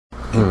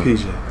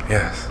PJ.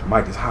 Yes.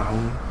 Mike is hot,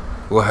 homie.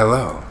 Well,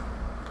 hello.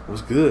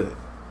 What's good?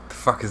 The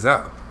fuck is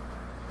up?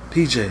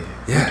 PJ.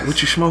 Yes.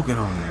 What you smoking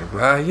on there,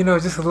 bro? You know,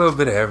 just a little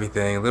bit of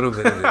everything. A little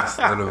bit of this,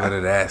 a little bit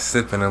of that.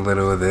 Sipping a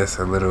little of this,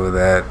 a little of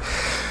that.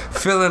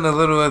 Feeling a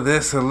little of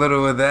this, a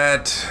little of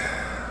that.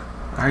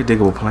 Alright,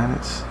 Diggable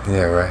Planets.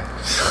 Yeah, right.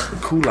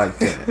 Cool like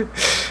that.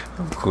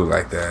 I'm cool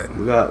like that.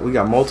 We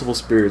got multiple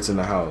spirits in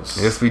the house.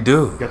 Yes, we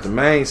do. We got the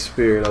main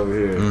spirit over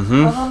here.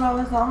 Mm-hmm. I don't know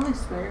it's the only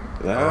spirit.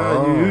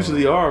 You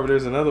usually are, but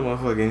there's another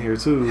motherfucker in here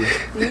too.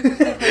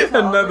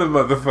 Another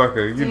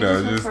motherfucker, you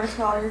know, just first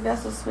call your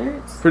guests with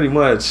spirits. Pretty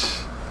much.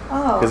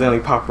 Oh. Because they only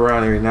pop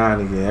around every now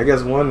and again. I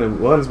guess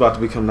one's about to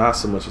become not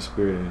so much a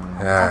spirit anymore.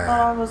 I thought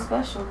I was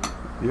special.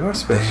 You are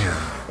special.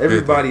 Damn.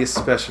 Everybody is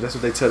special. That's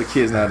what they tell the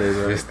kids nowadays,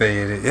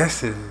 right?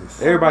 Yes, it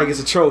is. Everybody gets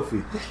a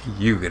trophy.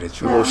 You get a You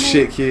trophy. little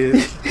shit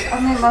kids.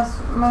 I mean,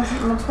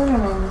 my Twitter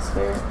name is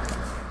Spirit.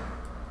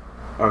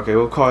 Okay,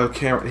 we'll call him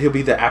Cameron. He'll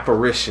be the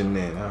apparition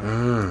then.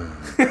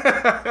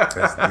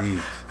 That's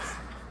deep.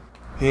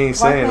 He ain't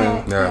saying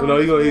that. No. No,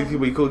 he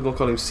gonna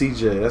call him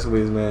CJ. That's gonna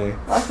be his name.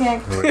 Why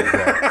can't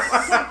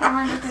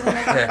Cameron just be the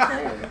nigga in the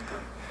chair?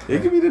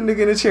 It could be the nigga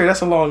in the chair.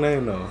 That's a long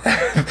name though.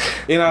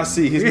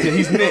 NIC.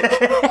 He's Nick.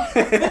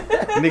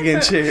 Nigga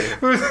in chair.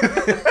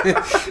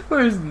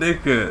 Where's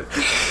Nick at?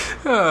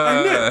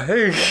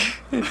 Hey.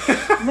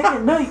 Nigga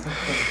night.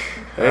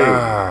 Hey.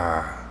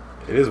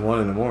 It is 1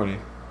 a.m.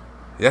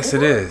 Yes,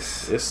 it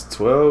is. It's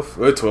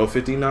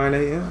 12:59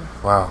 a.m.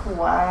 Wow.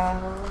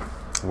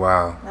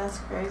 Wow. That's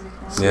crazy.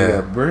 So we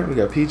got Brent, we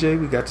got PJ,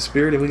 we got the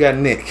spirit, and we got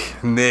Nick.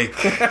 And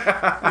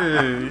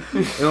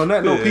on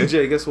that note,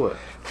 PJ, guess what?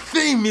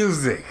 Theme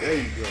music. There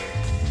you go.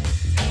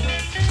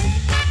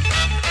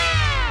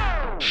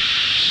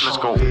 Let's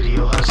go.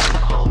 Video hustle,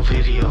 home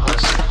video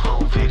hustle,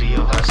 home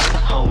video hustle,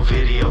 home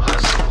video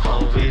hustle,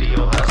 home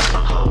video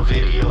hustle, home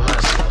video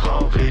hustle,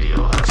 home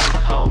video hustle,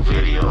 home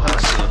video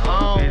hustle,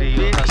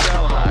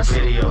 home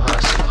video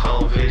hustle,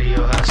 home video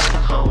hustle,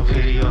 home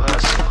video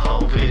hustle,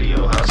 home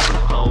video hustle,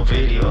 home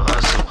video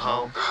hustle,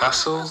 home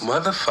hustle,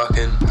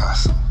 motherfucking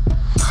hustle,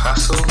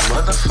 hustle,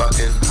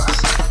 motherfucking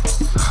hustle,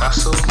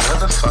 hustle,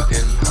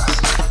 motherfucking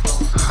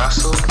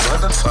hustle,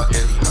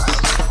 motherfucking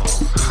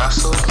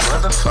hustle,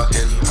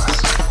 motherfucking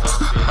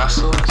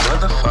hustle,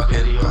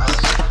 motherfucking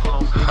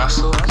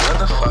hustle,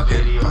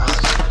 motherfucking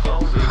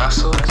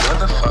hustle,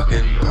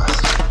 motherfucking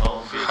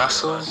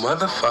hustle,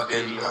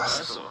 motherfucking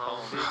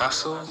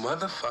hustle,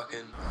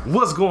 motherfucking.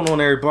 What's going on,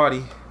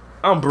 everybody?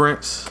 I'm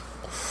Brent.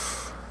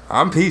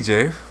 I'm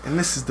PJ. And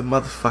this is the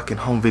motherfucking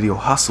home video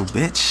hustle,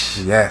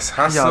 bitch. Yes,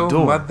 hustle, How y'all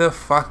doing?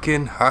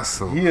 motherfucking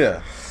hustle.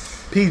 Yeah.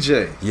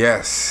 PJ.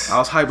 Yes. I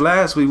was hyped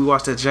last week. We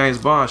watched that James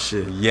Bond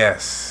shit.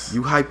 Yes.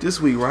 You hyped this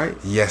week, right?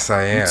 Yes,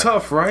 I am. You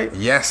tough, right?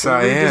 Yes, So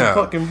I read am. This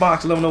fucking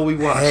box. Let them know we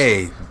watched.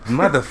 Hey,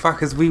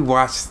 motherfuckers, we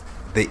watched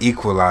The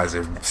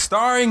Equalizer,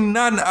 starring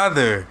none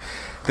other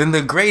than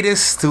the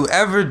greatest to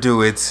ever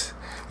do it,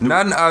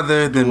 none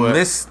other than what?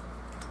 Miss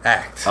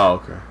Act. Oh,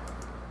 okay.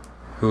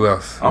 Who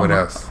else? What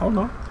else? I don't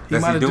know. He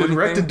Does might he have do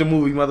directed the anything?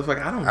 movie,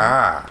 motherfucker. I don't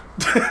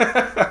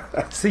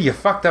know. See, you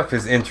fucked up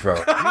his intro.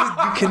 You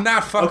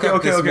cannot fuck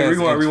up this man's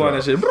Rewind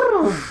that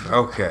intro. shit.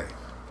 Okay.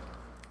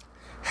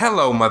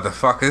 Hello,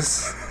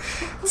 motherfuckers.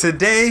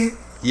 Today,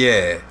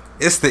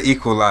 it's The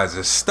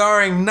Equalizer,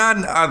 starring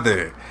none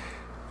other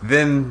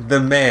than the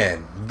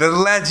man, the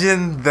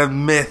legend, the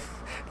myth,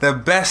 the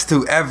best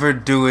to ever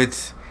do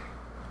it,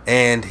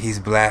 and he's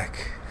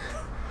black.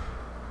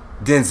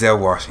 Denzel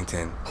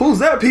Washington. Who's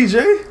that,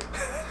 PJ?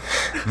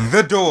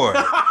 The Door.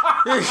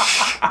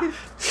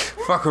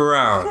 Fuck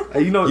around.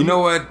 Hey, you know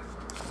what?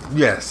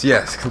 Yes.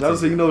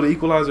 Continue. You know, The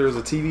Equalizer is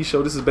a TV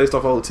show. This is based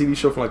off an old TV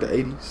show from like the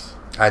 80s.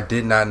 I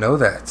did not know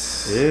that.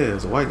 Yeah,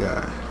 it's a white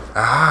guy.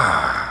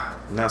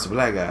 Now it's a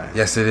black guy.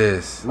 Yes, it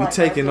is. We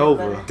taking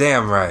over.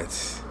 Damn right.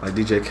 Like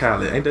DJ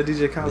Khaled. Ain't that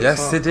DJ Khaled? Yes,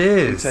 song? it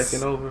is. We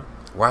taking over.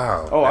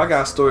 Wow. Oh, I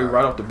got a story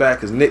right off the bat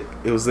because Nick,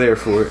 it was there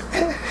for it.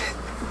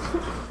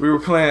 We were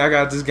playing, I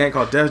got this game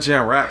called Def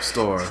Jam Rap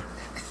Store.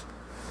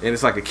 And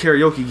it's like a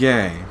karaoke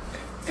game.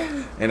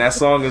 And that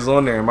song is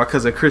on there. And my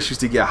cousin Chris used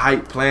to get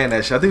hyped playing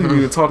that shit. I think we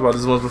even talked about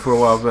this once before a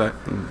while back.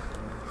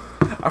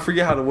 I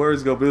forget how the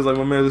words go, but it was like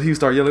my man, he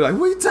started yelling like,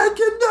 "We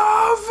taking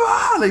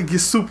over!" Like, get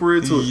super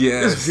into it.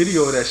 Yes. There's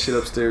video of that shit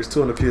upstairs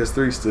too on the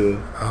PS3 still.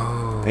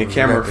 Oh. And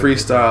Cameron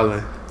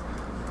freestyling.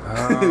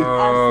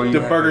 Oh,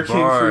 The Burger King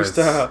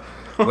freestyle.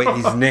 Wait,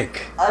 he's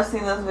Nick. I've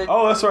seen those videos.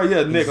 Oh, that's right.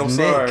 Yeah, Nick. I'm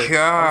sorry. Nick,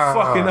 I'm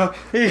fucking up.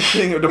 He's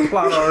thinking of the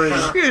plot already.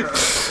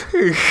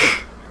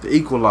 The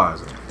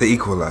Equalizer. The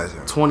Equalizer.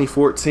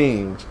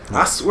 2014.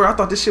 I swear, I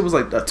thought this shit was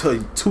like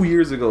 2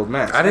 years ago,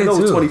 max. I did know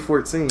too. It was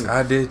 2014.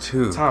 I did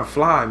too. Time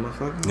fly,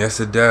 motherfucker. Yes,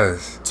 it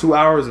does. 2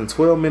 hours and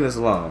 12 minutes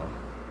long.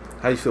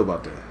 How you feel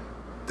about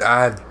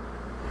that?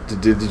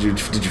 Did you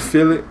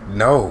feel it?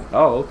 No.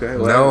 Oh, okay.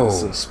 Well, No.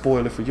 that's a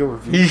spoiler for your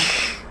review.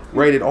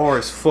 Rated R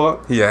as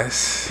fuck.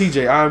 Yes.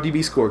 PJ,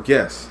 IMDb score,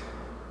 guess.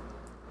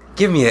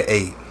 Give me an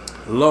 8.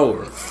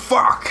 Lower.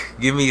 Fuck.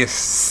 Give me a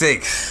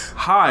 6.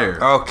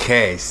 Higher.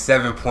 Okay,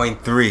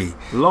 7.3.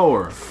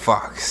 Lower.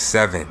 Fuck,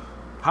 7.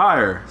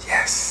 Higher.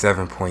 Yes,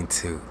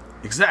 7.2.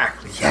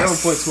 Exactly.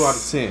 Yes. 7.2 out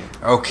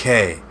of 10.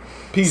 Okay.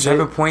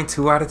 PJ.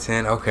 7.2 out of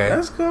 10. Okay.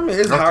 That's good. I mean,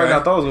 it's higher than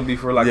I thought it was gonna be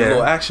for like Yeah. a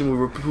little action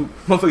movie where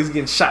motherfuckers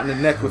getting shot in the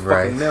neck with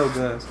Right. fucking nail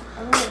guns.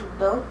 I think it's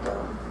dope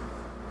though.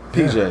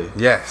 PJ.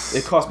 Yes.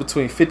 It cost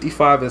between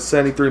 $55 and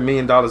 $73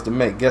 million to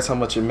make. Guess how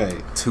much it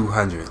made?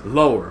 200.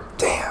 Lower.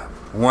 Damn.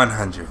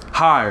 100.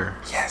 Higher.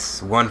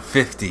 Yes.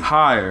 150.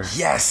 Higher.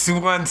 Yes.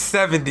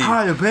 170.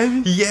 Higher,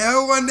 baby.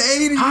 Yeah.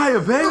 180. Higher,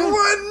 baby.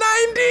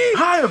 190.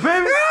 Higher,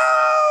 baby.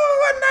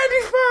 Oh,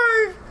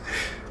 195.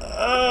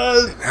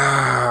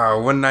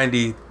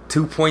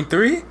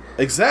 192.3.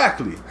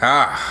 Exactly.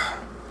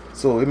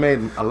 So it made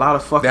a lot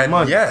of fucking That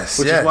money. yes,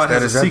 Which yes, is why that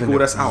there's a is sequel revenue.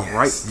 that's out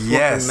right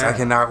Yes, fucking I now.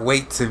 cannot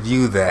wait to view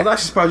I was that. actually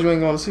surprised you ain't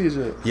going to see it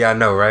yet. Yeah, I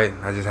know, right?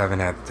 I just haven't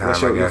had the time.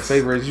 That's I your guess.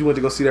 favorite. You went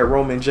to go see that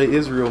Roman J.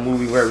 Israel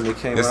movie wherever it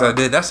came Yes, out. I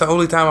did. That's the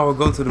only time I would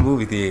go to the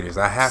movie theaters.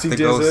 I have See to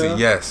go Denzel?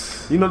 see.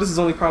 Yes, You know, this is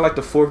only probably like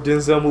the 4th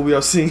Denzel movie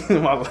I've seen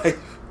in my life.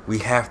 we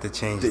have to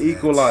change. The that.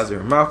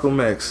 Equalizer, Malcolm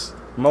X,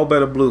 Mo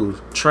Better Blues,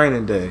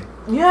 Training Day.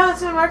 You haven't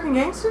seen American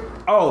Gangster?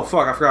 Oh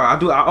fuck, I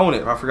forgot. I own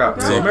it. I forgot.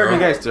 Okay. So American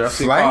Gangster. I've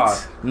seen Flight?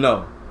 5.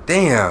 No,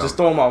 Damn. just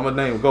throw them out my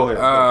name. Go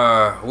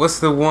ahead. What's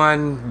the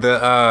one?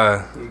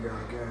 The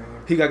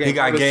he got game. he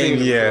got Never game.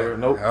 seen it Yeah. before.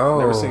 Nope. Oh.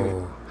 Never seen it.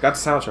 Got the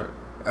soundtrack.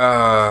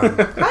 How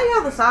you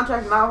have the soundtrack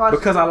and not watch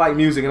Because I like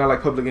music and I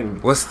like Public Enemy.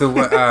 What's the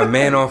one?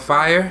 Man on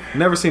Fire?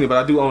 Never seen it, but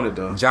I do own it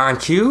though. John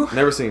Q.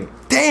 Never seen it.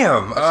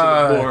 Damn. Shit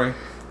was boring.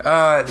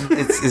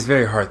 It's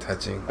very heart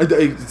touching.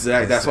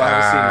 Exactly. That's why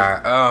I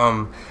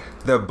haven't seen it.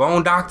 The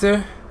Bone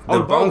Doctor.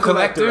 The Bone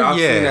Collector. I've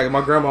seen Yeah. that.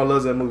 My grandma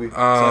loves that movie. So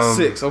that's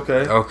 6.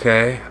 Okay.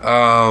 Okay.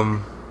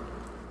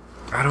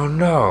 I don't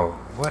know.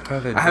 What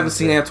other? I haven't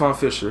seen Antoine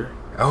Fisher.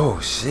 Oh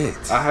shit.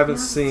 I haven't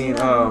seen.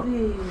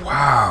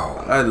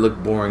 Wow. That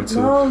looked boring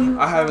too. No, you-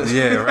 I haven't.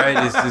 Yeah, right.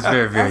 It's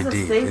very That's a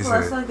deep. staple. It's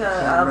That's a- like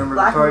a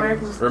Black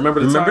American. Remember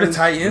the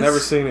Titans? Never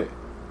seen it.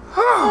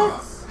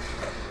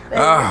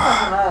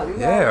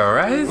 Yeah, all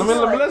right.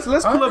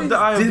 Let's pull up the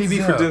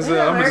IMDb for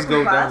Denzel. I'm just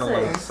go down the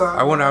line.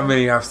 I wonder how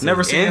many I've seen.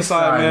 Never seen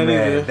Inside Man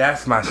either.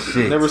 That's my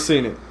shit. Never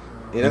seen it.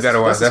 Yeah, You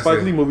gotta watch that's a that.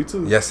 Spike Lee movie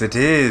too. Yes, it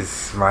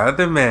is. My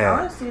other I man.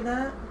 want to see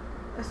that.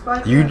 It's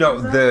Spike You Lee, know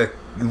is that?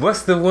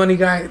 what's the one he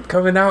got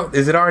coming out?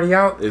 Is it already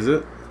out? Is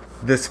it?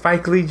 The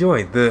Spike Lee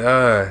joint.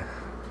 The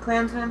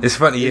Klansman? It's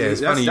funny. Yeah, it's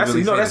funny. That's,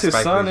 you really that's say his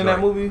the Spike son Lee in that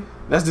joint. movie.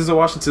 That's Denzel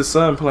Washington's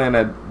son playing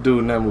that dude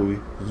in that movie.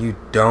 You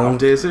I'm don't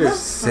dead serious.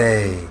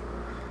 say.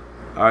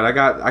 All right, I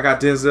got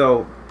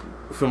Denzel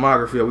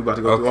filmography. We about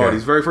to go through all Okay.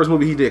 these. Very first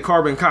movie he did,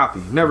 Carbon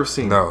Copy. Never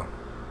seen No.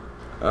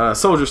 it.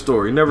 Soldier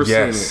Story. Never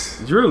Yes.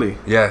 seen it. Really?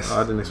 Yes. Oh,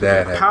 I didn't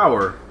expect that. That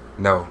Power.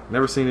 No.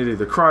 Never seen it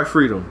either. Cry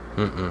Freedom.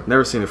 Mm-mm.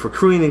 Never seen it. For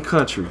Queen and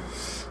Country.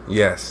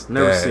 Yes.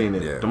 Never that, seen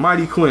it. Yeah. The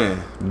Mighty Quinn.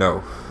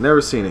 No.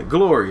 Never seen it.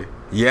 Glory.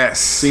 Yes.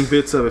 Seen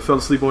bits of it. Fell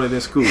asleep on it in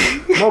school.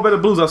 Mo Better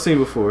Blues I've seen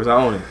before. I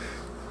own it.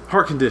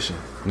 Heart Condition.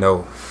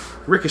 No.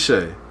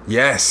 Ricochet.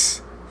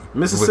 Yes.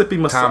 Mississippi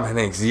With Tom Massacre.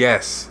 Hanks.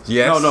 Yes.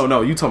 Yes.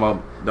 No. You talking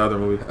about the other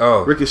movie?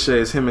 Oh. Ricochet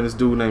is him and this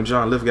dude named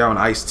John Lithgow and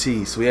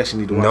Ice-T. So we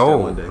actually need to watch that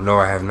one day. No,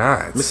 I have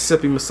not.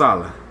 Mississippi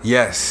Masala.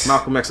 Yes.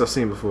 Malcolm X I've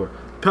seen before.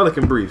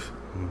 Pelican Brief.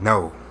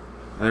 No.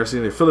 I never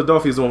seen it.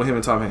 Philadelphia is the one with him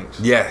and Tom Hanks.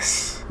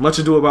 Yes. Much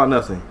Ado About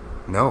Nothing.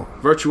 No.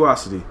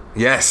 Virtuosity.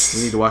 Yes.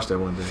 We need to watch that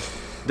one day.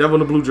 Devil in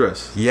the Blue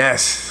Dress.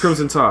 Yes.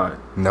 Crimson Tide.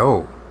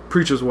 No.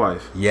 Preacher's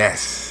Wife.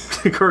 Yes.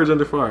 Courage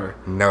Under Fire.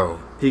 No.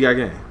 He Got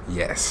Game.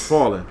 Yes.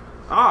 Fallen.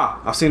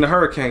 I've seen the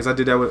Hurricanes. I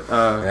did that with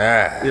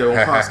Yeah. yeah,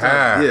 on Pasta.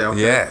 Yeah,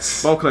 okay.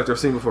 Yes. Bone Collector I've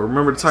seen before.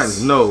 Remember the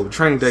Titans? No.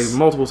 Training Day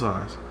multiple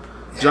times.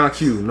 John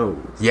Q. No.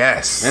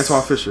 Yes.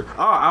 Antoine Fisher.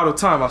 Out of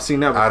Time. I've seen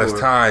that before. Out of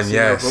Time, Seen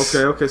that yes.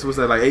 before. Okay. So what's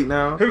that, like 8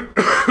 now?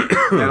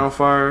 Man on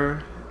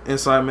Fire.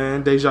 Inside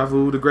Man. Deja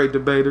Vu. The Great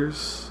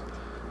Debaters.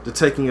 The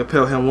Taking of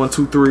Pelham 1,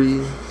 2,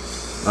 3.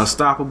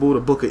 Unstoppable. The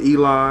Book of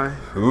Eli.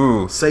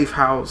 Ooh. Safe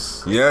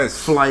House. Yes.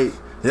 Flight.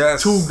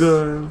 Yes. Two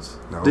Guns.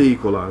 No. The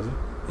Equalizer.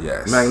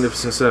 Yes.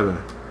 Magnificent Seven.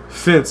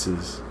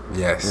 Fences.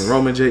 Yes. And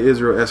Roman J.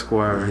 Israel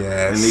Esquire.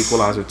 Yes. And The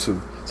Equalizer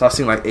 2. So I've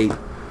seen like 8.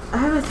 I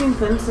haven't seen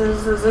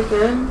Fences. Is it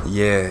good?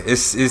 Yeah.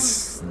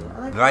 It's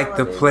I like all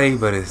the of it. play,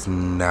 but it's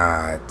not.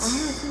 I haven't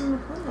seen the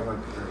play.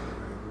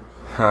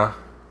 Huh?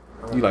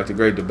 You like The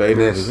Great Yeah,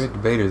 Debaters? the Great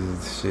Debaters is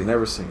the shit.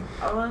 Never seen.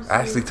 I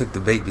I actually took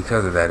debate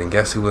because of that, and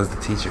guess who was the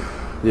teacher?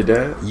 Your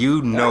dad?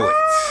 You know it.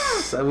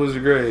 That was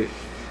great.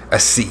 A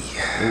C.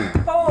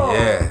 Oh.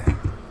 Yeah.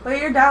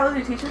 Wait, your dad was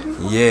your teacher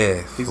before?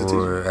 Yeah. He's a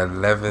For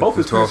 11th Both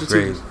to his parents 12th are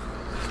grade. teachers.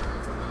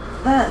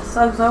 That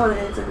sucks. I would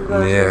hate to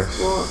go Yeah. to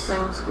school,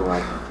 same school.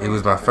 Like It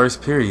was my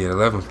first period,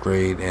 11th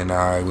grade, and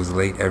I was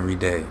late every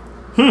day.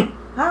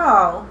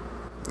 How?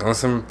 On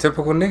some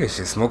typical nigga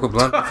shit. Smoke a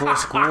blunt before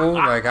school.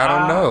 Like, I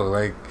don't know.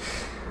 Like,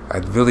 I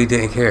really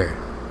didn't care.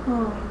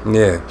 Oh.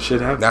 Yeah.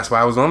 Shit happened. That's why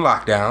I was on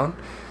lockdown,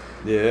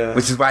 Yeah.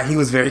 which is why he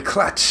was very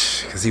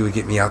clutch, because he would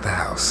get me out the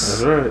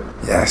That's house. right.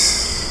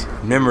 Yes.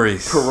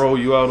 Memories. Parole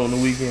you out on the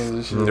weekends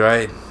and shit.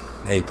 Right.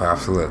 Hey,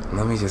 Pops, look,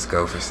 let me just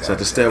go for So I had Saturday.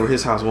 to stay over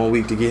his house 1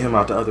 week to get him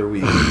out the other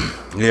week.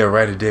 Yeah,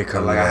 right, it did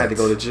come Like I back. had to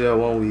go to jail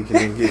 1 week and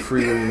then get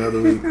free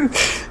another week.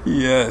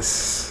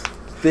 Yes.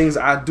 Things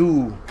I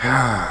do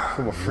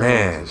from a friend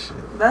Man. and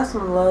shit. That's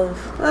some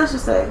love. Let's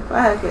just say, if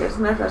I had kids,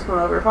 when their friends come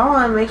over, if I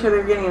want to make sure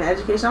they're getting an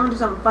education, I'm gonna do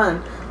something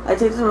fun. I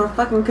take them to a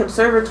fucking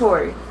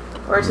conservatory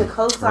or to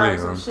COSI or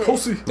some shit.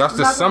 Cozy. That's the Not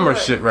gonna summer do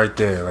it. shit right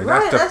there. Like,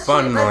 Right, that's the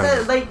fun shit,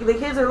 one. like the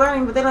kids are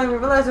learning, but they don't even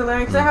realize they're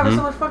learning because they're having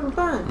so much fucking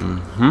fun.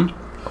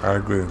 Mm-hmm. I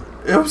agree.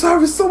 I was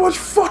having so much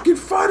fucking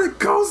fun at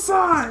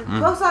COSI.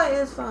 COSI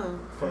is fun.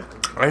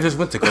 I just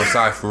went to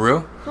COSI for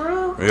real. For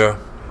real? Yeah.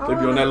 They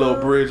be on that little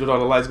bridge with all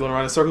the lights going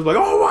around in circles, like,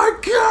 oh my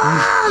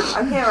god!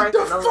 I can't write The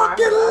that no more.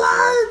 fucking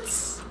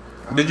lights!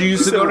 Did you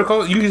used to go to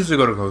COSI? You used to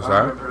go to COSI.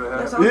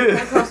 That's all I COSI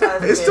Yeah, as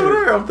a it's still kid.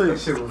 there, I'm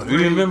thinking. You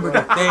remember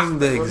the thing,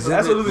 the That's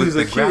exhibit what it with is, the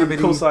a kid,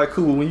 gravity? COSI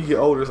cool. When you get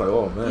older, it's like,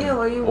 oh man. Yeah,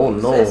 where you oh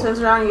no. it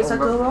spins around and you get stuck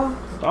to the wall.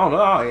 I don't know.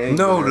 I ain't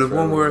No, doing the that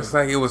one forever. where it's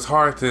like it was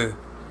hard to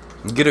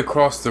get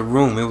across the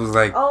room. It was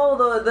like Oh,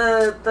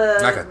 the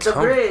Like a the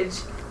tunnel. bridge,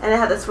 and it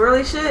had the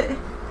swirly shit.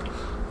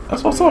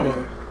 That's what I'm talking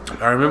about.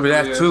 I remember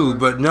that too,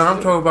 but no,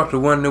 I'm talking about the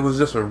one that was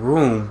just a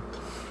room,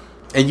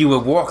 and you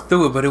would walk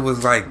through it, but it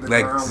was like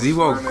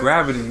zero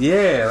gravity.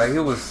 Yeah, like it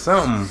was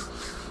something.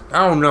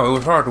 I don't know. It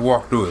was hard to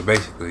walk through it.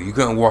 Basically, you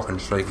couldn't walk in a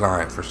straight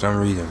line for some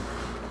reason.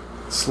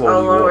 Slowly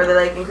Oh, one where walk. they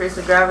like increased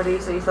the gravity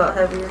so you felt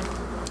heavier.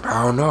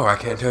 I don't know. I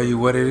can't tell you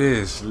what it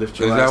is. Lift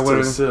your Is ass that to what the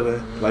it is?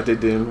 ceiling like they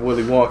did in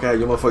Willy Wonka. Had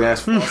your motherfucking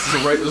ass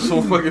falls right to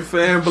some fucking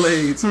fan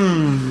blades.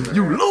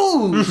 You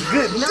lose.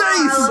 Good day,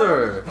 I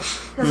sir.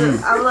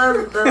 Because I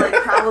love the like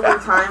travel through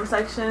time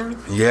section.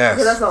 Yes.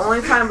 Because that's the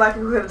only time black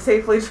people could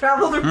safely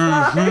travel through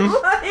time.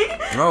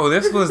 Like, Oh,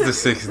 this was the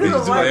This is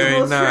 60s. white Very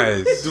bullshit.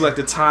 nice. Do like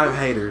the time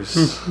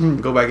haters.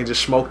 Go back and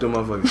just smoke them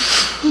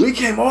motherfuckers. We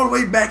came all the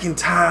way back in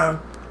time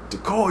to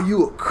call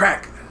you a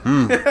cracker.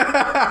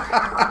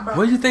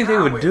 What do you think they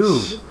would do?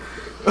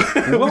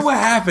 What would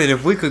happen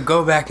if we could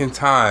go back in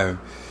time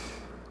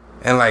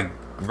and like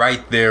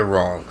right their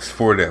wrongs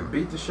for them?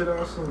 Beat the shit out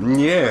of some.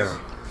 Yeah.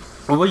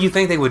 Well, what do you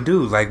think they would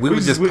do? Like we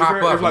would just pop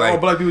up like all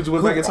like, black people just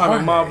went back in time and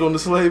who mobbed are on the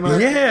slave man.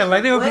 yeah,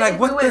 like they would be what like, if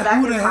what we the went back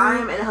who in the time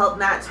hell? and helped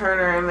Nat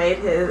Turner and made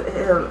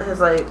his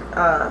like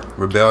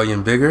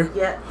Rebellion bigger?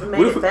 yeah made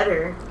What if- it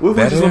better. What if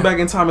we Better? just went back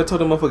in time and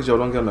told them motherfuckers, yo,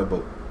 don't get on that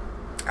boat?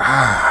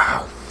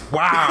 Ah,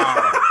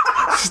 wow.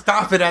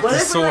 Stop it at What the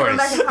if we went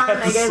back source. in time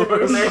and they gave the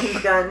source.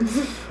 Americans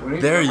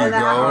guns? There you And the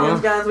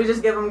Africans go. guns, we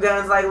just give them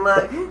guns like,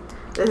 look,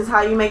 this is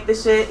how you make the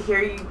shit,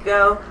 here you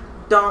go.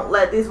 Don't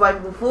let these white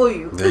people fool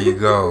you. There you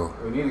go.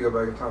 We need to go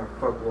back in time and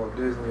fuck Walt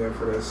Disney up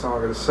for that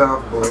Song of the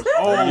South bullshit.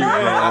 Oh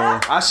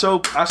man, I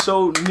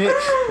showed Nick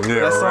Yeah,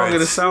 that song right. of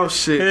the South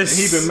shit, and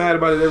he been mad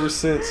about it ever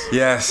since.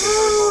 Yes.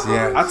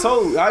 Yeah. I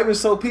even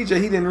told PJ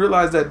he didn't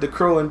realize that the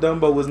Crow in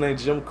Dumbo was named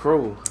Jim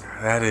Crow.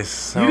 That is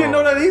so. You didn't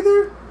know that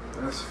either?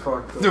 That's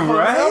fucked up.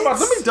 Right? Let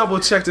me double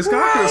check this. 'Cause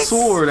I could have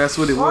swore that's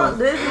what it Walt was.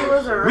 Disney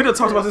was a We done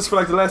talked about this for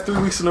like the last 3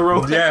 weeks in a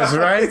row. Yes,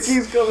 right? It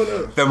keeps coming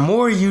up. The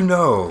more you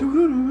know.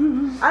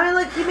 I mean,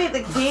 like, he made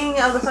the king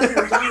of the fucking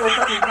jungle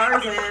fucking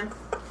Tarzan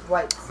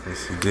white.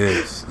 Yes, he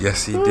did.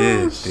 Yes, he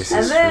did. This And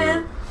is then,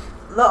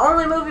 true. the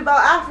only movie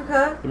about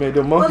Africa You made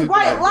the was monkey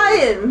White black.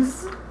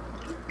 Lions.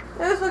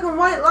 It was fucking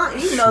White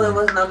Lions. You know there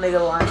was no nigga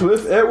lion.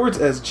 Cliff Edwards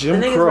as The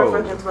Jim niggas were Crow.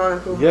 fucking Timon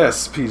and Pumbaa.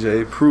 Yes,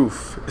 PJ,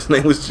 proof. His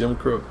name was Jim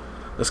Crow.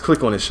 Let's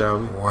click on it, shall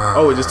we? Wow.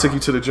 Oh, it just took you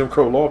to the Jim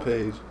Crow law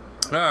page.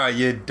 Ah,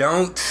 you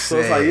don't So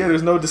say. it's like, yeah,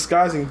 there's no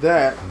disguising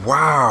that.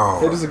 Wow.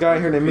 Hey, there's a guy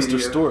here named Mr.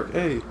 Wikipedia. Stork.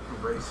 Hey.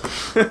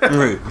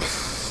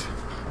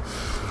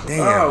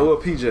 Damn. Oh, well,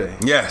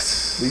 PJ.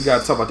 Yes. We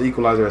gotta talk about the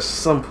Equalizer at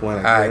some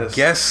point, I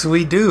guess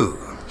we do.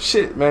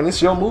 Shit, man,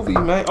 it's your movie,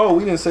 man. Oh,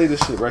 we didn't say this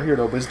shit right here,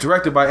 though, but it's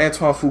directed by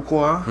Antoine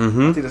Fuqua.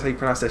 Mm-hmm. I think that's how you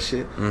pronounce that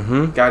shit.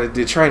 Mm-hmm. Guy that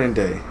did Training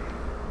Day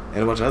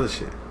and a bunch of other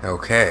shit.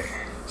 Okay.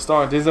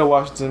 Starring Denzel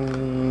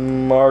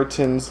Washington,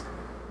 Martins,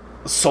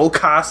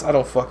 Solkas, I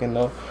don't fucking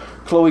know.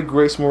 Chloe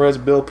Grace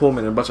Moretz, Bill Pullman,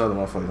 and a bunch of other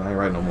motherfuckers. I ain't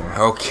writing no more.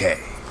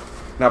 Okay.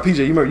 Now, PJ,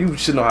 you remember, you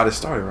should know how this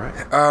started, right?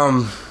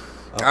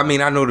 I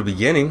mean, I know the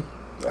beginning.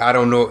 I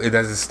don't know.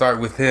 Does it start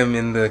with him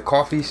in the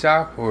coffee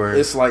shop or?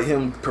 It's like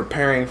him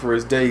preparing for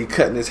his day,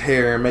 cutting his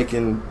hair and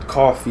making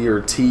coffee or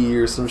tea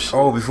or some shit.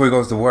 Oh, before he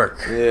goes to work.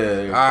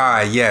 Yeah.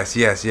 Ah, yes.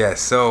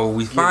 So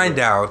we find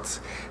Yeah. out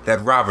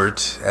that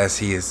Robert, as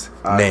he is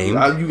I named,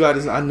 never got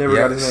his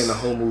Yes. name the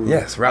whole movie.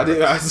 Yes,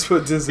 Robert. I just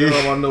put Denzel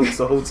on my notes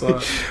the whole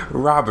time.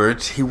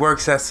 Robert, he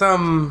works at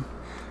some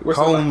Where's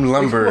home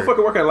lumber.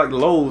 Motherfucker work at like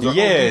Lowe's or Home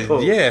Depot.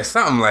 Yeah,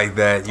 something like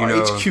that. You Or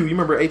know, HQ. You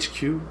remember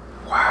HQ?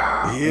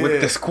 Wow, Yeah. with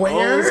the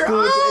square. Old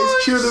school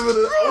HQ.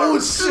 Oh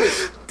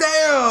shit.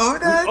 Damn,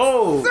 that's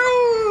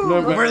Oh.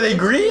 Remember- Were they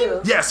green?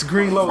 Yes,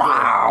 green logo.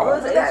 Wow,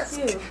 What was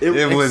HQ?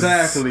 It was-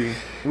 exactly.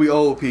 We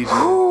old PJ.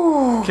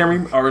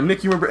 Cameron or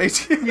Nick, you remember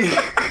HQ?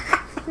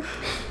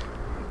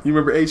 You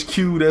remember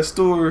HQ, that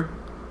store?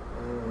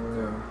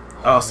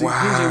 Oh, see,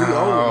 PJ, we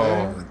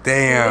old, man.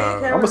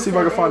 Damn. I'ma see if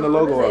I can find the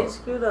logo What out. is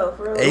HQ though?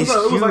 For real? It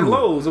was like HQ.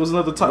 Lowe's. It was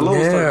another type, Lowe's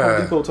type, Yeah.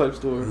 Home Depot type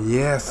store.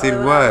 Yes, Oh, it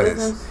that was.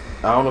 business?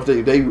 I don't know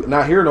if they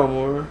not here no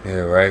more. Yeah,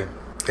 right.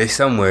 They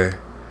somewhere.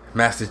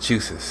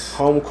 Massachusetts.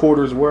 Home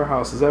Quarters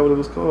Warehouse. Is that what it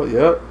was called?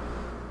 Yep.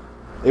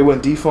 It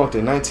went defunct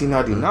in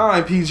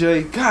 1999,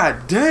 PJ.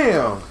 God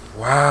damn.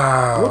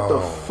 Wow. What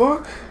the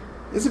fuck?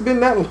 Has it been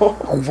that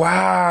long?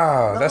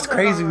 Wow. That's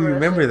crazy we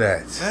remember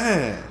that.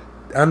 Man.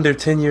 Under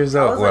 10 years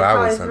old. Well,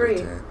 I was under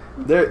 3.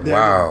 10.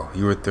 Wow.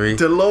 You were 3?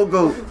 The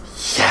logo.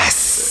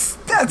 Yes.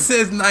 That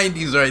says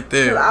 90s right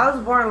there. I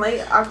was born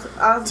late. I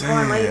was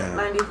born late in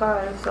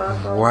 95. So I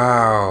thought,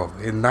 Wow.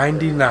 In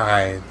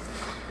 99.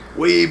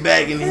 Way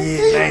back in the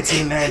year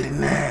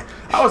 1999.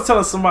 I was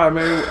telling somebody,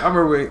 man, I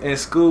remember in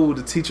school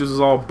the teachers was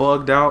all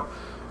bugged out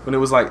when it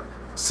was like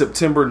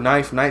September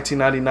 9th,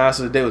 1999,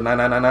 so the day was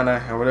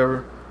 9999 or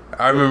whatever.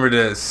 I remember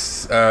the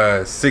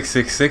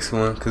 666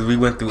 one because we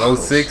went through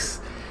 06.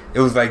 It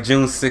was like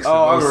June 6th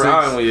Oh, of 06.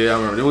 I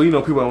remember. Well, you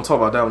know, people don't talk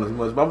about that one as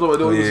much. But I'm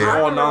talking about Yeah.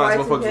 all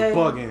nines, Y2K. motherfuckers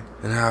was bugging.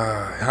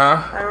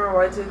 Huh? I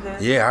remember Y2K.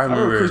 Yeah, I I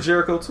remember remember. Chris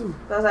Jericho too.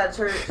 That was at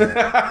church.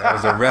 That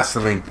was a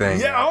wrestling thing.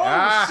 Yeah,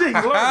 oh shit, you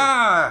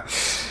learned.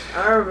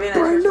 I remember being at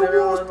church and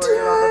everyone was worried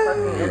about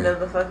the fucking end of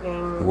the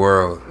fucking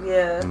World. Yeah.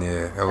 Yeah.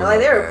 That And was like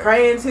they were bad.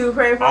 praying for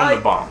On like,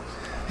 the bomb.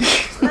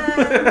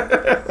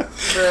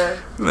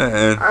 bruh.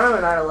 Man. I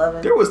remember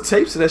 9/11. There was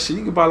tapes of that shit.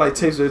 You could buy like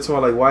tapes that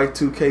talk like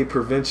Y2K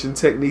prevention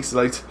techniques,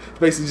 like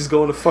basically just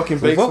go in the fucking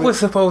basement. What was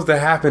supposed to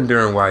happen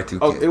during Y2K?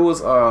 Oh, it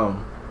was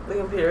The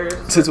computers.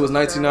 since it was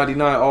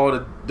 1999, all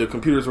the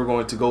computers were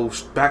going to go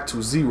back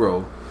to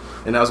zero,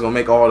 and that was gonna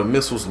make all the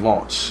missiles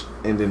launch,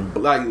 and then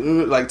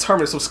like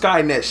terminate some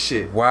Skynet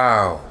shit.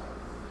 Wow.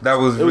 That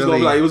was It was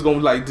really... gonna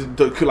be like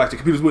the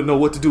computers wouldn't know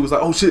what to do. It's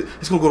like, oh shit,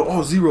 it's gonna go to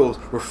all zeros.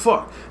 We're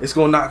fucked. It's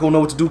gonna not gonna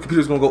know what to do.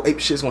 Computers gonna go ape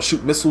shit. It's gonna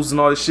shoot missiles and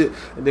all this shit.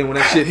 And then when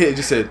that shit hit, it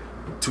just said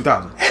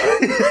 2000.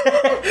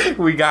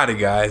 we got it,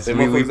 guys. And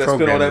We motherfuckers that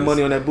spent all that programmed money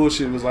this. on that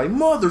bullshit was like,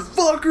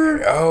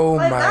 motherfucker. Oh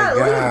Like my that,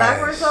 looking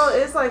backwards god. though,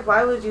 it's like,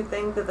 why would you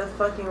think that the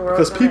fucking world?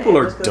 Because people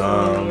are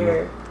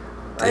dumb.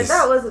 Like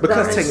that was the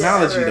Because dumbest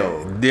technology shit ever. though.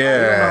 You don't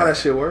know how Yeah. that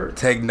shit works.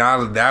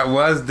 Technology. That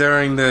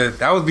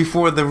was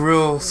before the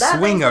real That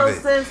swing makes of no it.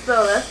 sense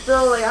though. That's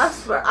still like I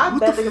swear. I What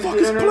bet the the fuck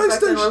computer is nerds back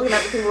then were PlayStation? looking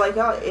at the people like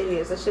y'all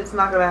idiots. That shit's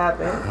not gonna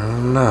happen. I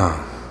don't know.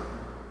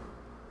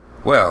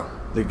 Well,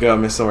 The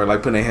government somewhere like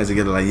putting their hands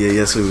together like, yeah,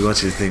 yes, we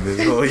want you to think this.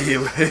 Oh yeah.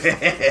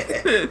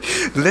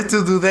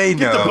 little do they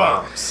Get the know.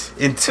 bombs.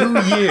 In 2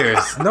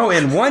 years. No,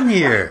 in 1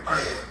 year.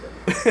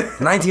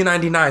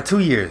 1999, 2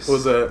 years. What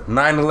was that?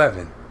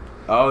 9/11.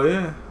 Oh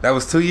yeah. That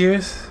was 2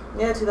 years?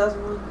 Yeah,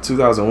 2001.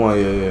 2001.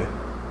 Yeah.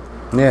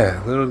 Yeah,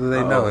 little do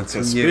they know in 2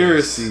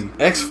 years. Conspiracy.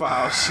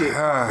 X-Files shit.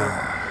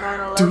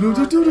 Ah,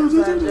 9/11.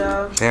 Inside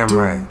job. damn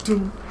right.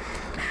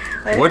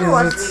 Like, What never is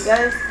watched it? you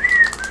guys.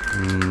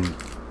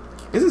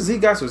 Is it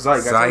Zeitgeist or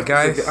Zeitgeist?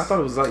 Zeitgeist? I thought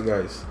it was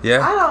Zeitgeist. Yeah,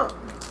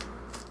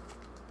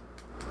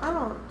 I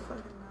don't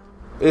fucking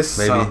know. It's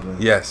maybe. something.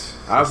 Yes.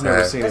 I've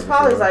never Sad. seen It's it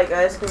probably before.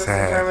 Zeitgeist because it's a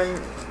Sad.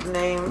 German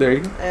name. There you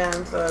go.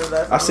 And so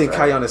that's. I seen right.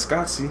 Kayan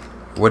Escatsi.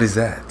 What is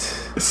that?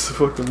 It's a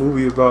fucking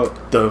movie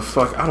about the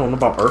fuck. I don't know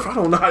about Earth. I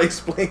don't know how to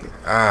explain it.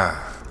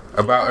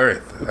 About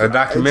Earth. A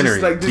documentary.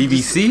 Just like this-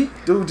 BBC?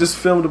 Dude just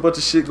filmed a bunch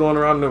of shit going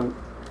around the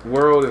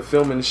world and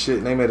filming shit.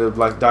 And they made a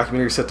like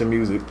documentary set to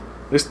music.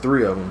 There's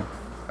 3 of them.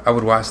 I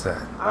would watch that.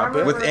 I bet.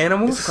 remember- With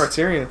animals? It's a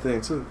Criterion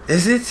thing too.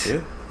 Is it?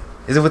 Yeah.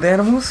 Is it with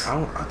animals?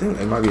 I think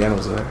it might be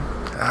animals there.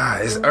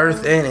 It's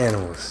Earth and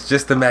animals.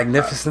 Just the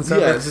magnificence of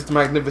Yeah, it. it's just the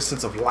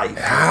magnificence of life.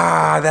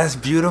 That's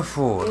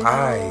beautiful. You know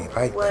I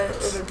like what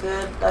that. is a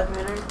good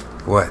documentary?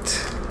 What?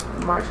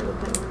 March of the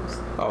Penguins.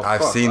 Oh, I've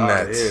fuck. seen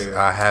that.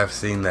 Yeah. I have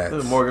seen that.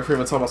 Morgan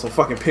Freeman talking about some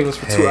fucking penguins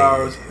for 2 Hey,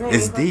 hours.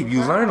 it's deep.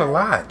 You learn a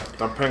lot.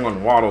 The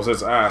penguin waddles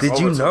its ass. Did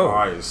over you to know the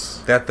ice.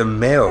 that the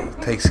male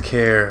takes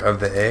care of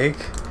the egg?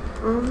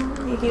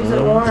 He keeps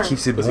it warm. He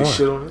keeps it Does he warm.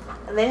 shit on it?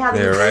 And they have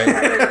these Yeah, big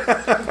right.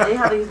 herds. They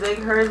have these big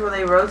herds where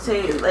they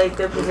rotate like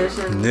the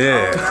positions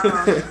Yeah. all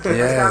around.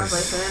 Yes.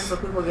 So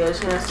people get a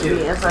chance to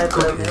be inside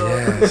the middle.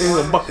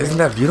 Yes. Isn't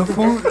that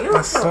beautiful? It's beautiful.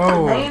 That's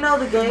so. And you know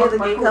the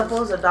gay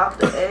couples adopt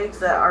the eggs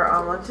that are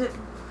unwanted.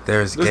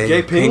 There's There's gay,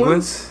 gay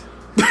penguins.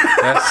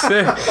 That's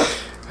it.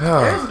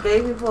 Oh. There's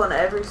gay people in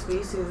every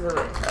species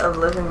of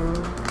living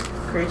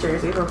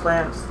creatures, even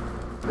plants.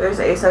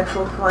 There's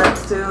asexual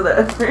plants too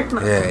that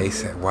Yeah,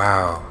 ASAP.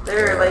 Wow.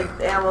 they're Yeah. like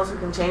animals who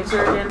can change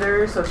their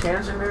gender, so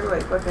transgender,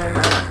 like fucking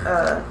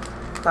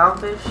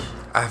clownfish.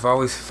 I've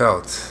always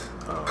felt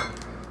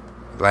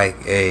like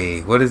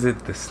what is it?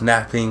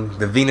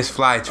 The Venus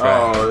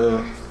flytrap Oh,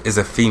 yeah. is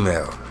a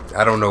female.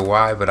 I don't know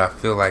why, but I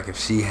feel like if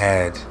she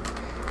had,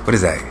 what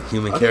is that?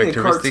 Human I think in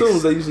characteristics.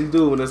 cartoons they usually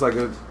do when there's like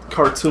a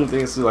cartoon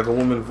thing, it's like a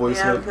woman voice.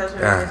 Yeah, Like, because her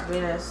Yeah. name is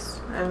Venus,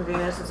 and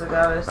Venus is a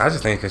goddess. I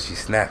just think because she's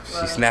snappy.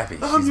 She's snappy.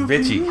 Oh, She's you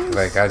bitchy. Venus.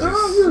 Like I Oh,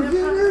 just. you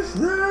Venus.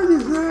 Oh, you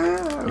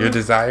Venus. Your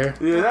desire.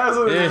 Yeah, that's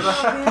what it is.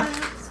 Yeah.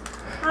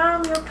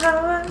 I'm your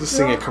power. Just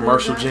singing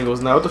commercial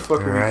jingles now. What the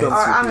fuck are we Right. coming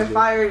Or to? I'm your PJ?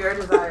 fire, your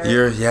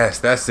desire. Yes,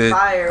 that's it.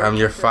 Fire. I'm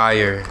your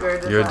fire. Your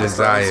You singing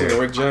desire.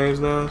 Rick James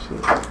now? Shit.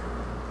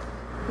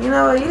 You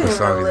know what? You What didn't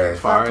song know is lyrics.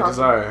 that? Fire and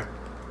Stop talking. Desire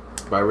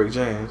by Rick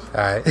James.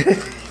 All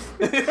right.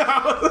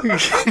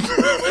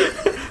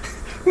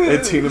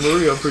 And Tina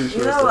Marie, I'm pretty sure.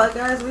 You know what,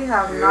 guys? We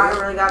have not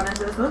really gotten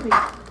into this movie.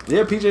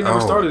 Yeah, PJ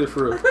never started it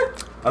for real.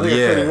 I think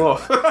I cut him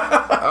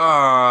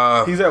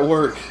off. He's at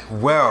work.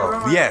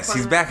 Well, yes,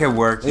 he's back at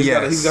work.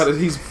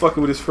 He's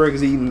fucking with his friend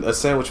because he's eating a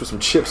sandwich with some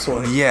chips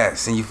on it.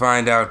 Yes, and you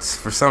find out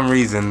for some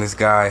reason this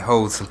guy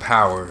holds some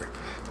power.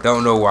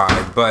 Don't know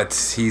why, but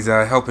he's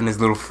helping his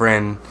little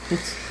friend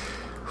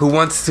who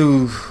wants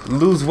to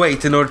lose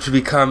weight in order to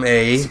become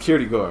a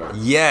security guard.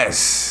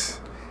 Yes.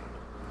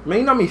 Man,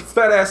 you know how many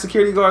fat ass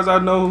security guards I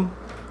know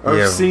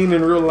or seen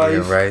in real life?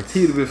 Yeah, right.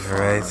 He'd have been fine.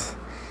 Right.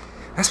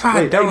 That's why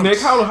I don't. Hey, Nick,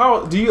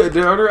 how do you? Are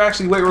there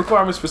actually weight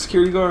requirements for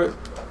security guards?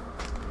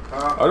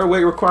 Are there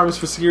weight requirements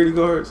for security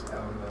guards? I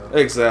don't know.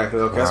 Exactly.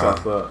 Okay, that's what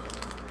I thought.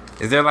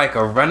 Is there like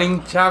a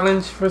running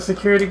challenge for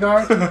security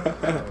guard? I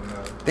don't know.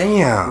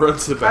 Damn. Run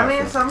to the bathroom.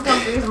 I mean, some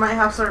companies might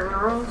have certain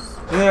rules.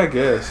 Yeah, I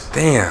guess.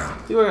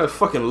 Damn. You got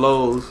fucking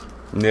Lowe's.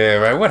 Yeah,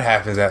 right. What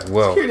happens at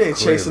Security ain't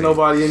chasing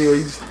nobody anyway.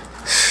 You just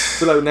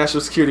feel like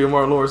national security or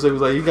Martin Lawrence. They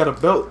was like, you got a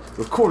belt,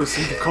 record it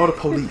so you can call the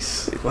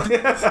police.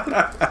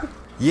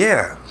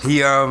 Yeah.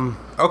 He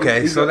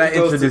okay, so that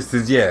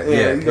introduces he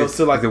goes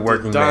to like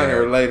the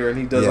diner later and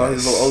he does all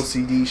his little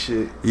OCD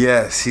shit.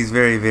 Yes, he's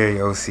very, very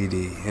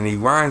OCD. And he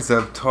winds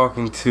up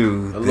talking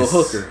to a little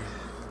hooker.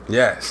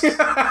 Yes.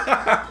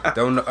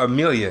 Don't know,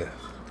 Amelia.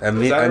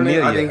 Amelia. I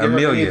didn't get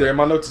her either. In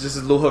my notes, it's just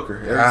a little hooker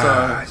every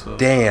time. So.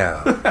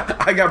 Damn.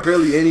 I got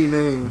barely any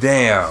name.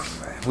 Damn.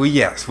 Well,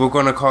 yes, we're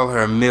gonna call her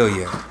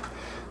Amelia.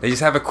 They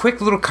just have a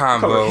quick little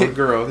combo. Call her Hit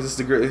Girl. This is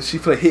the girl. She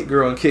played Hit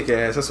Girl and Kick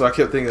Ass. That's what I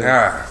kept thinking.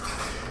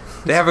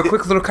 They have a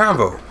quick little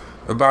combo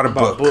about a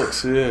book.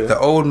 Books, yeah. The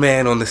Old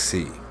Man on the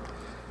Sea.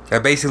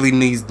 That basically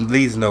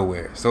leads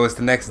nowhere. So it's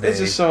the next day. It's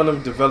just showing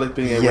them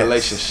developing a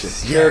relationship.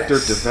 Character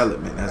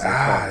development, as they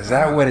call it. Is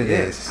that what it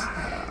is?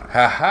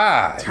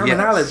 Ha.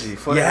 Terminology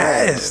for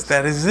Yes,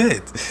 that is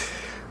it.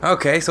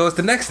 Okay, so it's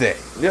the next day.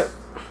 Yep.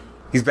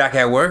 He's back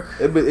at work.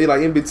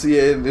 Like in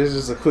between, there's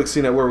just a quick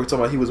scene at work. We're talking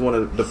about he was one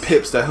of the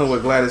pips that hung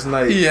with Gladys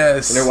Knight.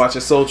 Yes. And they're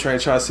watching Soul Train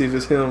trying to see if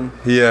it's him.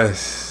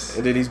 Yes.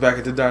 And then he's back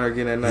at the diner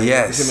again at night.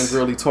 Yes. Him and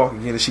Girlie talk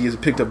again, and she gets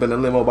picked up in a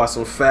limo by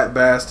some fat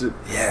bastard.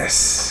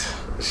 Yes.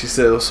 She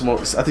said, I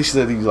think she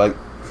said he was like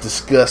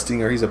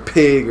disgusting, or he's a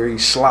pig, or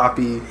he's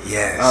sloppy.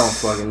 Yes. I don't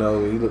fucking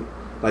know. He look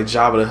like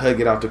Jabba the Hutt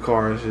get out the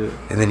car and shit.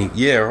 And then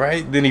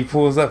Then he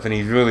pulls up and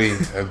he's really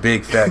a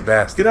big fat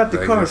bastard. Get out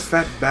the car,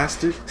 fat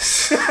bastard.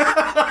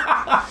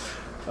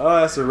 Oh,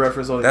 that's a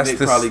reference on That's Nick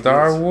the probably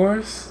Star gets.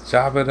 Wars?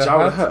 Jabba the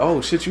Hutt? Oh,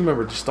 shit, you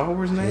remember the Star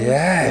Wars name?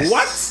 Yes.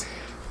 What?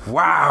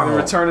 Wow. In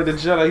Return of the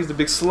Jedi, he's the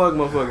big slug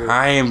motherfucker.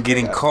 I am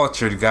getting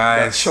cultured,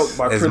 guys. Choked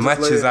by as Princess much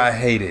Leia. as I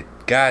hate it.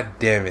 God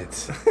damn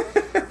it.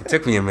 It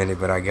took me a minute,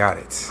 but I got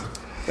it.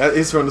 That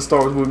is from the Star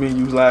Wars movie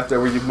you laughed at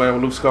where you man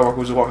when Luke Skywalker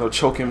was just walking up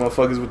choking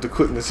motherfuckers with the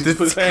quickness. He just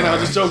put his hand out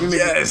just choking niggas.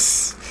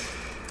 Yes.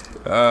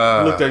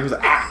 Looked at him, he was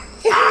like, ah.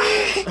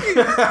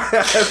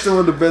 That's still one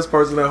of the best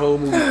parts in that whole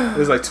movie. It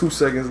was like 2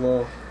 seconds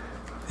long.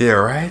 Yeah,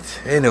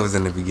 right? And it was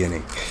in the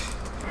beginning.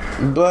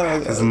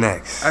 But What's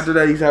next? after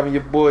that, he's having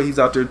your boy. He's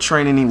out there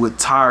training him with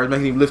tires,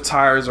 making him lift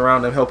tires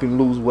around and help him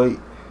lose weight.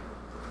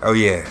 Oh,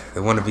 yeah.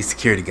 The wannabe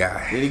security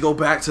guy. Then he go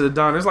back to the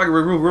diner. It's like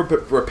real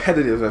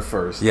repetitive at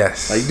first.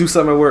 Yes. Like you do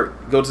something at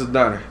work, go to the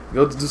diner.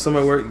 Go to do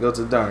something at work, go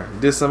to the diner.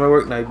 You did something at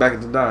work, now you're back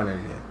at the diner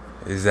again.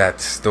 Is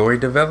that story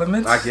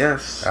development? I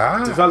guess.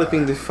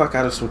 Developing the fuck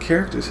out of some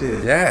characters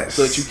here. Yes.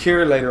 So that you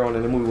care later on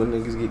in the movie when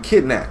niggas get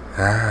kidnapped.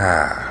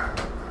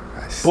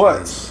 I see.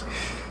 But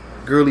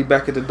Girlie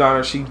back at the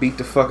diner, she beat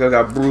the fuck up,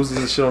 got bruises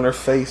and shit on her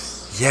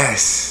face.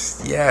 Yes.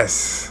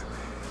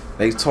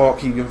 They talk,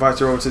 he invites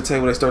her over to the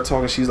table, they start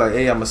talking, she's like,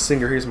 hey, I'm a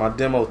singer, here's my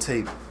demo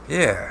tape.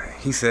 Yeah.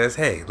 He says,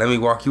 hey, let me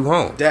walk you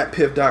home.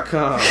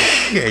 Datpiff.com.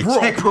 Hey,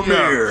 check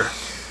premiere.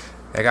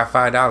 I got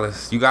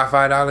 $5. You got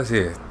 $5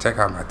 here. Check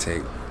out my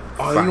tape.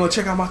 Oh, you want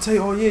to check out my tape?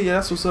 Oh, yeah,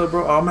 that's what's up,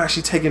 bro. Oh, I'm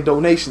actually taking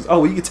donations.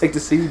 Oh, you can take the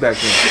CD back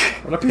then.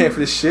 I'm not paying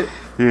for this shit.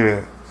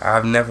 Yeah.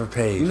 I've never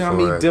paid You know how for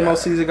many demo that.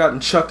 CDs that gotten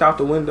chucked out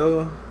the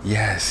window?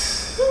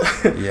 Yes.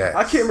 Yes.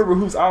 I can't remember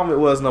whose album it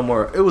was no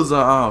more. It was,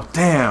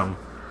 damn.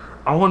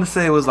 I want to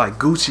say it was like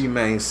Gucci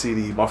Mane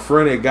CD. My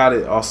friend had got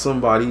it off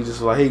somebody. He just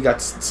was like, hey, he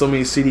got so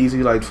many CDs.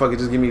 He like, fuck it,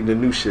 just give me the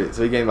new shit.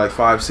 So he gave me like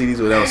 5 CDs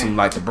with that was some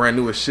like the brand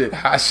newest shit.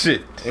 Hot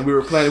shit. And we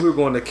were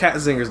going to Cat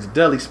Zinger's, the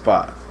deli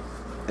spot.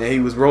 And he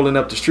was rolling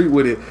up the street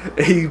with it.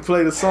 And he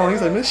played a song.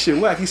 He's like, this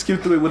shit whack. He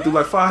skipped through it, went through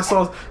like 5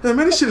 songs. Man,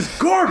 this shit is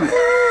garbage.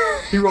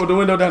 He rolled the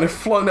window down and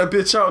flung that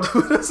bitch out.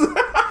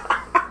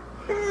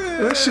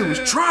 That shit was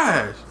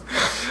trash.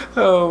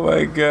 Oh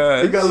my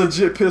god. He got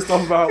legit pissed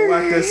off about how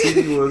whack that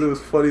CD was. It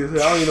was funny as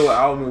hell. I don't even know what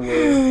album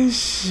it was.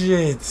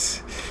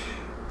 Shit.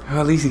 Well,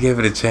 at least he gave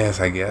it a chance,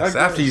 I guess.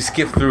 After you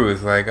skip through,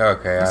 it's like,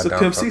 okay, So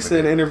Pimp C said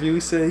in an interview, he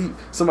said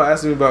somebody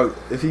asked him about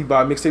if he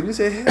buy a mixtape. He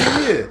said,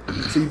 hell yeah.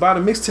 So you buy the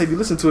mixtape, you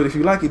listen to it. If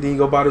you like it, then you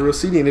go buy the real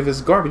CD. And if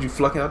it's garbage, you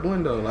fluck it out the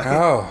window. Like,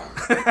 oh.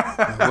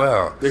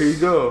 Well. There you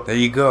go. There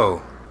you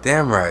go.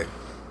 Damn right.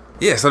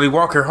 Yeah, so they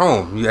walk her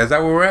home. Is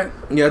that where we're at?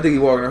 Yeah, I think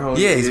he's walking her home.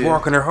 Yeah, he's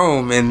walking her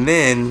home, and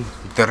then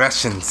the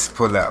Russians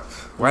pull up.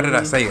 Why did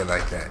I say it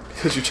like that?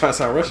 Because you're trying to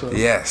sound Russian.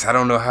 Yes, I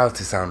don't know how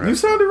to sound Russian. You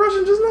sounded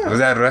Russian just now. Was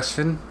that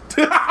Russian?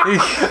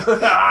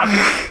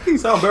 You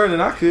sound better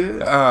than I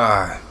could.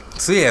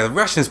 So yeah, the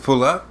Russians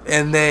pull up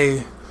and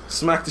they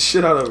Smack the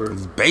shit out of her.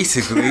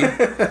 basically,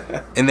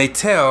 and they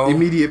tell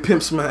Immediate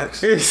pimp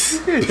smacks. Pimp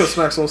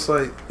smacks on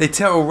site. they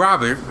tell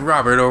Robert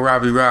or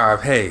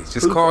Rob, hey,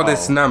 just call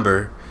this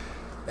number,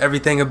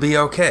 everything will be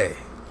okay.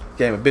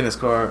 Gave him a business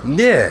card.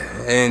 Yeah,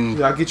 and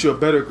I'll get you a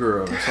better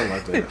girl or something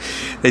like that.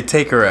 they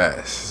take her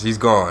ass. She's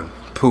gone.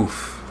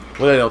 Poof.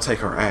 Well, they don't take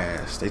her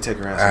ass. They take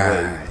her ass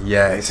away.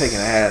 Yes. They taking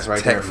her ass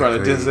right there in front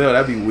of Denzel.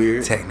 That'd be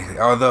weird. Technically,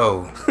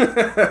 although,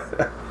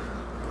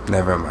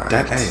 never mind.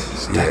 That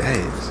ass. That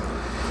ass.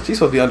 She's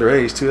supposed to be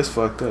underage too. That's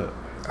fucked up.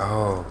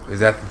 Oh, is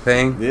that the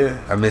thing?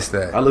 Yeah. I missed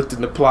that. I looked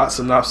in the plot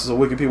synopsis of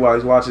Wikipedia while I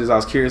was watching this. I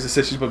was curious. It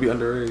said she's supposed to be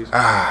underage.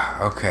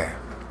 Okay.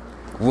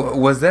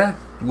 Was that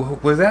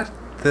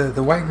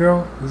the white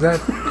girl? Was that?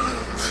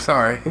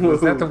 Sorry.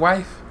 Was that the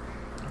wife?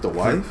 The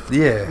wife?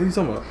 Yeah. What are you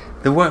talking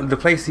about? The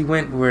place he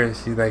went where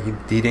she's like he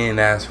didn't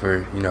ask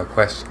for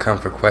come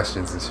for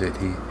questions and shit.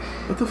 He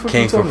What the fuck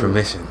came you for talking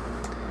permission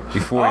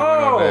before he went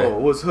on that.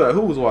 was her?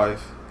 Who was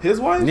wife? His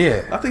wife?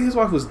 Yeah. I think his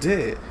wife was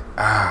dead.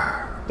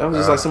 Ah. That was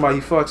just like somebody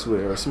he fucks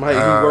with or somebody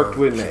he worked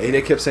with. And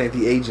they kept saying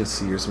the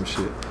agency or some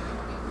shit.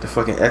 The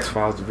fucking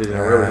X-Files division.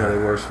 Or whatever the hell they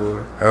works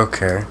for.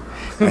 Okay.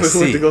 I Went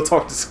see. to go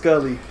talk to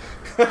Scully.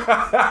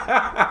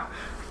 PJ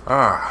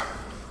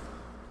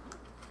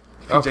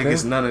Okay.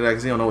 gets none of that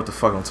because he don't know what the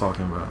fuck I'm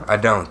talking about. I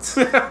don't.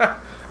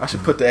 I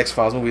should put the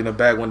X-Files movie in the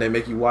bag one day,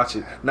 make you watch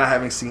it, not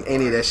having seen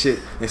any of that shit,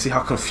 and see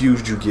how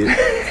confused you get.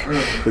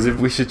 Because if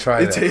We should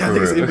try that. I think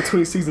it's for in real.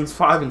 between seasons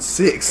 5 and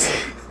 6,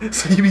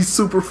 so you be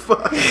super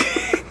fucked.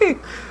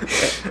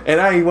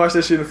 And I ain't watched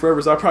that shit in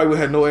forever, so I probably would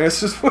have no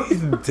answers for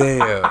you.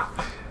 Damn.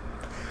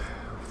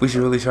 We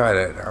should really try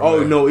that.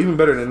 Oh no, even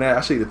better than that,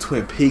 I'll show you the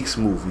Twin Peaks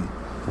movie.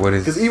 What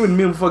is? Because even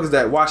me motherfuckers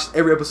that watched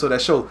every episode of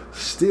that show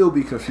still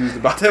be confused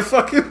about that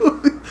fucking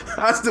movie.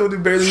 I still do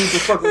barely know what the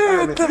fuck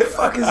was What the happening.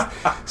 fuck is?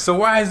 So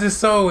why is this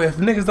so? If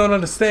niggas don't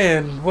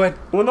understand what?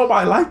 Well,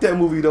 nobody liked that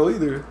movie though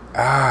either.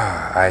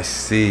 I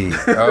see.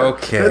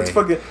 Okay. That's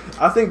fucking.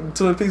 I think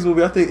Twin Peaks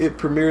movie. I think it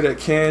premiered at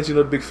Cannes,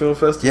 the big film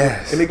festival.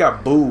 Yes. And it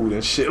got booed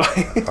and shit.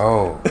 Like,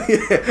 Oh. yeah,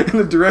 and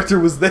the director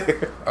was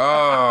there.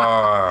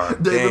 Oh.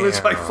 They Damn. were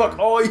like, "Fuck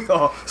all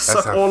y'all, That's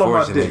suck all of my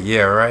unfortunate. dick."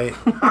 Yeah. Right.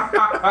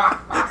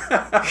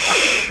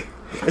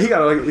 He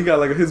got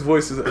like his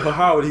voice is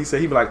how would he say?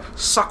 He'd be like,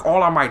 "Suck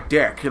all on my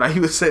dick." Like he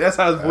would say. That's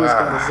how his voice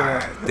kind of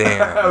sound. Damn.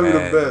 That would be the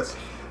Man. best.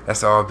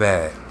 That's all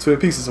bad. Twin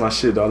Peaks is my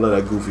shit though. I love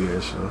that goofy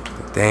ass show.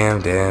 Damn.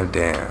 Yeah,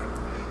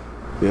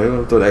 they're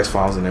gonna throw the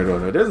X-Files in there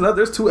though.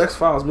 There's 2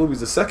 X-Files movies.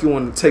 The second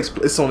one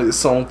it's on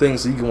its own thing,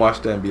 so you can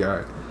watch that and be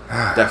alright.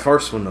 That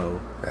first one though,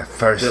 That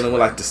first. dealing with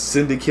like the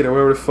Syndicate or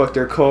whatever the fuck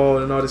they're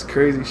called and all this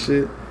crazy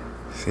shit.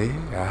 See,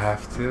 I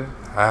have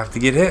to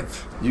get hip.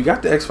 You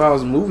got the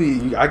X-Files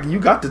movie. You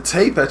got the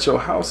tape at your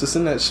house. It's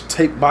in that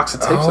tape box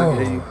of tapes I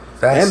gave you.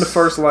 And the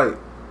first like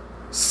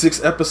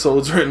 6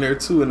 episodes are in there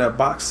too in that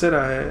box set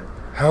I had.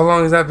 How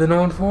long has that been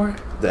on for?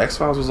 The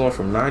X-Files was on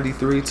from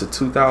 93 to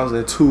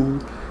 2002,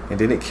 and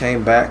then it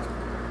came back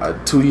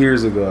 2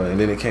 years ago, and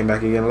then it came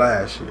back again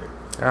last year.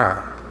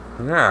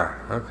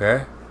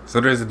 Okay. So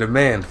there's a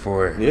demand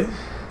for it. Yeah,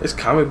 it's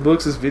comic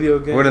books, it's video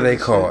games. What are they and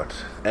shit. called?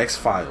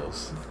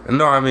 X-Files.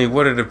 No, I mean,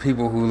 what are the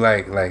people who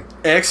like?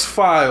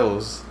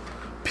 X-Files.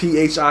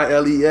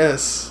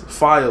 Philes.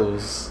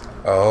 Files.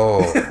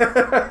 Oh,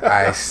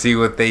 I see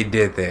what they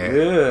did there.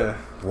 Yeah.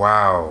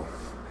 Wow,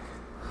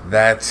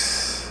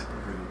 that's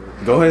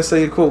Go ahead and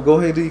say your quote. Go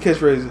ahead and do your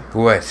catchphrase.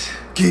 what.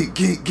 Geek.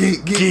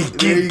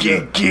 There you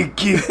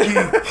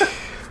go.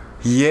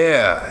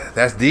 Yeah,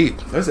 that's deep.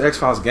 There's an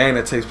X-Files game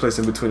that takes place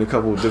in between a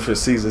couple of different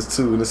seasons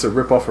too, and it's a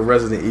rip-off of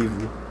Resident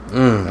Evil.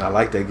 And I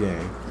like that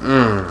game.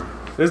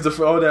 There's both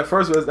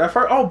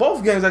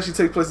games actually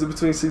take place in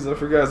between seasons. I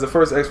forgot. It's the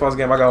first X-Files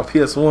game I got on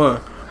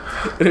PS1.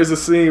 And there's a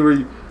scene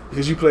where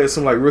because you play as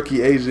some like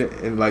rookie agent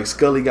and like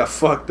Scully got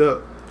fucked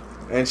up.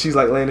 And she's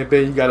like laying in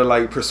bed, you gotta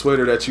like persuade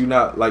her that you're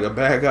not like a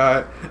bad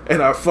guy.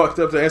 And I fucked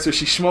up the answer,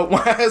 she smoked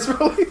my ass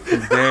really.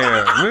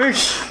 Damn.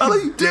 I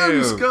like you, damn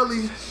you,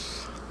 Scully.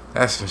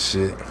 That's some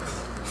shit.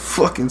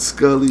 Fucking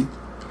Scully.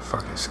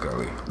 Fucking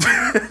Scully.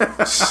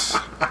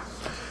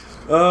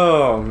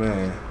 Oh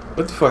man.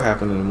 What the fuck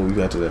happened in the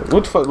movie after that?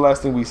 What the fuck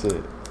last thing we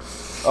said?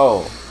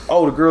 Oh,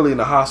 the girlie in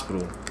the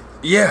hospital.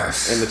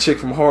 Yes. And the chick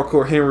from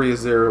Hardcore Henry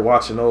is there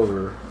watching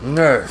over.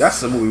 Yes.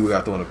 That's the movie we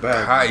got throwing it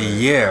back.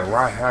 Yeah,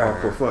 why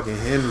Hardcore fucking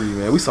Henry,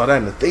 man. We saw that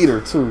in the theater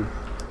too.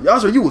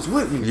 You was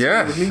with me.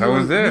 Yes, With me, I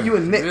was there. You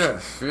and Nick.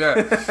 Yes. Yeah.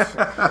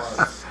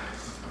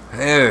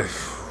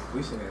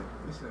 We seen that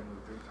movie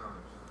 3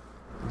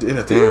 times. In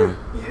the theater?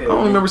 Yeah, I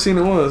don't remember seeing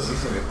it once. We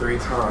seen it 3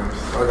 times.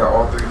 I got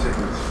all 3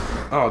 tickets.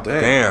 Oh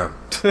damn.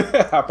 Damn.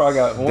 I probably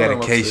got one.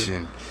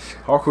 Dedication.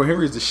 Hardcore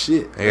Henry is the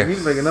shit. Yeah. They need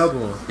to make another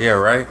one. Yeah,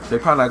 right? They're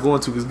probably not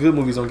going to because good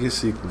movies don't get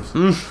sequels.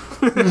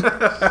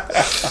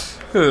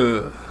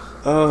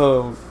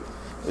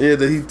 Yeah,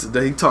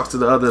 that he talks to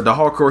the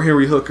Hardcore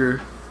Henry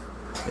hooker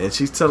And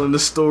she's telling the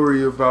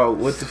story about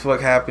what the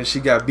fuck happened. She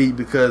got beat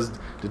because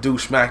the dude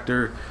smacked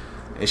her.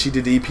 And she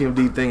did the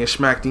EPMD thing and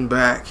smacked him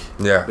back.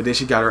 Yeah. But then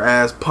she got her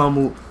ass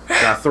pummeled,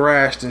 got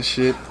thrashed and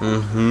shit.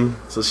 Mm-hmm.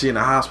 So she in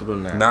the hospital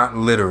now. Not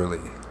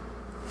literally.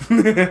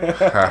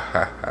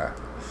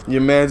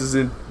 Your man's is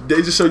in.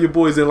 They just show your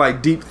boys in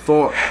like deep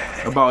thought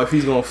about if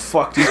he's gonna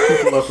fuck these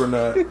people up or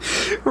not.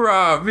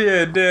 Rob,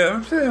 yeah,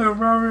 damn,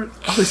 Robert.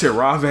 I thought said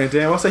Rob Van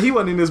Dam. I said he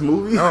wasn't in this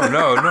movie. Oh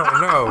no,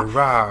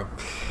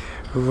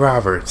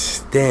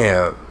 Robert,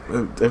 damn.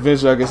 And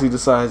eventually, I guess he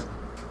decides,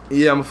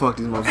 yeah, I'm gonna fuck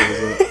these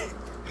motherfuckers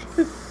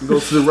up. He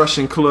goes to the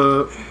Russian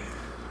club.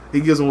 He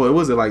gives him what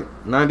was it like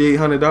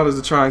 $9,800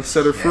 to try and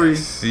set her free.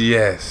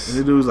 Yes. And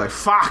the dude's like,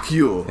 "Fuck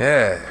you."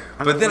 Yeah.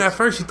 But then at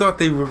first you thought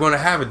they were going to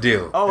have a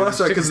deal. Oh, that's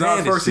right. Because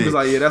at first he was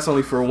like, "Yeah, that's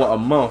only for a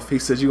month." He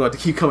said, "You got to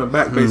keep coming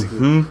back, basically."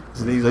 Mm-hmm.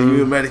 So then he's like,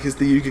 "You Americans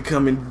think you can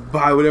come and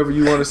buy whatever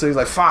you want to say?" He's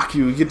like, "Fuck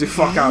you, get the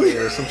fuck out of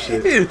here," or some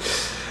shit.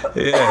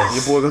 Yeah.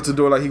 Your boy goes to the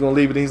door like he gonna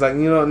leave it, and he's like,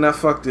 "You know, nah,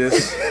 fuck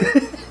this."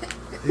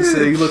 He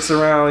said he looks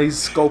around, he's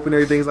scoping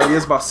everything. He's like, "Yeah,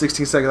 it's about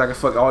 16 seconds. I can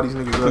fuck all these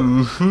niggas up."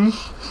 Mm-hmm.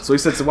 So he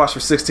sets to watch for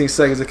 16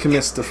 seconds and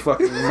commits to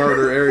fucking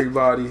murder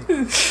everybody.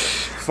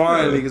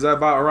 Finally, because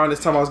about around this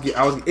time I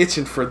was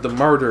itching for the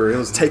murder. It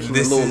was taking a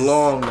little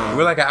long now.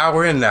 We're like an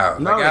hour in now.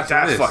 Not like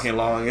that fucking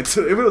long. If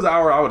it was an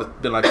hour, I would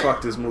have been like,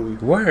 "Fuck this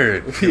movie."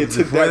 Word. If it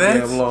took that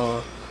damn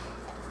long.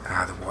 I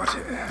have to watch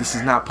it. This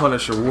is not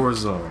Punisher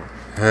Warzone,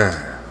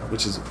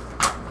 which is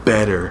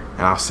better,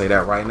 and I'll say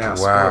that right now.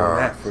 Wow.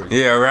 That for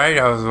you. Yeah, right.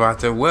 I was about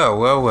to.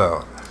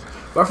 Well.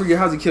 But I forget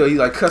how's he kill. He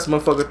like cuts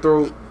motherfucker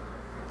throat.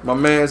 My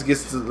man's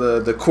gets to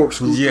the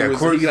corkscrew.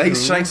 Yeah, he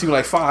shanks him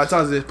like 5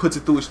 times and then puts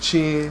it through his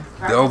chin.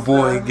 The old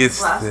boy gets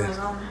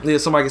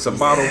somebody gets a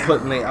bottle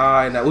put in their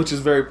eye, now, which is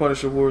very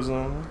Punisher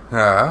Warzone.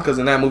 Because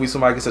in that movie,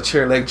 somebody gets a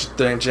chair leg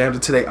thing jammed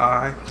into their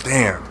eye.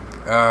 Damn.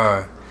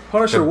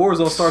 Punisher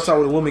Warzone starts out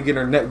with a woman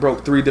getting her neck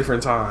broke 3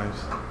 different times.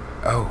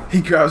 Oh. He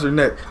grabs her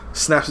neck,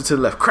 snaps it to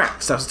the left,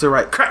 crack, snaps it to the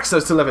right, crack,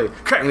 snaps it to the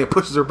left, crack, and then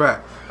pushes her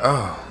back.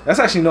 Oh. That's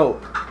actually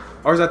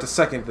or is that the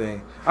second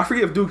thing? I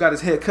forget if dude got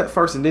his head cut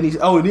first and then he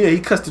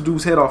cuts the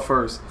dude's head off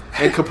first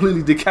and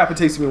completely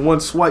decapitates him in one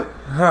swipe.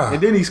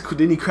 And then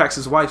he cracks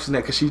his wife's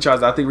neck because she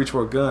tries to, I think, reach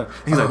for a gun.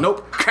 And he's like,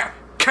 "Nope, crack."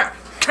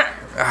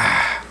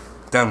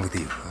 Done with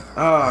you.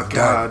 Oh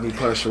God, I need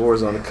Punisher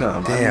Warzone to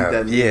come.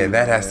 Damn,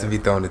 that has to be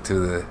thrown into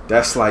the.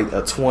 That's like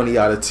a 20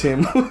 out of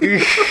 10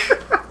 movie.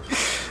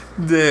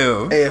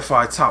 Damn.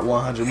 AFI Top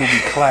 100 movie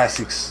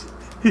classics.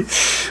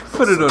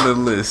 Put it on the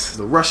list.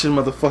 The Russian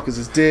motherfuckers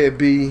is dead,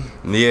 B.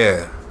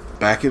 Yeah.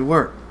 Back at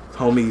work.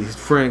 Homie, his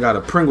friend got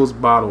a Pringles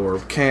bottle or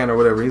can or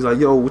whatever. He's like,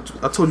 "Yo,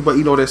 I told you about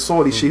eating all that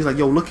salty shit." He's like,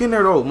 "Yo, look in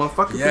there though,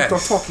 motherfucker. Yes.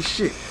 Start talking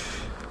shit."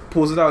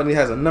 Pulls it out and he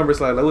has a number.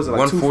 It's like was it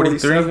like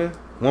 247?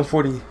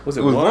 140. Was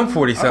it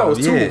 140 something? I thought it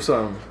was 2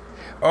 something.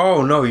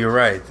 Oh no, you're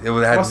right. It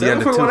would have to be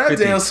under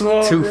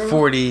 250.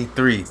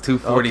 243.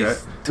 240. Okay.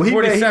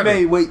 Well, he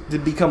made wait to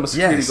become a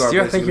security guard.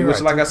 I think you're which,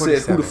 right. Like I said,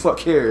 who the fuck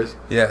cares?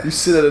 Yeah. You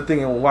sit at the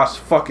thing and watch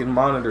fucking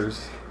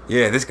monitors.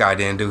 Yeah, this guy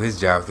didn't do his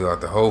job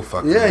throughout the whole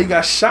fucking movie. He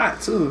got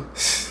shot too.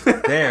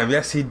 Damn,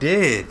 yes he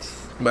did.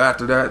 But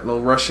after that,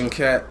 little Russian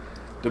cat,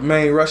 the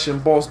main Russian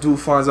boss dude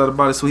finds out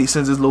about it, so he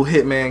sends his little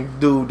hitman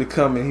dude to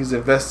come and he's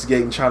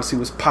investigating, trying to see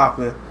what's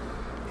popping.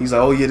 He's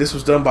like, "Oh yeah, this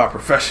was done by a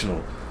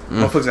professional.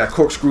 Motherfuckers got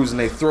corkscrews in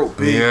their throat,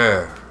 big."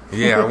 Yeah.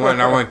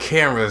 I want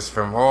cameras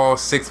from all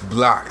 6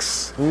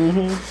 blocks.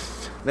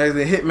 Next,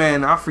 the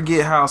hitman, I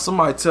forget how,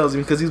 somebody tells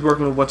him because he's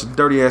working with a bunch of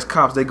dirty ass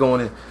cops. They go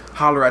in and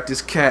holler at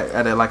this cat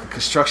at a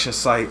construction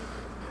site.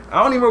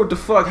 I don't even know what the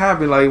fuck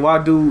happened. Like,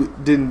 why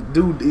dude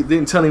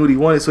didn't tell him what he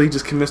wanted, so he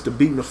just commenced to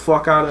beating the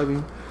fuck out of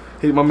him.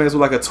 Hit my man's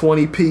with like a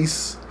 20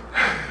 piece,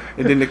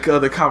 and then the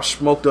other cops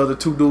smoked the other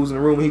 2 dudes in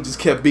the room. And he just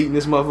kept beating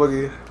this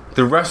motherfucker.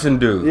 The Russian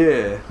dude.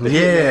 Yeah. The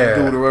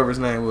dude or whatever his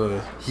name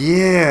was.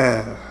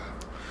 Yeah.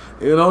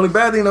 And the only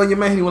bad thing, though, your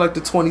man, he was like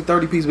the 20,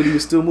 30 piece, but he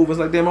was still moving. It's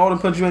like, damn, all them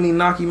punch you ain't even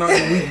knock him out,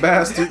 you weak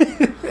bastard.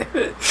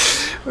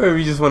 Or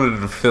he just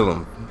wanted to feel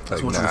him. Like,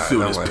 just wanted to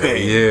feel his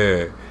pain.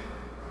 Yeah.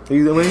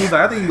 He's like,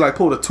 I think he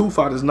pulled a tooth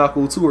out his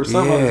knuckle too, or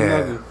something.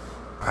 Yeah.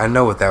 I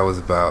know what that was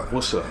about.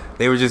 What's up?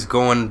 They were just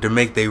going to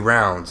make their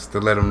rounds to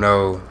let them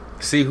know,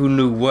 see who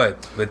knew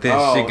what, but then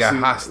shit got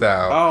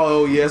hostile.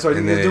 Oh yeah, that's right.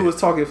 This dude was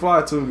talking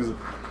fly to him because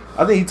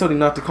I think he told him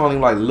not to call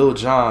him like Lil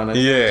John.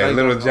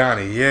 Little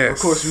Johnny. Yes. Of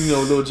course, you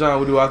know Lil John.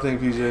 What do I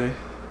think, PJ?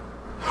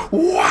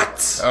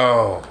 What?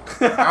 Oh,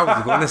 I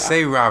was going to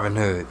say Robin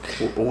Hood.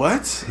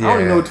 What? Yeah. I don't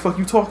even know what the fuck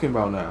you talking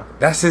about now.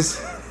 That's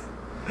his.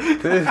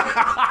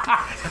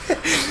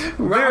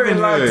 Robin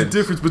Hood. The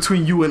difference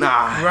between you and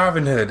I.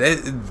 Robin Hood.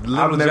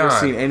 I've never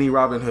seen any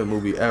Robin Hood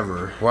movie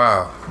ever.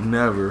 Wow.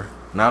 Never.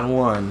 Not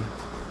one.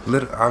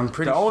 I'm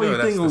pretty sure the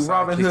only thing with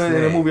Robin Hood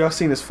in a movie I've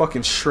seen is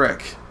fucking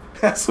Shrek.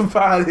 That's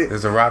about it.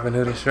 There's a Robin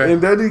Hood in Shrek.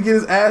 And doesn't he get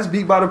his ass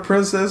beat by the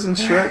princess in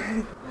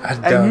Shrek?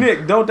 And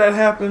Nick, don't that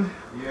happen?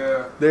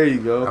 Yeah. There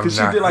you go. Because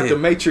she did like the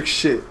Matrix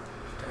shit.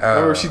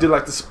 Remember she did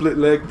like the split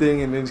leg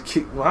thing and then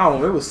kick. I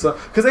don't know. It was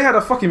because they had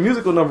a fucking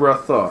musical number. I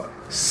thought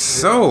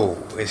So,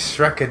 is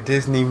Shrek a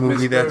Disney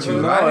movie that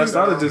you No, like? it's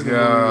not a Disney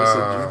movie. It's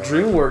a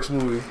DreamWorks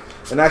movie.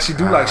 And I actually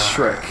do like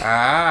Shrek.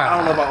 I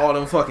don't know about all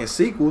them fucking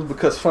sequels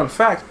because, fun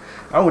fact,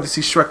 I went to see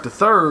Shrek the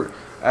Third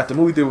at the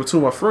movie theater with two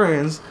of my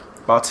friends.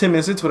 About 10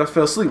 minutes into it, I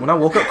fell asleep. When I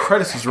woke up,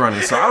 credits was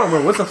running. So I don't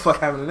know what the fuck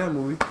happened in that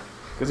movie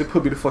because it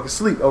put me to fucking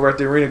sleep over at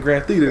the Arena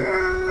Grand Theater.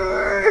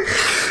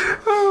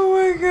 Oh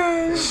my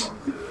gosh.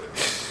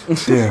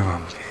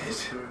 Damn.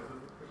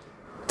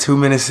 2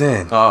 minutes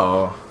in.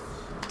 Oh,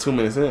 2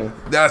 minutes in.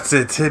 That's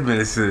it. 10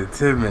 minutes in.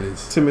 10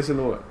 minutes. 10 minutes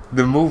into what?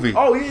 The movie.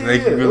 Oh, yeah,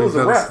 Like, yeah. you It really was a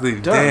fell wrap.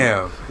 asleep. Done.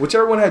 Damn.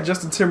 Whichever one had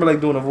Justin Timberlake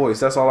doing a voice.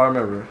 That's all I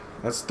remember.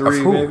 That's 3,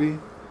 Of who? maybe.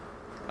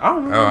 I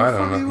don't know. Oh, I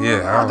don't know.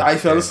 Yeah, I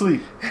fell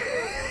asleep.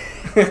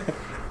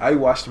 I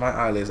watched my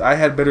eyelids. I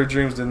had better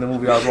dreams than the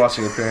movie I was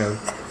watching, apparently.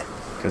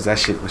 Because that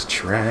shit was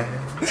trash.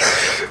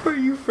 Were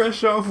you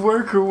fresh off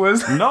work or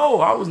was?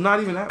 No, I was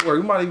not even at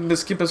work. We might even been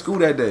skipping school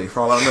that day,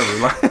 for all I remember.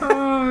 Like,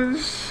 Oh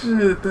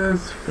shit,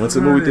 that's. went to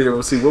the movie theater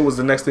to see what was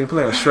the next thing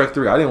playing. Shrek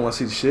 3. I didn't want to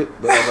see the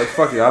shit, but I was like,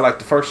 fuck it. I like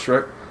the first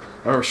Shrek.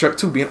 I remember Shrek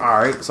 2 being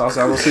alright, so I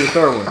said, I will see the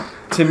third one.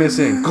 10 minutes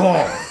in,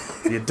 gone.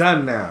 You're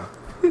done now.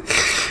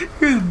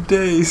 Good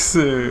day,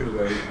 sir.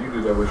 You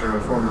did that with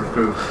Transformers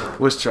too.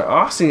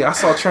 I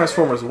saw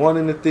Transformers 1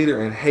 in the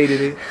theater and hated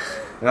it.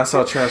 And I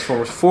saw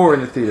Transformers 4 in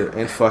the theater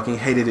and fucking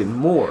hated it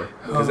more.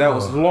 Because that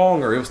was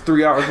longer. It was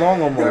 3 hours long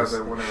That was almost.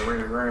 that one at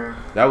Arena Grand.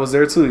 That was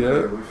there too,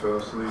 Yeah, yeah. we fell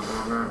asleep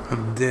on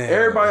that. Damn.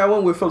 Everybody I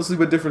went with fell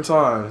asleep at different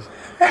times.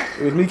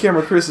 It was me,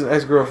 Cameron, Chris, and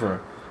ex-girlfriend.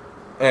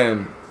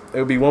 And it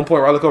would be one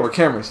point where I look over,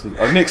 Cameron sleep,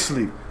 or Nick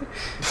sleep.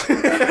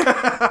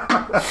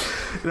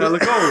 And I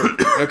look over,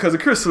 because of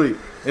Chris sleep.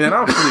 And then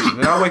I'm sleep.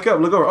 And I wake up,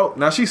 look over, oh,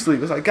 now she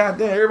sleep. It's like,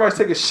 goddamn, everybody's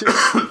taking shit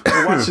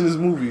and watching this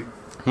movie.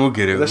 We'll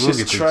get it. That We'll shit's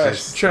get the trash.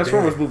 gist.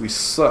 Transformers Damn. movies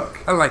suck.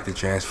 I like the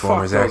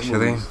Transformers Fuck those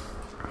actually. movies.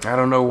 I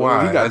don't know why.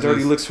 Well, he got I dirty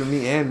just- looks from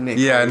me and Nick.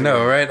 Yeah, I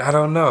know, right? I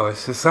don't know.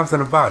 It's just something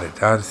about it.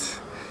 It's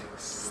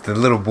the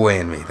little boy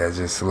in me that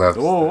just loves.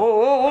 Hold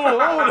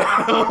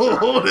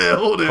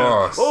it.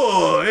 Pause.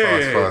 Oh,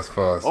 yeah.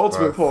 Pause.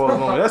 Ultimate pause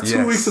moment. That's 2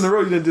 Yes. weeks in a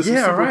row you done did some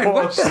Yeah, super right.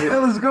 What pause the shit.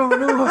 hell is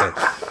going on?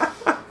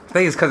 I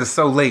think it's because it's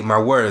so late. My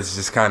words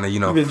just kind of,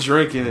 You've been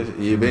drinking it.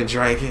 You've been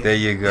drinking. There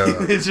you go.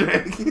 You've been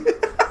drinking.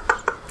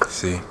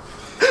 See.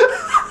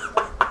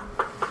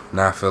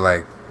 Now I feel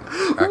like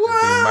I could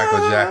be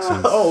Michael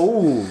Jackson's.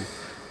 Oh,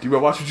 you better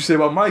watch what you say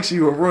about Mike. So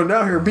you will run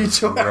down here and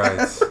beat your Right.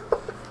 ass.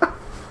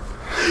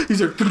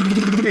 He's like, get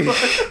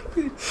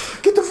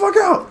the fuck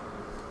out.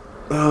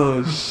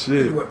 Oh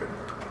shit.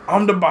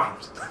 I'm the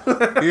bombs.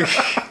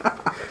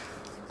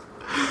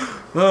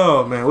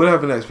 Oh man, what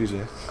happened next,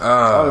 PJ?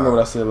 I don't remember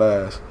what I said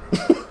last.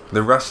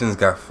 The Russians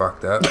got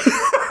fucked up.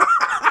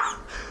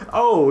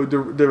 Oh, the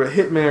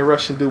hitman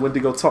Russian dude went to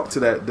go talk to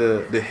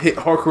the hit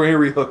hardcore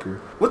Henry hooker.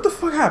 What the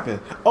fuck happened?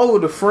 Oh,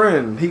 the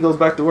friend. He goes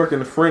back to work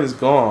and the friend is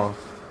gone.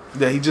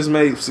 That he just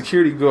made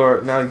security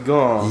guard. Now he's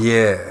gone.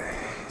 Yeah.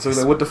 So he's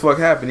like, what the fuck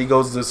happened? He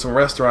goes to some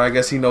restaurant. I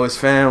guess he know his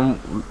fam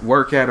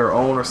work at or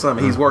own or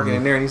something. He's working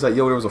in there and he's like,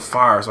 yo, there was a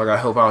fire, so I got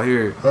to help out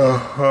here.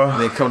 And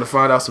they come to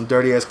find out some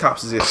dirty ass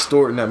cops is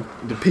extorting them,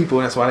 the people,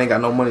 and that's why they ain't got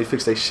no money to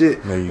fix their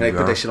shit. There you And they go.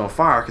 put their shit on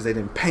fire because they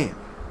didn't pay him.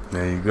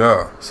 There you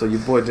go. So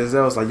your boy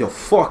Denzel's like, yo,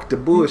 fuck the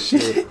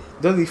bullshit.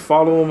 Doesn't he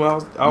follow him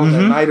out at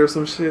night or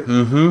some shit?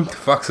 Mm-hmm.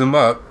 Fucks him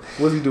up.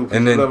 What's he do?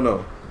 And then- Let him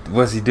know.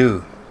 What's he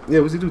do? Yeah,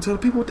 what's he do? Tell the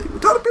people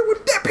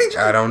that picture.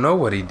 I don't know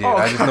what he did. Oh,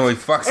 I just know he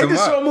fucks Ain't him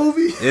this your up.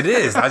 movie? It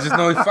is. I just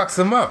know he fucks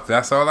him up.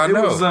 That's all I It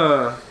know. was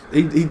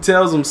he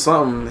tells him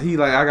something. He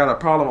like, I got a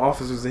problem,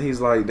 officers, and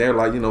he's like, they're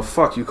like,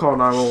 fuck you, call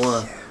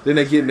 911. Then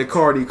they get in the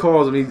car and he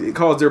calls them. He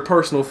calls their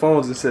personal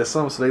phones and says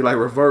something. So they like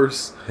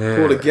reverse,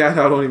 pull the gat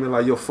out on him and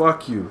like, yo,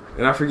 fuck you.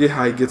 And I forget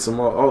how he gets them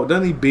all. Oh,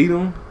 doesn't he beat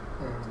him?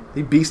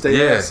 He beats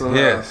their ass.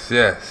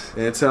 Yes.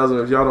 And it tells them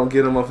if y'all don't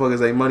get them motherfuckers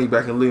their money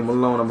back and leave them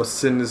alone, I'm gonna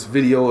send this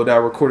video that I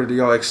recorded to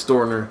y'all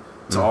extorting her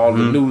to all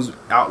the news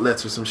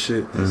outlets or some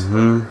shit.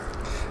 Mm-hmm.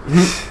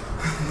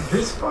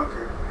 This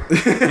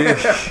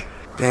fucker.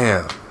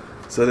 Damn.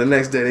 So the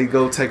next day they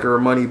go take her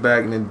money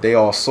back and then they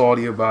all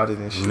salty about it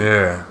and shit.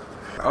 Yeah.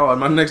 Oh, and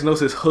my next note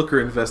says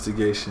hooker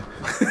investigation.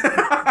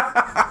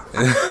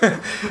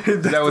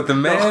 Is that with the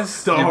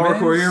mask? The Your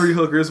hardcore mask? Henry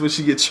hooker is when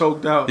she get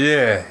choked out.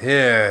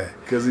 Yeah.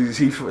 Because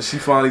she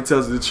finally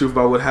tells her the truth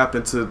about what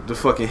happened to the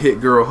fucking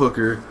hit girl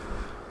hooker.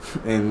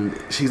 And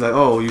she's like,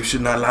 oh, you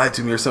should not lie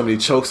to me or somebody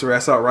chokes her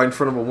ass out right in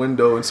front of a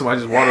window and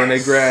somebody just watering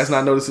their grass and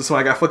I noticed that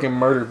somebody got fucking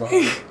murdered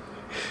behind her.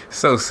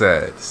 So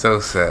sad.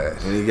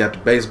 And he got the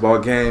baseball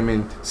game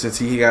and since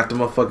he got the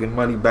motherfucking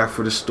money back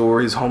for the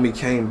store, his homie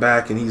came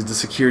back and he's the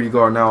security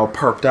guard now all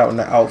perked out in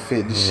the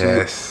outfit and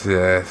shit.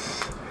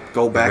 Yes.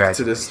 Go back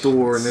to the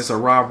store and there's a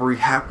robbery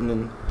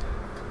happening.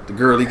 The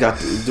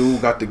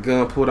dude got the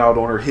gun pulled out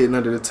on her, hidden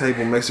under the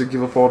table, makes her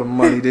give up all the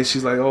money. Then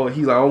she's like,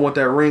 he's like, I want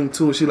that ring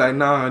too. And she's like,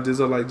 nah, just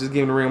give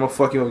him the ring. I'm gonna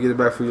fuck you up and get it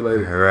back for you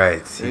later.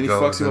 Right. And he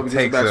fucks him up and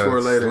gets it back for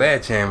her later.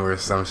 Sledgehammer or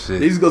some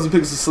shit. He just goes and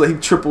picks he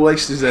Triple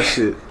H's that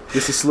shit.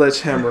 Gets a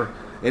sledgehammer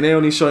And they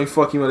don't even show him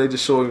fucking him. They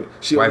just show him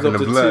she opens Wiping up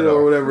the the blood till or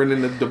off. whatever, and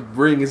then the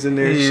ring is in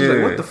there. And she's like,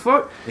 Yeah. "What the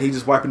fuck?" And he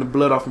just wiping the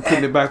blood off and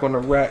putting it back on the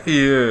rack.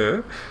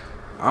 Yeah.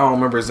 I don't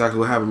remember exactly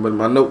what happened, but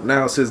my note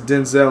now says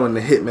Denzel and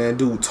the hitman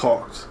dude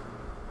talked.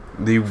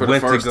 They For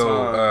went the to first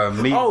go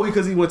time. meet. Oh,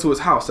 because he went to his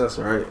house. That's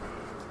right.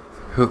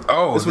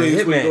 Oh, That's the when he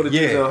go hitman. to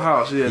Denzel's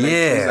house. Yeah.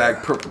 Yeah. He's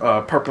like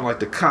perping like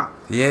the cop.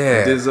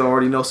 Yeah. And Denzel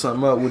already knows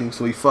something up with him,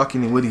 so he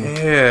fucking him with him.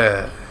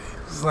 Yeah.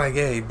 It's like,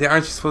 hey,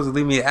 aren't you supposed to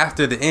leave me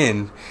after the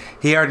end?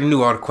 He already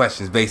knew all the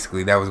questions,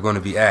 basically, that was going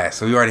to be asked.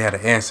 So he already had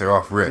an answer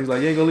off rip. He's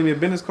like, "You ain't gonna leave me a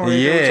business card?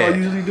 Ain't that Yeah. what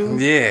y'all usually do?"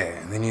 Yeah.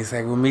 And then he's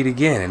like, we'll meet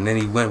again. And then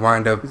he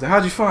wind up. He's like,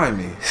 "How'd you find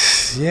me?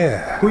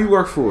 Yeah. Who you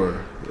work for?"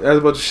 That's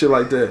a bunch of shit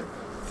like that.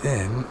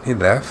 Then he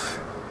left.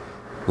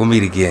 We'll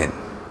meet again.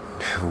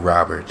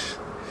 Robert.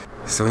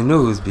 So he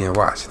knew he was being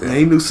watched And then.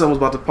 he knew something was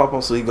about to pop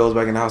up, so he goes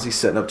back in the house. He's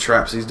setting up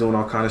traps. He's doing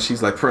all kind of.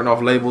 She's like printing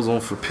off labels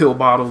on for pill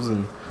bottles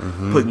and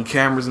putting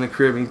cameras in the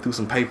crib. And he threw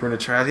some paper in the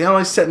trash. He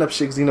always setting up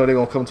shit because he know they're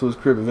gonna come to his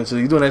crib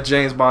eventually. He's doing that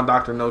James Bond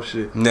Doctor No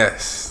shit.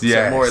 Yes.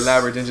 Yeah, Yeah. more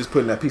elaborate than just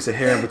putting that piece of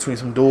hair in between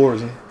some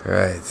doors. And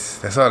Right.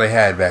 That's all they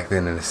had back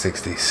then in the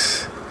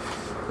 60s.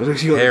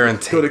 Hair and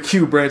go to tape.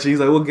 Q branch. And he's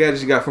like, "What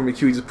gadget you got for me?"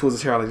 Q. He just pulls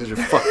his hair out like, "This is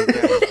your fucking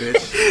gadget,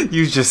 bitch.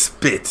 You just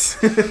spit.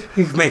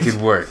 Make it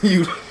work.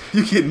 You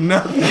get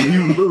nothing.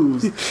 You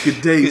lose.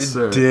 Good day,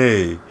 sir. Good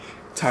day.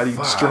 Tired of you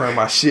destroying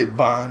my shit,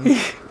 Bond."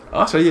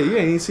 Also, yeah, you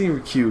ain't seen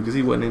Q because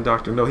he wasn't in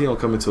Doctor No. He don't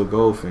come into a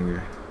Goldfinger.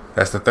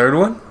 That's the third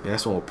one? Yeah,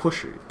 that's one with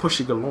Pusher.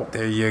 Pushy galore.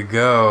 There you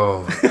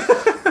go.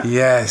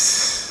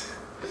 Yes.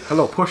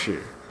 Hello, Pusher.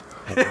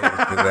 Look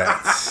at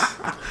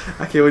that.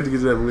 I can't wait to get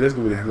to that movie. That's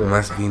gonna be the good.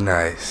 Must be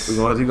nice. We're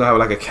gonna have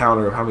like a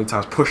counter of how many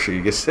times Pusher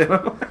you get sent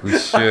on. We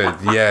should,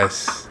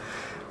 yes.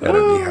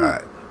 That'll be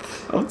hot.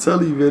 I'm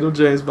telling you, man, them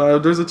James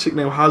Bond. There's a chick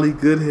named Holly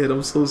Goodhead.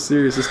 I'm so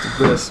serious. It's the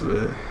best,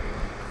 man.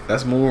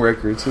 That's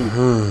Moonraker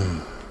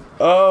too.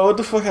 Oh, what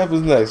the fuck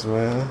happens next,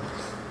 man?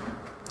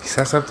 He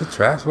sets up the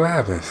traps. What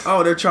happens?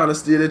 Oh, they're trying to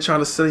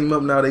set him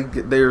up now.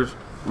 They're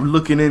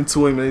looking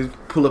into him and they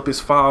pull up his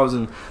files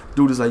and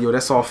dude is like, "Yo,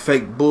 that's all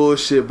fake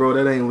bullshit, bro.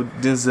 That ain't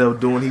what Denzel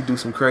doing. He do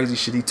some crazy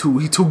shit. He too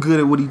good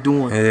at what he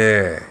doing.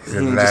 Yeah. He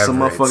ain't just some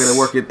motherfucker that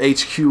work at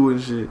HQ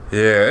and shit."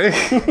 Yeah.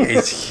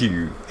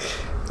 HQ.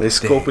 They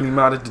scoping him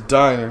out at the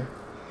diner.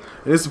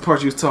 And this is the part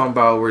you was talking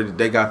about where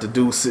they got the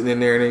dude sitting in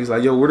there and he's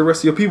like, "Yo, where the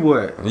rest of your people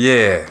at?"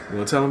 Yeah. You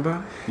wanna tell him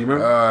about it? You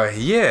remember?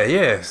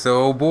 Yeah.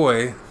 So, oh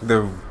boy,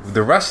 the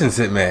Russian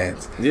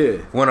hitman. Yeah.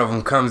 One of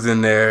them comes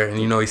in there and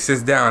he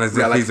sits down as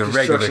if he's a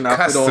regular construction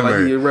outfit customer. on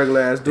like he a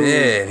regular ass dude.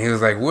 Yeah, and he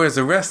was like, "Where's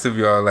the rest of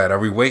y'all at? Are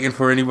we waiting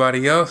for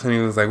anybody else?" And he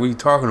was like, "What are you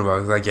talking about?"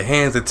 He's like, "Your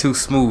hands are too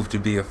smooth to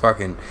be a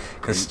fucking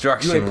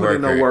construction You ain't put worker."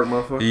 in no work,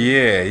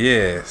 motherfucker.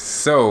 Yeah.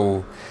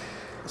 So,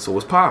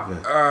 what's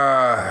popping?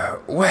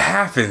 what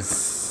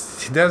happens?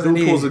 He doesn't.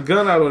 Dude pulls a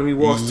gun out on him. He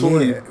walks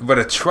toward him. But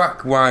a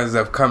truck winds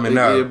up coming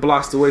up. It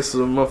blocks the way so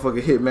the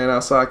motherfucking hitman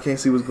outside can't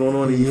see what's going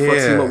on. And he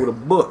fucks him up with a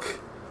book.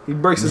 He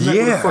breaks his neck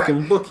with a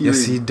fucking book.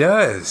 Yes, he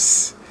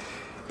does.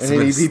 And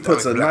then he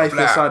puts a knife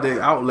inside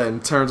the outlet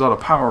and turns all the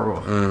power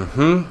off.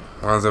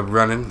 Winds up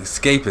running,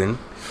 escaping.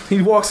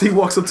 He walks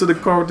up to the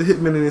car with the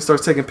hitman and then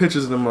starts taking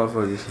pictures of them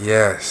motherfuckers.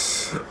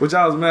 Yes. Which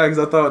I was mad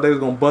because I thought they was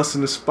gonna bust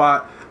in the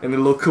spot and the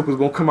little cook was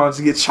gonna come out and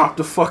just get chopped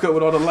the fuck up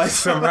with all the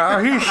lights.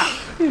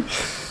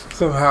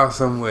 Somehow,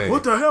 some way.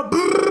 What the hell?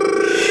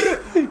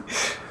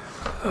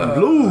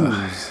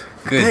 Blues.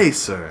 Good day,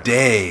 sir.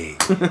 Day.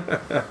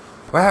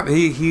 What happened?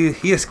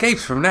 He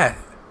escapes from that.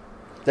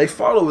 They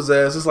follow his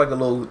ass. It's like a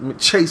little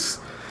chase.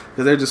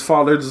 Because they're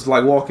just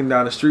like walking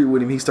down the street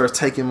with him. He starts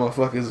taking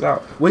motherfuckers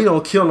out. Well, he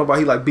don't kill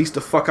nobody. He like beats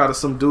the fuck out of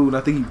some dude. And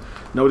I think he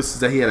notices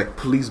that he had a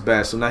police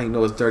badge. So now he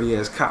knows dirty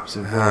ass cops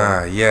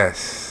involved.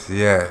 Yes.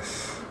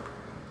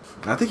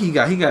 I think he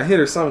got hit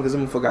or something because the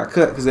motherfucker got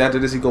cut. Because after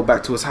this, he go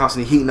back to his house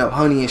and he heating up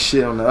honey and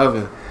shit on the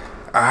oven.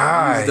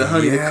 Uses the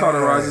honey to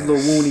cauterize his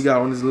little wound he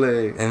got on his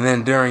leg. And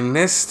then during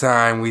this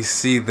time, we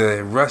see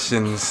the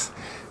Russians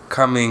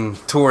coming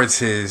towards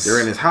his. They're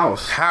in his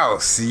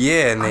house.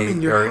 Yeah,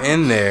 and they are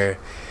in there,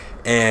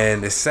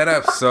 and it's set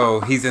up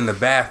so he's in the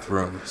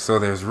bathroom. So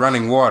there's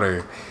running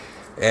water,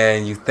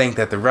 and you think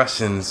that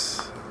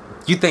Denzel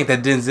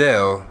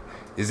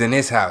is in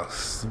his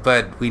house,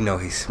 but we know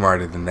he's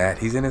smarter than that.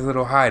 He's in his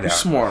little hideout. You're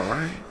smart,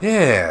 right?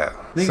 Yeah.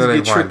 Niggas so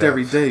get tricked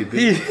every day,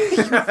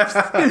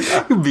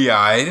 bitch. You'll be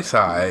alright. It's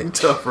alright.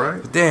 Tough,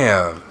 right?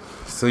 Damn.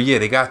 So yeah,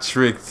 they got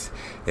tricked,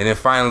 and then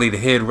finally the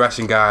head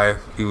Russian guy,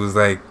 he was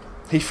like,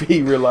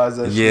 he realized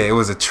that. yeah, shit. it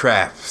was a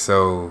trap.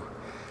 So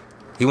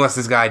he wants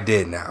this guy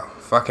dead now.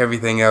 Fuck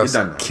everything else.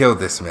 Kill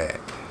this man.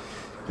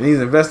 And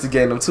he's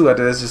investigating him too.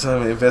 After that's just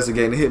him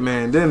investigating the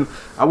hitman. Then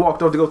I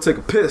walked off to go take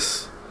a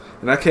piss.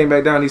 And I came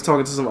back down, he's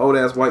talking to some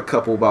old-ass white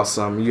couple about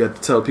something. You have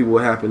to tell people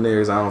what happened there,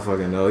 'cause I don't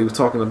fucking know. He was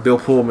talking to Bill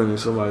Pullman and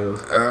somebody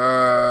else.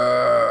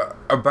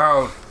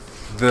 About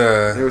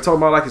They were talking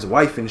about, like, his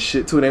wife and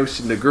shit, too. And they was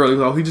shitting the girl. He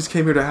was like, oh, he just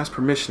came here to ask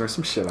permission or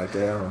some shit like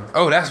that. I don't know.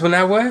 Oh, that's when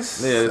that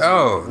was?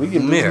 Yeah. We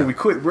get this movie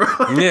quick, bro.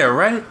 Yeah,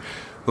 right?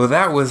 Well,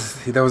 there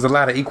was a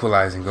lot of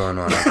equalizing going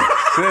on.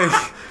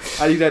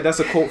 I need that. That's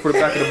a quote for the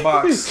back of the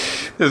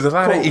box. There's a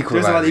lot of equalizing.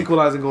 There's a lot of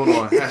equalizing going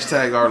on.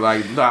 Hashtag or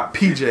like not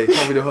PJ.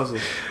 Home video hustle.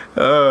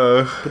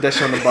 Put that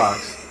shit on the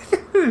box.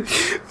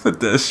 Put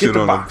that shit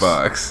on the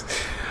box.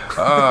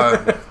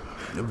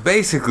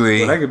 Basically,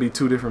 well, that could be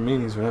two different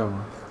meanings for that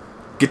one.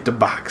 Get the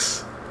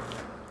box.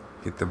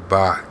 Get the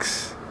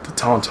box. The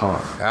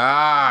tauntaun.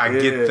 Ah,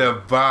 yeah. Get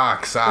the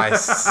box. I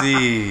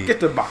see. Get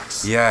the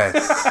box. Yes.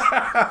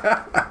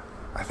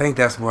 I think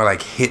that's more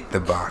like hit the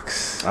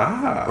box.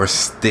 Or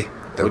stick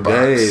the box.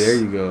 Hey, there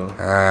you go.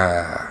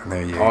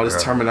 There you go. All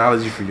this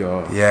terminology for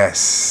y'all.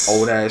 Yes.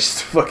 Old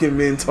ass fucking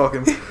men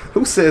talking.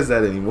 Who says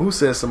that anymore? Who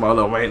says somebody,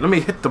 oh, man, let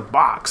me hit the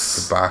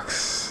box. The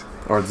box.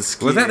 Or the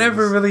skins. Was that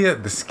ever really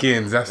the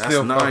skins? I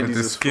still fuck with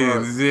the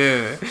skins.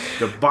 Yeah.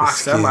 The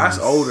box. That's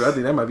older. I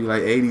think that might be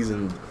like 80s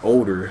and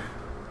older.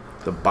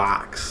 The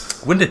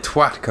box. When did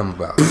twat come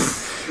about?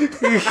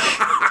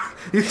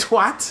 You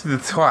twat? The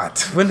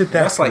twat. When did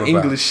that That's come like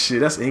about? English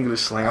shit. That's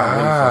English slang. I don't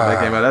know when that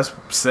came out. That's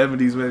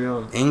 70s maybe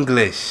on.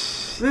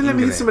 English. Let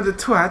me get some of the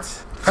twat.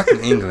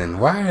 Fucking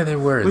England. Why are there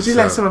words? Would you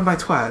like some of my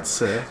twats,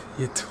 sir?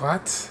 Your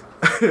twat?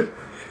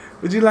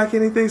 Would you like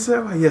anything,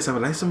 sir? Why, yes, I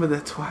would like some of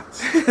that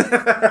twats.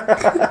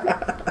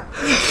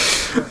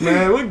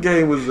 Man, what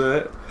game was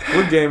that?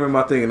 What game am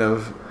I thinking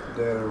of?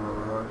 Dead or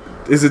Alive.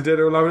 Is it Dead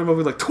or Alive? That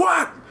movie like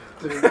twat.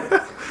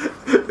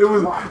 It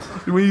was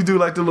when you do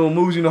like the little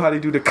moves, you know how they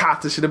do the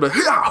cops and shit. They be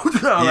like, all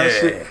that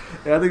shit.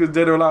 And I think it was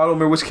Dead or Alive. I don't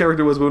remember which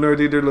character it was, but whenever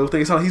they did their little thing,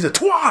 he's a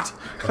twat.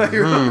 Like,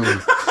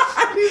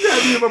 he's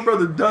happy my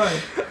brother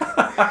died.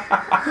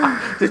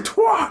 The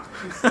twat.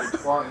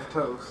 Twat and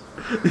toast.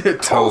 Yeah,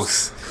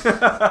 toast.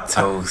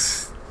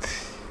 Toast.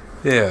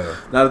 Yeah.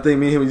 Now the thing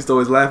me and him used to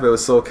always laugh at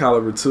was Soul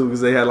Calibur 2 because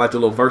they had like the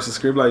little versus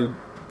script like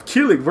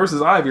Killick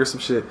versus Ivy or some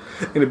shit.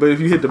 But if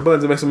you hit the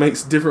buttons, it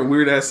makes different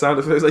weird ass sound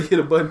effects. Like you hit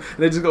a button and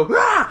they just go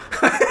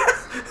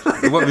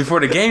What, before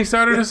the game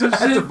started or some shit?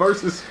 That's the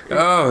versus.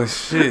 Oh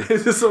shit.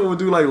 It's just someone would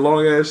do like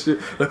long ass shit.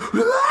 Like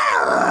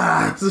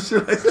some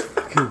shit like that.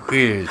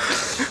 Weird.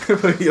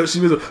 Yo,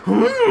 she was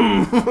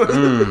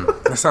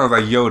that sounds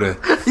like Yoda.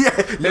 Yeah,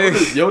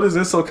 Yoda's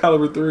in Soul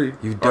Calibur 3.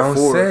 You don't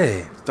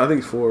say. I think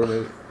it's 4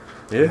 maybe.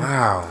 Yeah.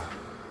 Wow.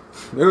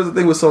 There was a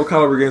thing with Soul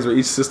Calibur games where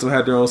each system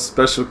had their own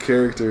special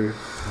character.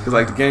 Because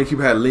like the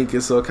GameCube had Link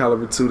in Soul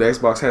Calibur 2, the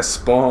Xbox had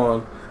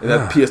Spawn, and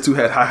the PS2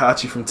 had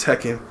Heihachi from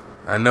Tekken.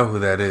 I know who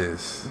that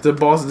is. The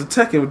boss of the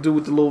Tekken would do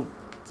with the little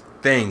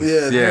things.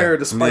 Yeah, hair,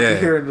 the spiky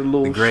hair, and the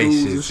little the gray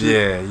shoes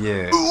shit.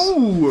 Yeah.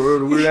 Ooh, or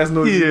the weird ass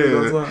noise.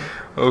 Yeah.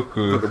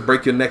 Okay. Like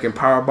break your neck and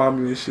power bomb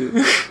you and shit.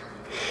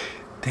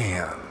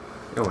 Damn.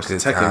 I watched the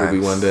Tekken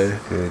movie one day.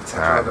 Good I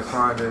tried to time.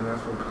 find it and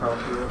that's what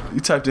popped up. You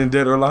typed in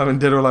Dead or Alive and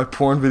Dead or Alive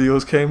porn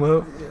videos came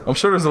up. I'm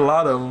sure there's a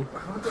lot of them.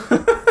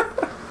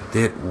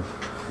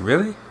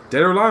 Really?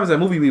 Dead or Alive is that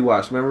movie we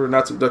watched. Remember,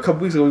 a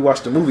couple weeks ago we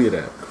watched the movie of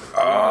that.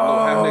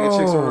 Half nigga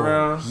chicks running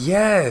around.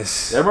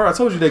 Yes. Yeah, remember I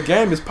told you that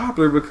game is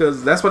popular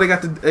because that's why they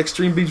got the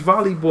Extreme Beach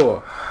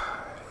Volleyball.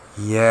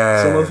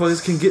 Yeah. Some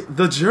motherfuckers can get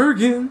the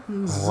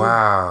Jergens.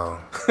 Wow.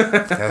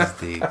 That's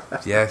deep.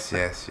 Yes.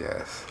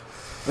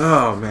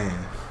 Oh man,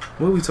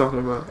 what are we talking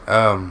about?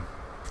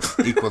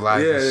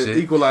 Equalizer shit.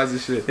 Equalizer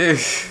shit.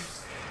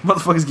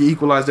 Motherfuckers get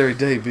equalized every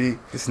day, B.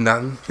 It's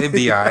nothing. They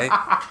be alright.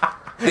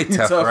 They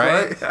tough,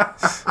 right?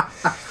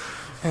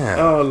 Yeah.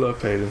 Oh, I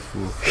love Paid in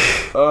Full.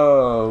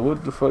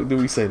 What the fuck did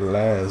we say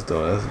last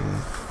though?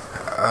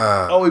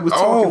 We were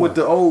talking with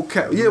the old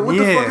cat. Yeah, what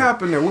the fuck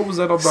happened there? What was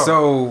that about?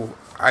 So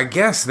I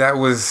guess that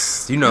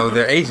was,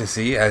 their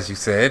agency, as you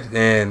said,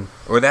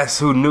 or that's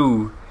who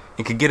knew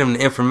and could get them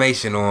the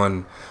information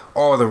on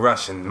all the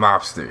Russian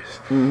mobsters.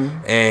 Mm-hmm.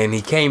 And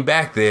he came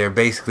back there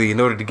basically in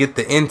order to get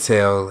the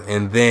intel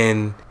and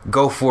then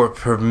go for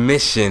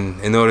permission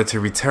in order to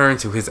return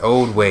to his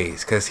old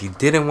ways because he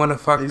didn't want to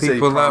fuck people up. He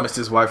promised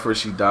his wife before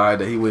she died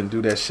that he wouldn't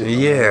do that shit.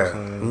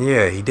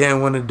 Yeah, he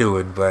didn't want to do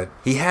it, but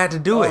he had to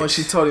do it. And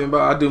she told him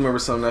about, I do remember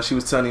something now, she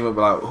was telling him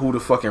about who the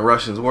fucking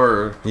Russians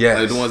were. Yeah.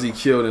 Like the ones he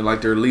killed and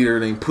like their leader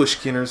named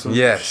Pushkin or some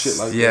shit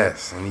like that.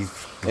 Yes, and he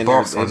and a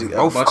bunch of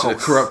the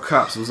corrupt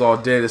cops was all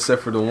dead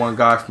except for the one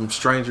guy from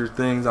Stranger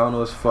Things. I don't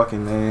know his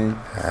fucking name.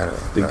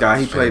 The guy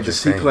he played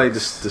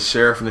the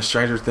sheriff in the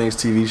Stranger Things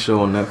TV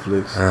show on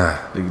Netflix.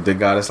 The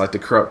guy that's like the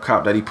corrupt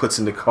cop that he puts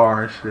in the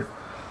car and shit.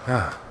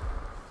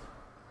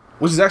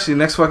 Which is actually the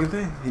next fucking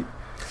thing. He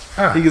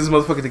gets his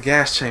motherfucker the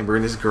gas chamber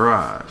in his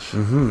garage.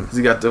 Mm-hmm.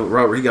 He got the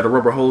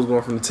rubber hose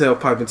going from the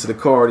tailpipe into the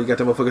car. He got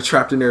that motherfucker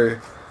trapped in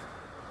there.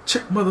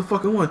 Check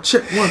motherfucker 1,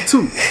 check 1,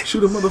 2.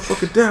 Shoot a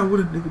motherfucker down. What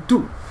a nigga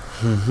do?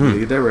 Mm-hmm. You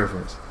get that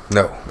reference?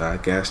 No.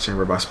 That Gas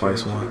Chamber by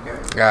Spice One.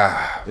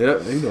 Yep, you know what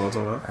I'm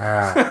talking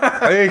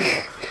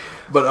about.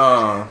 But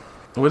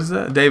what is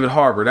that? David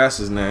Harbour, that's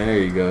his name. There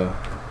you go.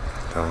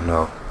 Don't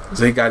know.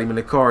 So he got him in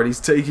the car. And he's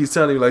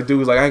telling him like, dude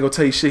was like, I ain't gonna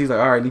tell you shit. He's like,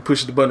 all right. And he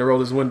pushes the button to roll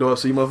his window up.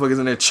 So you motherfuckers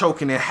in there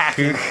choking and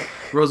hacking.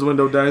 Rolls the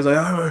window down. He's like,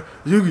 all right,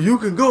 you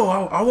can go.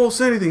 I won't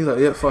say anything. He's like,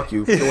 yeah, fuck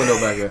you. Put the window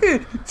back up. He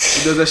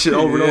does that shit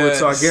over and over.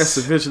 So I guess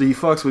eventually he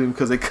fucks with him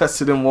because it cuts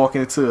to them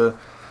walking into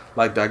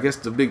like I guess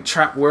the big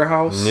trap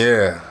warehouse.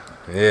 Yeah.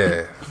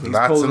 Yeah, He's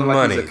lots of posing like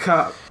money. he's a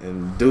cop,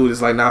 and dude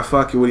is like, nah,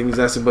 fuck it with him. He's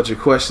asking a bunch of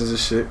questions and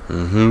shit.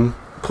 Mm-hmm.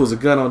 Pulls a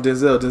gun on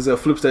Denzel. Denzel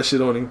flips that shit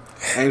on him,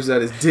 aims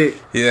at his dick.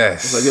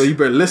 Yes. It's like, yo, you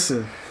better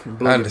listen.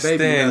 I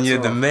understand you're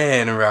the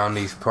man around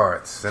these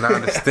parts, and I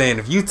understand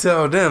if you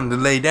tell them to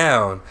lay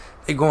down,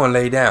 they gonna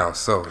lay down.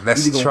 So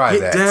let's try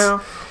that.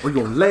 Down, or you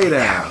gonna lay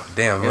down.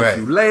 Damn and right. If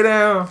you lay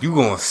down, You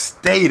gonna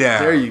stay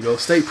down. there you go.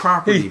 State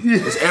property.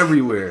 It's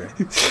everywhere.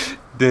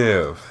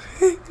 Damn.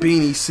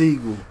 Beanie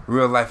Siegel.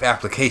 Real life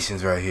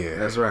applications right here.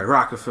 That's right.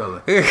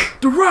 Rockefeller.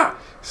 The Rock.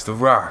 It's the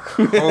Rock.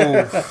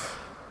 Oh.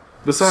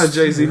 Besides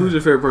Jay-Z, who's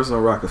your favorite person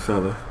on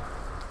Rockefeller?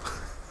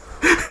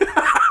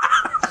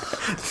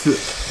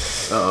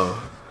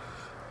 Uh-oh.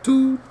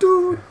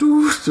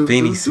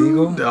 Beanie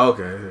Siegel?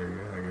 Okay, there you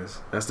go, I guess.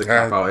 That's the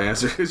cop-out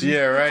answer.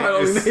 Yeah, right.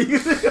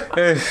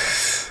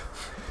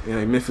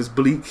 Memphis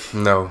Bleak.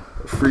 No.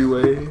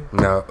 Freeway.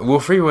 No. Well,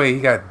 Freeway, he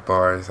got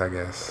bars, I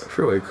guess.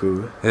 Freeway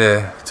cool.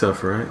 Yeah.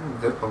 Tough, right?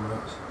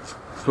 Diplomats.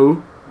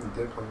 Who?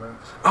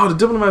 Diplomats. Oh, the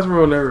Diplomats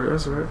were on there.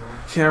 That's right.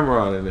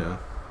 Cameron in there.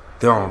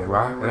 They on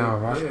rock. They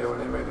on rock. Yeah, when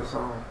they made the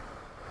song.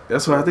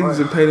 That's why I think he's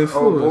been paid in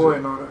full. Oh boy,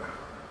 and all that.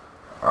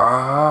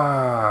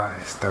 Ah,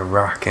 it's the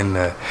Rock and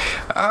the.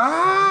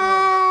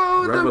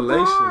 Oh,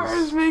 Revelations. The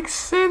bars make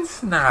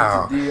sense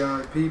now. It's the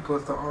DRP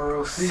plus the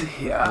ROC.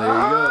 Yeah. There you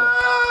go.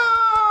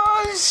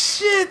 Oh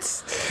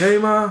shit. Hey,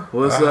 Ma.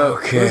 What's up?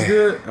 Okay. What's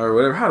good? Or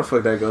whatever. How the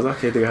fuck that goes? I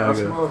can't think of how I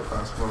it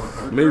goes.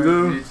 smoke. Me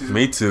too.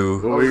 Me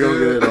too. Well, we gonna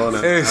get it on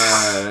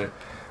that. Alright.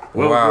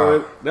 Well, Wow.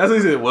 good. That's what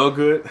he said. Well,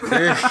 good.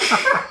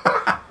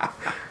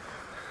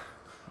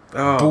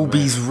 Oh,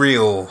 Boobies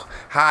real.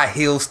 High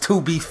heels to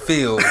be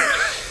filled.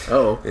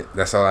 Oh.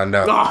 That's all I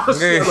know. Oh,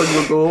 shit.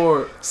 Look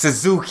hard.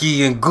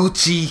 Suzuki and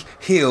Gucci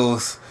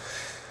heels.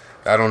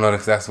 I don't know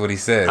if that's what he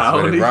says, I but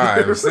don't it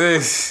either.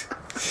 rhymes.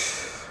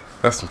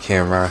 That's some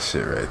Cameron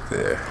shit right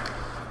there.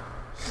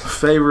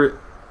 Favorite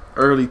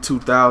early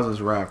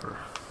 2000s rapper.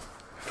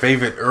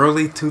 Favorite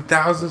early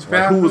 2000s Like,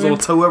 rapper? who was on?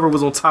 Whoever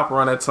was on top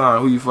around that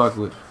time. Who you fuck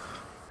with?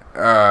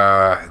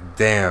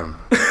 Damn.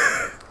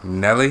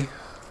 Nelly?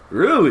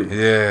 Really?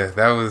 Yeah,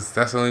 that's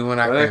the only one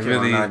I Well, that can came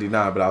out really. in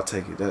 99, but I'll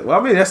take it. Well,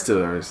 I mean, that's still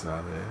early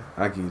now, man.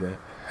 I give you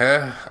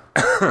that.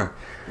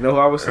 You know who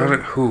I was saying?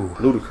 Who?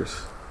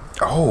 Ludacris.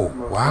 Oh,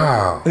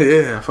 wow.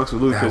 Yeah, I fucks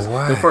with Ludacris.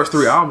 That The was. first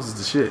 3 albums is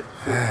the shit.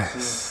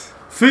 Yes.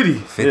 50.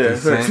 50 Yeah,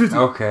 Cent. 50.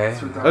 Okay.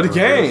 Oh, the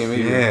game.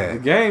 Yeah. The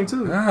game,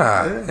 too.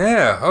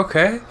 Yeah,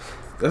 okay.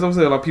 That's what I'm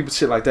saying. Like, people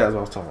shit like that is what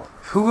I was talking about.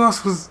 Who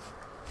else was,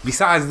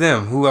 besides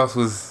them, who else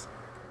was?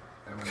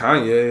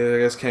 Kanye, I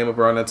guess, came up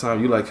around that time.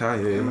 You like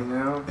Kanye.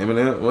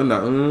 Eminem? Well,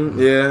 no.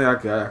 Yeah,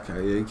 okay. Yeah,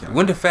 you can't.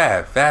 When did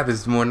Fab? Fab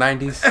is more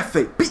 90s?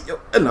 F.A.B.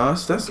 No,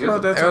 that's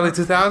about that time. Early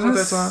 2000s? About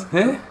that time.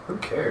 Yeah? Who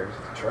cares?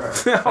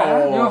 Trash. You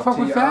don't fuck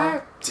with T.I.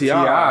 Fab?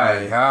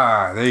 T.I.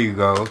 Ah, there you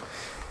go.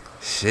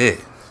 Shit.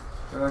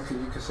 You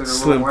consider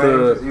Slim Lil Wayne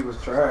Thug. 'cause he was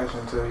trash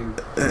until he.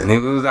 And it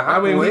was a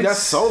hot I mean, voice. that's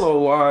solo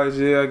wise,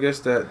 yeah. I guess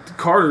that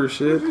Carter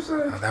shit. What you say?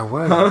 Oh, that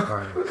was Huh?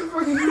 Carter. What the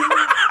fuck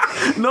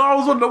you No, I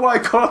was wondering nobody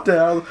caught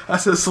that. I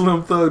said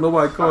Slim Thug,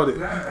 nobody caught it.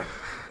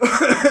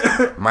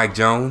 Mike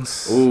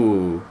Jones.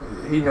 Ooh,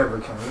 He never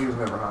came. He was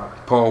never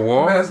hot. Paul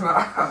Wall. Man's not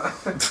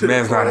hot.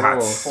 Man's not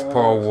hot.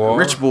 Paul Wall.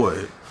 Rich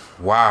Boy,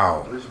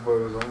 Wow. Rich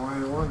boy was on One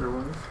Hit Wonder,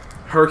 wasn't he?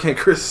 Hurricane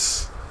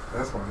Chris,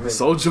 That's my nigga.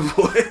 Soldier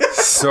Boy,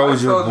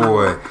 Soldier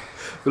Boy.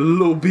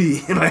 Lil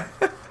B. Like,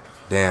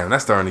 Damn,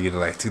 that's starting to get to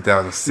like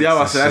 2006. see, I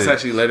was and that's shit.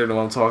 actually later than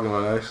what I'm talking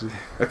about. Actually,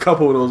 a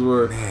couple of those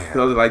were. Man.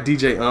 Those like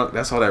DJ Unk.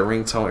 That's all that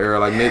ringtone era,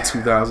 like mid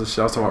 2000s shit.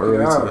 I was talking about early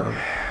Yeah.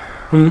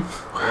 2000s.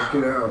 Work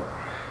it out.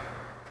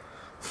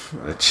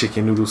 That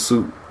chicken noodle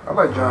soup, I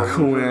like John.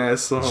 cool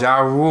ass song. Ja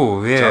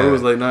Rule, yeah. Ja Rule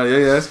was like 90.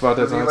 Yeah, that's about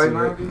that Was he time like too.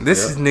 right? 90s?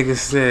 This nigga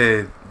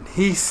said,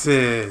 he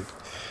said,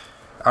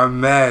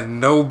 I'm mad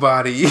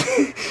nobody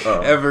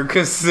ever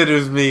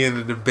considers me in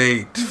the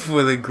debate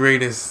for the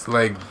greatest,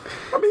 like,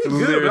 I mean,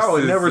 he's good, but I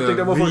would never think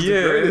that motherfucker's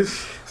the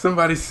greatest.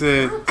 Somebody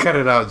said, cut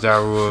it out, Ja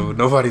Rule.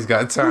 Nobody's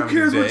got time Who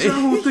cares what today. Ja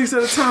Rule thinks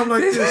at a time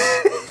like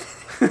this?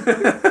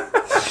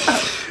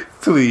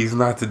 Please,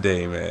 not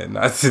today, man.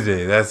 Not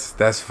today.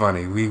 That's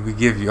funny. We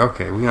give you,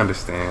 okay, we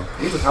understand.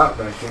 He was hot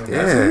back then.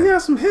 Yeah. He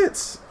had some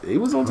hits. He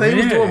was on. He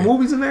was Yeah. doing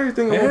movies and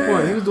everything at one Yeah.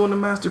 point. He was doing the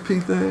Master P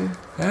thing.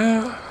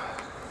 Yeah.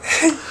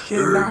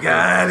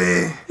 Got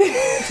it.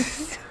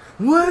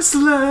 What's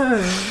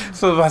love?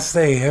 So if I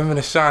say him and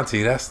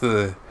Ashanti, that was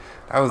the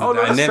Oh no,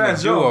 that's dynamic Fat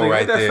Joe. duo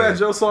right that there. Fat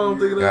Joe song I'm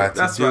thinking of. Got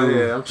That's to right. do,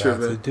 Yeah, I'm got to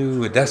tripping.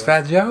 do it. That's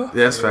Fat Joe?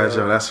 Yeah, that's Fat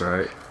Joe. That's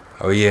right.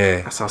 Oh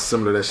yeah. That's how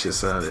similar that shit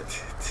sounded.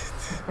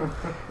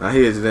 Now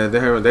here's that.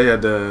 They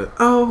had the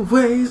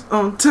always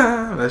on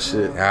time. That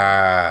shit.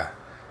 Ah,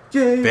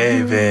 Yeah,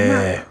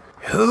 baby.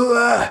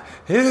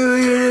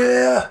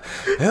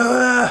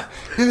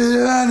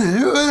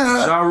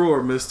 Ja Rule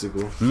or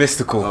Mystical?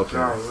 Mystical. Okay.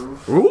 Ja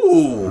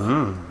Rule.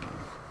 Ooh.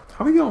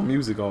 How we get on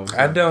music on?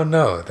 I don't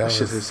know. That That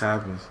shit was just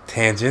happens.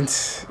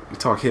 tangents. We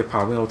talk hip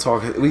hop. We don't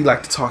talk. We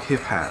like to talk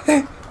hip hop.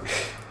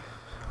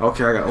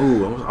 Okay, I got.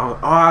 Ooh,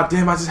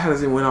 damn! I just had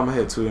this thing went on my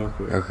head too damn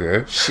quick.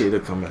 Okay. Shit, it'll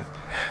come back.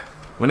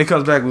 When it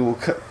comes back, we will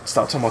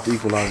stop talking about the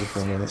Equalizer for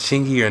a minute.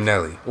 Chingy or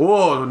Nelly?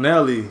 Whoa,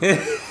 Nelly.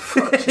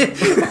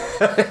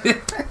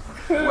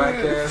 Whack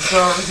ass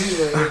song.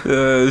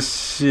 Yeah.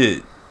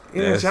 Shit.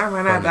 That's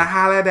Jumping at the funny.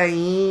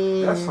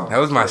 holiday. That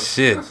was my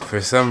shit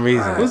for some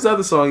reason. What's the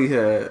other song he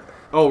had?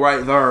 Oh,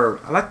 Right There.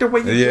 I like the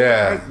way you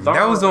Yeah, Right There.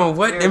 that was on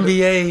what Yeah,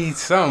 NBA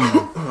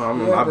something.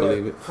 I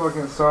believe it.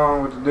 Fucking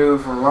song with the dude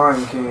from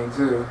Lion King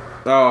too.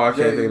 Oh, I can't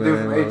Yeah, think of dude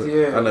the from name. of it.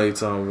 ATL. I know you're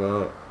talking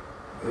about.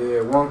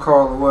 Yeah, One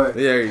Call Away.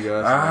 There you go.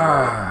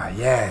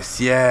 Yes.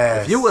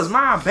 You was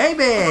my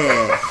baby.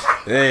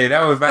 Hey,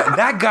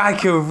 that guy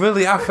could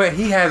really. I felt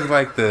he had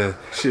like the.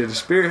 Shit, the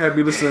Spirit had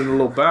me listening to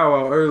Lil Bow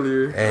Wow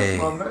earlier. Hey,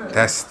 my man.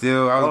 that's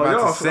still. I was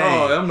about to say.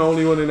 I'm the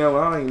only one in that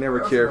one. I ain't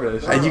never cared for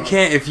that shit. You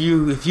can't if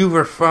you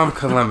were from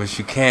Columbus,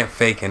 you can't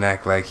fake and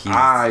act like he.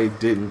 I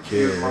didn't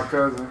He was my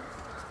care. cousin.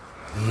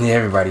 Yeah,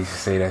 everybody used to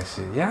say that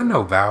shit. Yeah, I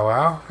know Bow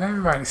Wow.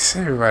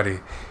 Everybody.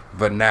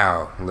 But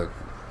now, look,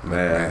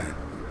 Man,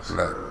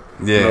 look.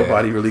 Yeah.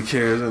 nobody really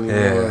cares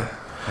anymore.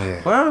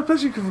 Yeah. Well,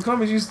 especially from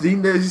Columbus, he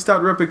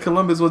stopped repping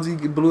Columbus. Once he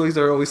Blue X,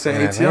 they're always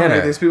saying Yeah, ATL. yeah.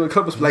 And these people in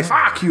Columbus be like,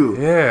 "Fuck you."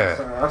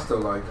 Yeah. I still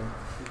like him.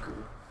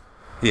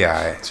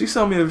 Yeah. She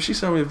sent me a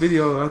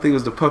video. I think it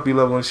was the puppy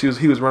level, and he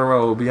was running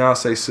around with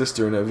Beyonce's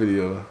sister in that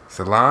video.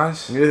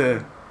 Solange?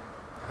 Yeah,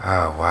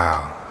 Oh,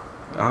 wow.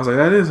 I was like,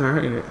 that is her,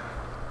 ain't it?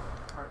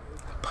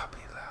 Puppy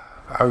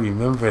Love. I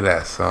remember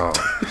that song.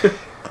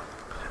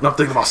 And I'm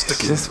thinking about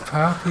sticking. Just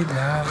Puppy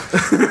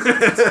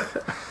Love.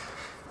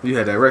 You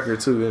had that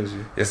record too, didn't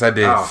you? Yes, I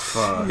did. Oh,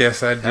 fuck.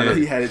 Yes, I I know he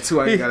did. had it too.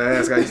 I ain't gotta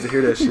ask. I used to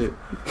hear that shit.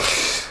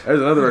 There's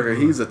another record.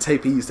 He's a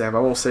tape he used to have. I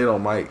won't say it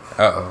on mic.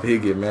 Uh-oh.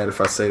 He'd get mad if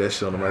I say that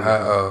shit on the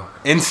microphone. Uh-oh.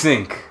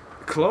 NSYNC.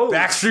 Close.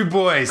 Backstreet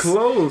Boys.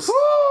 Close.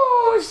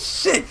 Oh,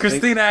 shit.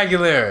 Christina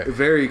Aguilera.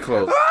 Very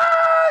close.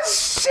 Oh,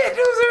 shit. It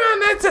was around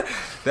that time.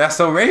 That's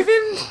So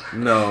Raven?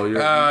 No, you're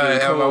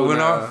getting I cold went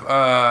now.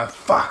 off.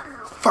 Fuck.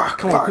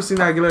 Come on,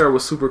 Christina Aguilera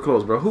was super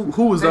close, bro.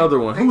 Who was the other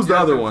one? Who was the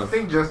other I one?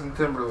 think Justin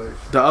Timberlake.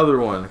 The other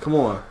one. Come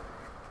on.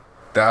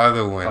 The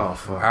other one. Oh,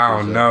 fuck. I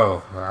don't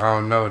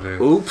know. Dude.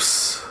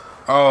 Oops.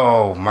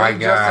 Oh, my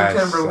Like Justin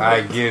gosh. Timberlake.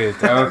 I get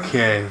it.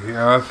 Okay.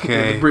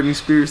 The Britney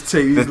Spears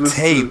tape. The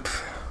tape.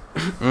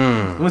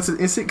 Went to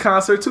the NSYNC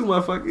concert too,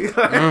 motherfucker.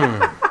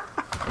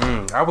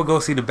 I would go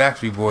see the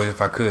Backstreet Boys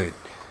if I could.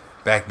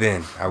 Back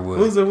then, I would.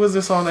 What was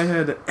the song they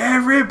had?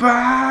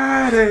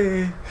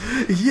 Everybody,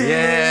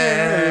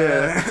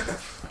 yeah.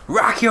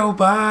 Rock your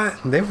body.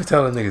 They were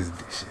telling niggas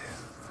this shit.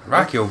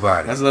 Rock your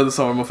body. That's another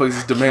song where motherfuckers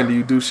just demanding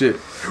you do shit.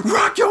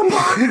 Rock your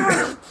body.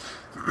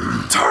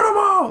 Turn them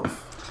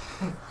off.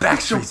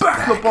 Get your Backstreet's back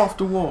back. up off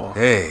the wall.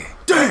 Hey.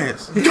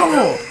 Dance. Come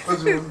on.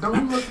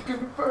 Don't look in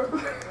the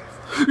front.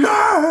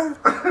 Yeah.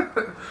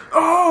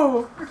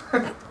 Oh.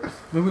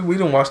 Man, we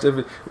don't watch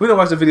that. We don't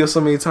watch the video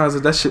so many times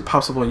that shit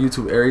pops up on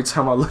YouTube every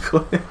time I look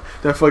on it.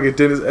 That fucking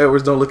Dennis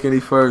Edwards don't look any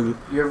further.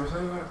 You ever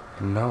seen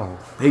that? No.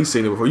 He's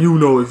seen it before. You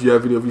know if you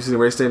have video, if you seen it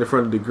where he stand in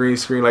front of the green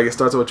screen, like it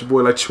starts with your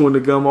boy like chewing the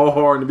gum all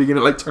hard in the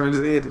beginning, like turning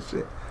his head and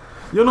shit.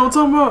 You know what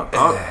I'm talking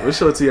about? We'll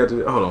show it to you after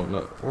this. Hold on,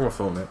 no. Where my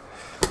phone at?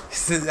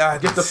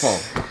 Get the phone.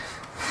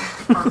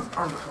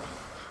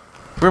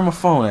 Where my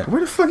phone at?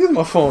 Where the fuck is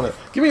my phone at?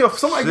 Somebody give me a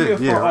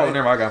phone. Yeah, right. Oh,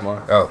 never mind, I got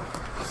mine. Oh.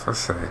 Let's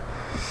say.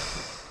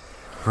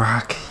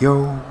 Rock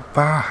your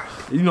body.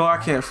 You know I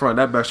can't front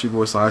that Backstreet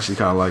Boys song. I actually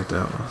kind of like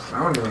that one.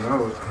 I don't even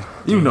know it.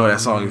 You know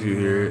that song if you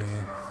hear it.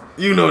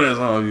 You know that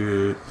song if you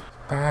hear it.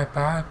 Bye,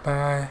 bye,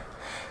 bye.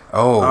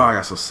 Oh, Oh. I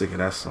got so sick of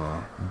that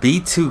song.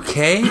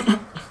 B2K?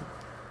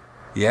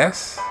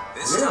 Yes?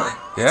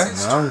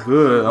 Yes? I'm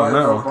good on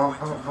that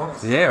one.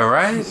 Yeah,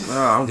 right?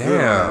 Nah, I'm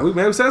Damn. good.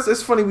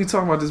 It's funny we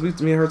talking about this. Me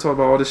and her talked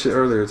about all this shit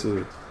earlier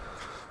too.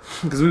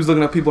 Because we was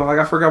looking at people like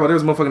I forgot about. There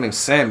was a motherfucker named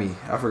Sammy.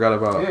 I forgot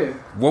about. Yeah.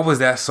 What was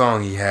that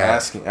song he had?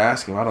 Ask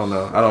him. I don't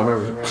know. I don't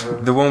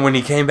remember. The one when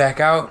he came back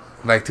out?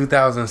 Like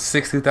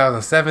 2006,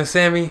 2007,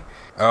 Sammy?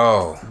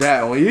 Oh.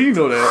 That one. You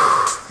know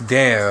that.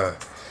 Damn.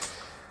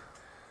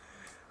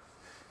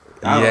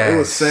 It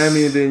was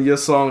Sammy and then your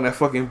song, that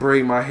fucking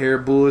braid my hair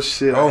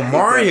bullshit. Oh, I hate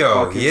Mario.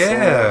 that fucking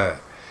Yeah. song.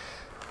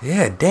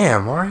 Yeah,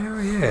 damn, Mario.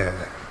 Yeah.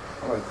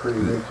 I like Pretty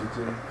Ricky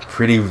too.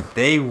 Pretty.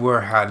 They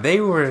were hot.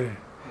 They were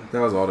That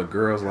was all the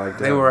girls like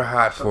that.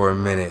 hot for a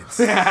minute.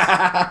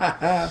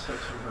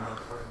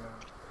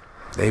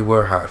 They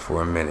were hot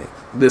for a minute.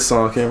 This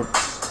song came.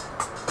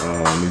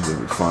 Let me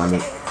just find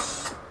it.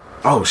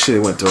 Oh shit, it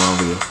went to wrong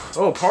video.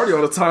 Oh, party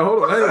all the time.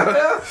 Hold on.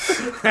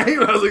 I ain't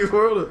what I was looking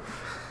for. Hold on.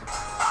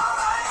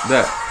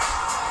 That.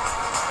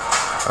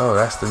 Oh,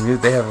 that's the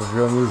music. They have a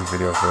real music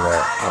video for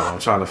that. Oh, I'm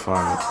trying to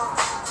find it.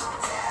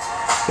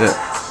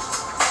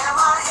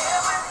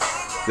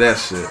 That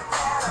shit.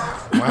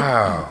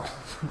 Wow.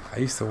 I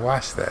used to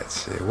watch that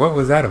shit. What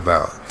was that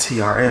about?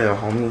 TRL,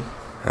 homie.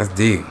 That's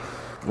deep.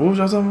 What was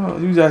y'all talking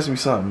about? You asked me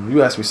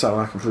something.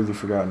 I completely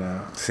forgot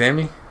now.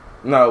 Sammy?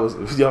 No, it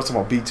was y'all talking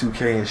about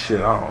B2K and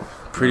shit. I don't know.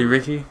 Pretty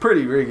Ricky?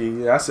 Pretty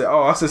Ricky. Yeah, I said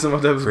something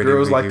about that was Pretty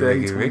girls Ricky, like that.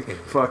 Ricky, He told me, Ricky.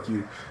 fuck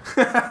you.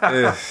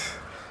 Ugh.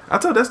 I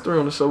told that story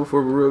on the show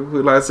before, but real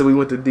quick. Like I said, we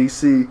went to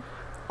DC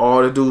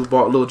all the dudes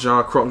bought Lil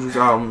Jon Crunk Juice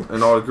album,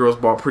 and all the girls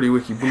bought Pretty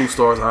Wiki Blue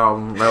Stars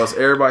album. That was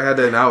everybody had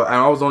that, and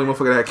I was the only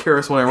motherfucker that had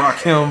Karis One and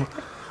Rakim.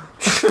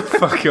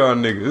 Fuck y'all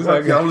niggas.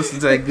 Like, I'm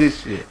listening to that good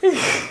shit.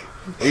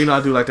 And you know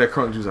I do like that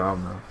Crunk Juice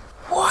album though.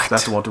 What?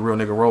 That's the one with the real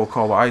nigga roll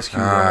call with Ice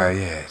Cube.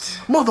 Yeah.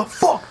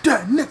 Motherfuck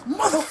that nigga.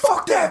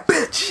 Motherfuck that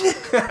bitch.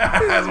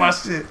 That's my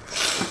shit.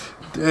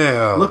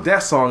 Damn. Look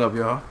that song up,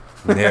 y'all.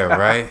 Yeah,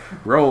 right?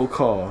 Roll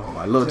Call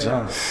by Lil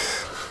Jon.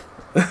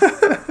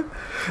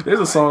 There's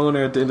a song on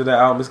there at the end of that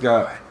album. It's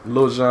got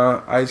Lil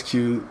Jon, Ice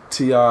Cube,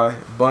 T.I.,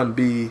 Bun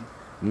B,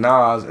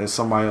 Nas, and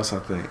somebody else, I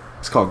think.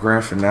 It's called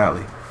Grand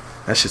Finale.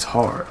 That shit's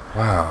hard.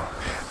 Wow.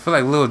 I feel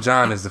like Lil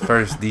Jon is the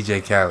first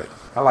DJ Khaled.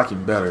 I like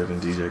him better than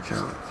DJ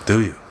Khaled.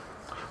 Do you?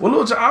 Well,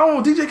 Lil Jon, I don't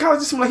know. DJ Khaled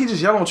just seems like he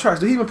just yell on tracks.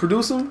 Do he even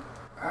produce them?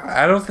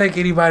 I don't think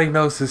anybody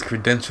knows his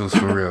credentials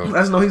for real. I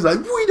just know he's like,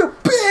 we the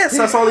best.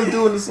 That's all he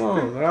do in the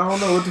song. I don't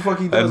know what the fuck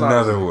he does.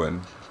 Another honestly.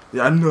 one.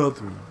 Yeah,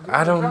 another one.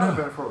 I don't Kinda know.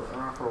 been for a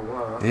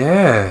while.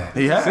 Yeah.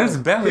 He has. Since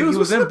Belly. He was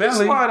in Slip and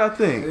Belly. Slide, I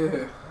think.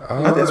 Yeah.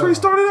 I think that's where he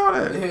started out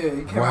at. Yeah,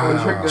 he came Wow.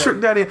 out with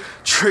Trick Daddy.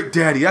 Trick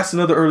Daddy. That's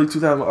another early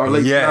 2000 or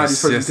late 90s. Yes,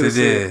 person yes could've it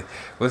said. is.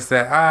 What's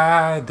that?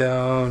 I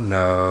don't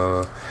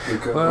know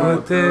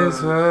what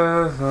this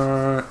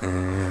was.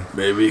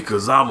 Baby,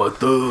 cause I'm a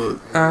thug.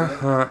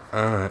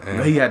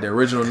 He had the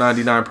original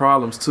 99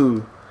 Problems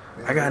too.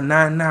 I got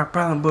 99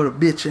 problems, but a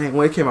bitch ain't.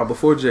 Well, it came out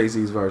before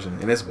Jay-Z's version,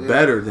 and it's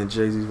better than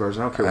Jay-Z's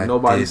version. I don't care what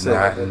nobody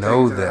said. I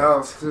know Take to the that.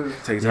 house, too.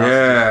 Takes out.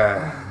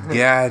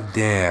 Yeah.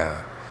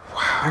 Goddamn.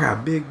 I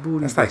got big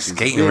booty. That's like bitches,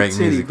 skating big rink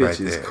titty music right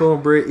bitches, there.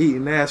 cornbread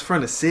eating ass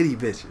front of city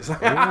bitches.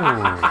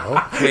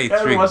 Ooh, okay,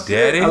 That's Trick my shit.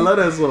 Daddy. I love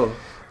that song.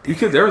 You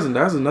could. There's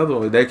another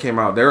one that came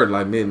out. They were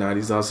like mid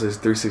 '90s. Also,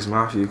 3-6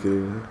 Mafia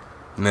could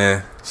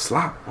Nah.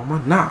 slap on my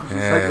knob.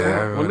 Yeah, Like I on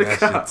remember the when that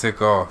cop. shit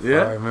took off.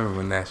 Yeah. I remember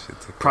when that shit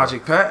took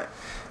Project Pat. off.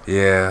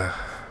 Yeah.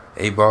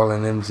 8-Ball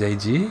and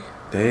MJG.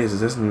 Days, is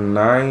this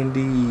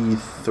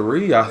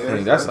 93? I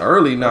think that's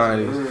early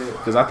 90s.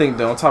 Because I think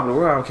the On Top of the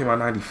World album came out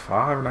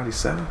 95 or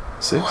 97,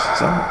 6,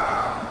 7.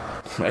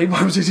 8-Ball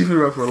MJG been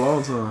around for a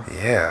long time.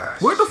 Yeah.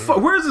 Where the fuck?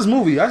 Where is this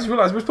movie? I just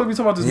realized we're supposed to be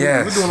talking about this movie.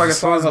 Yeah. We're doing like a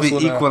side supposed to hustle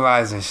be now.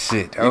 equalizing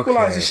shit. Okay.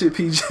 Equalizing shit,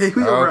 PJ.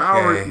 We over an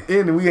hour Okay.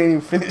 in and we ain't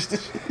even finished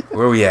this shit.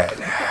 Where we at?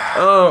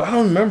 I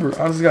don't remember.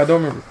 Honestly, I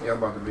don't remember. Yeah, I'm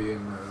about to be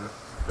in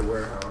the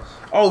warehouse.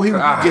 Oh, he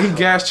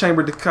gas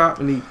chambered the cop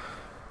and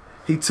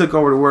he took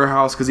over the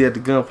warehouse because he had the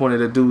gun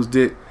pointed at dude's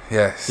dick.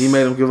 Yes. He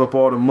made him give up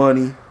all the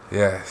money.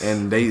 Yes.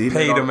 And he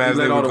paid let them as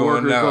let they all were the going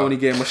workers go down. and he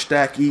gave him a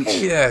stack each.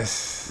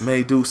 Yes.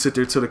 Made dude sit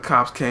there till the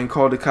cops came,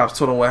 called the cops,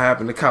 told him what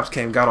happened. The cops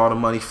came, got all the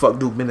money, fucked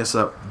dude business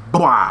up.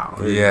 Wow.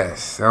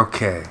 Yes.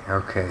 Okay.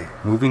 Okay.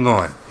 Moving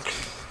on.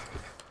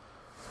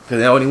 And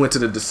then when he went to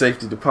the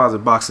safety deposit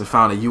box and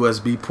found a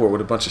USB port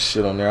with a bunch of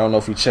shit on there. I don't know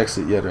if he checks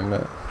it yet or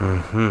not.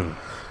 Mm-hmm.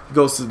 He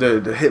goes to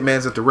the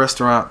hitman's at the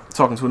restaurant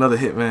talking to another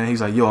hitman. He's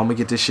like, yo, I'm gonna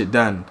get this shit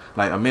done.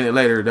 Like a minute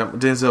later,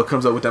 Denzel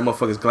comes up with that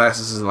motherfucker's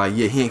glasses and is like,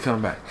 yeah, he ain't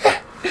coming back.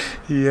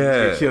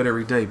 Yeah. Get killed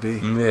every day, B.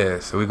 Yeah.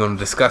 So we're gonna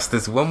discuss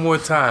this one more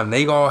time.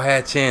 They all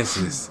had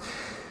chances.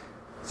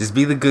 Just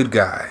be the good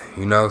guy.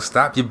 You know,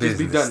 stop your Just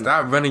be business. done.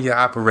 Stop running your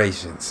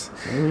operations.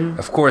 Mm-hmm.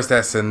 Of course,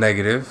 that's a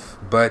negative,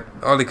 but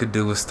all they could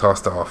do was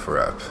toss the offer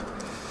up.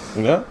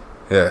 Yeah.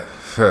 Yeah.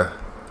 Huh.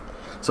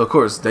 So of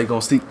course they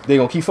gonna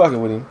keep fucking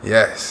with him.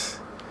 Yes.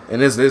 And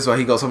this is why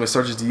he goes home and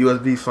searches the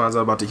USB, finds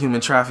out about the human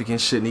trafficking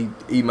shit, and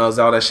he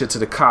emails all that shit to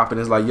the cop,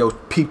 and is like, yo,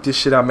 peep this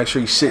shit out, make sure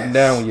you're sitting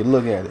down when you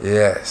look at it.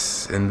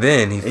 Yes. And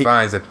then he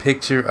finds a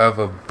picture of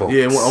a boat.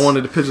 Yeah, and one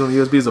of the pictures on the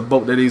USB is a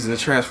boat that he's using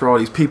to transfer all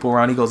these people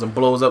around. He goes and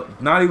blows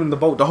up, not even the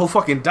boat, the whole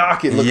fucking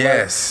dock it looked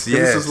Yes, like.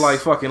 This is like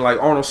fucking like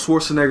Arnold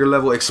Schwarzenegger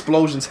level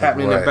explosions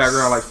happening in the was.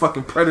 background, like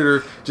fucking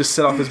Predator just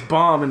set off his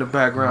bomb in the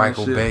background.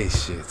 Michael and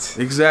shit. Bay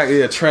shit. Exactly,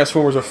 yeah,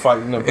 Transformers are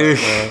fighting in the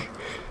background.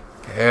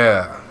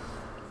 Yeah.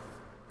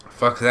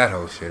 Fuck that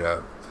whole shit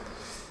up.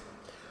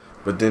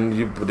 But then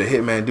the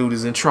hitman dude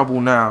is in trouble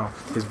now.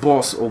 His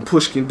boss, old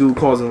Pushkin dude,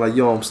 calls him like,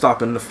 yo, I'm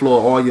stopping the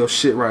floor, all your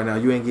shit right now.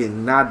 You ain't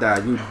getting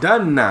nada. You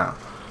done now.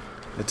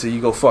 Until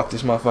you go fuck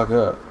this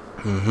motherfucker up.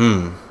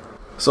 Mm-hmm.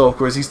 So, of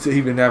course,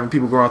 he been having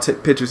people go around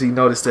take pictures. He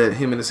noticed that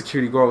him and the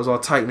security guard was all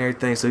tight and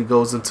everything. So he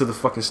goes into the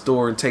fucking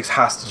store and takes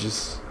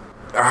hostages.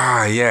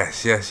 Ah,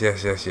 yes.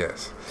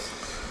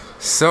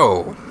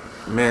 So,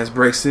 Mans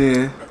breaks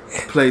in,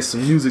 plays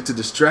some music to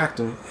distract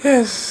him.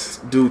 yes.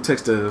 Dude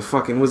takes the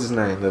fucking, what's his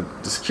name? The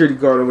security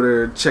guard over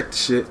there, check the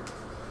shit.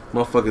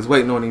 Motherfucker's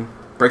waiting on him.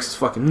 Breaks his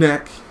fucking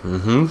neck.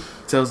 Mm-hmm.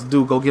 Tells the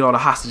dude, go get all the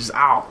hostages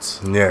out.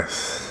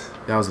 Yes.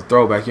 That was a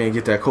throwback. You ain't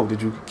get that quote,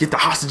 did you? Get the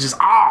hostages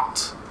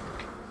out.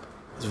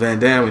 It's Van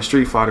Damme in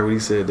Street Fighter when he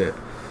said that.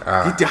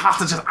 Get the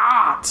hostages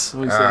out.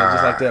 When he said that,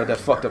 just like that, with that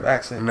fucked up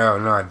accent. No,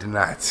 I did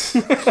not.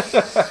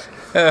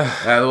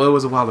 Well, it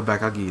was a while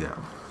back. I'll give you that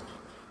one.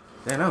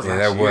 Man, that was last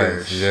that year.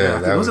 was. Shit, Yeah, I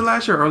think- that was it was.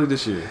 last year or early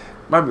this year?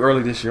 Might be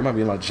early this year. Might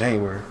be in like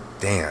January.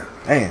 Damn.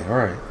 Damn, all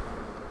right.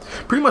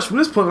 Pretty much from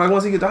this point, like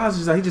once he get the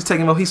hostages out, he just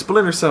taking them. He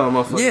splinter selling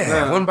motherfuckers.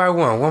 Yeah, one by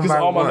one. Because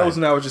all my notes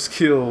now are just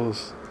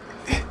kills.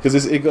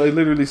 Because it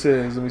literally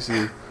says, let me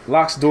see.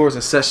 locks doors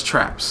and sets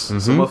traps. So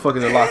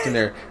motherfuckers are locked in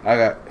there. I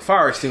got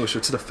fire extinguisher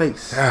to the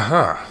face.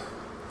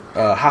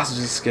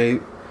 Hostages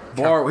escape.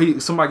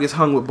 Somebody gets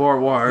hung with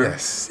barbed wire.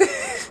 Yes.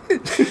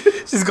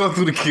 Just go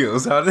through the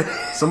kills.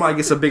 Somebody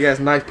gets a big ass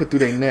knife put through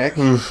their neck.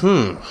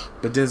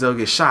 But Denzel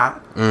gets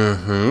shot.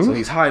 So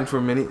he's hiding for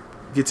a minute.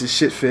 Gets his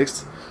shit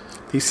fixed.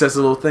 He sets a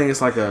little thing. It's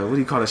like a, what do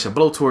you call that shit?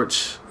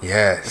 Blowtorch.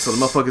 Yes. And so the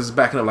motherfuckers is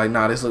backing up like,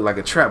 nah, this look like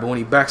a trap. But when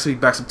he backs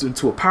up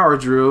into a power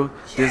drill.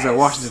 Denzel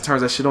Washington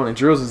turns that shit on and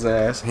drills his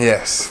ass.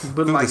 Yes.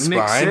 But like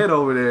Nick said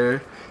over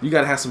there, you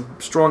gotta have some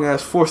strong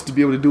ass force to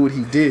be able to do what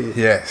he did.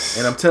 Yes.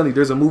 And I'm telling you,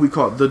 there's a movie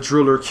called The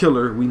Driller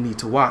Killer we need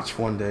to watch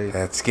one day.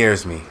 That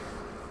scares me.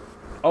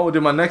 Oh,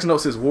 then my next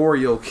note says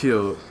Wario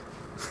killed.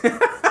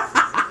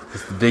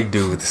 It's the big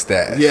dude with the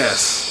stash.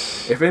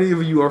 Yes. If any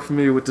of you are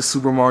familiar with the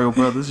Super Mario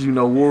Brothers, you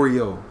know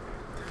Wario.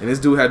 And this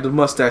dude had the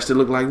mustache that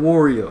looked like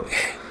Wario.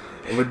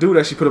 And the dude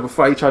actually put up a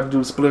fight. He tried to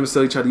do Splinter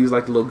Cell. He tried to use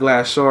like the little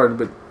glass shard,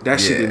 but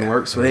that shit didn't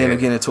work. So they ended up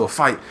getting into a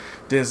fight.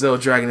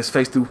 Denzel dragging his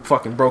face through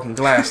fucking broken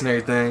glass and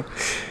everything.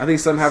 I think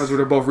something happens where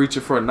they're both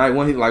reaching for a knife.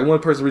 One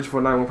person reaching for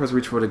a knife, one person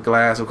reaching for the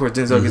glass. Of course,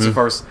 Denzel gets it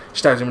first,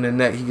 stabs him in the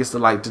neck. He gets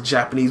the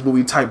Japanese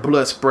movie type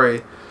blood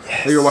spray.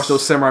 Yes. You ever watch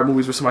those samurai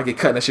movies where somebody get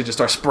cut and that shit just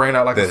starts spraying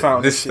out like a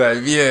fountain? This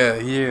type,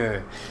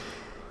 yeah.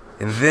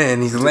 And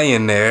then he's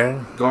laying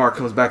there. Guard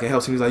comes back and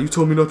helps him. He's like, "You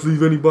told me not to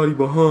leave anybody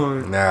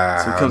behind."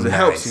 So he comes and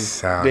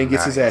helps him. Then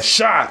gets his ass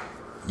shot.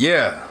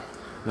 Yeah.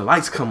 The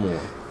lights come on.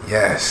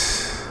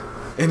 Yes.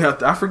 And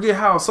I forget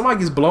how. Somebody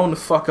gets blown the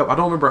fuck up. I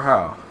don't remember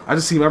how. I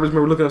just remember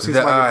looking up.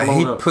 Somebody get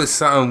blown up. He put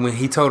something when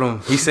he told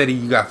him. He said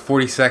you got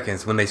 40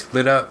 seconds when they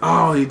split up.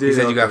 Oh, he did. He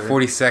said you got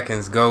 40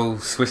 seconds. Go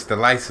switch the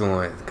lights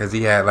on because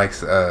he had like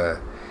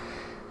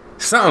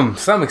some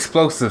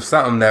explosive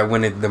something that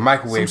when the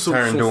microwave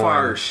turned on.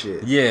 Fire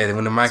shit. Yeah,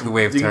 when the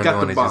microwave turned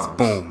on, it just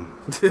boom.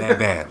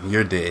 Bam,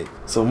 you're dead.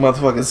 So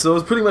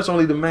it's pretty much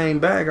only the main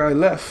bad guy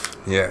left.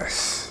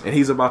 Yes. And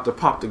he's about to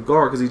pop the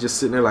guard because he's just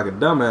sitting there like a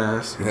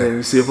dumbass. But then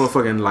you see a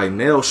motherfucking like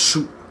nail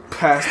shoot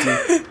past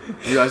him.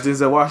 You guys,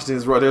 Denzel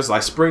Washington's right there's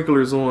like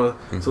sprinklers on.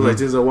 So like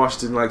Denzel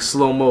Washington like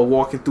slow mo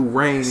walking through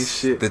rain and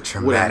shit. The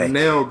dramatic. With a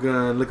nail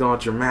gun looking all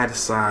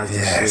dramatized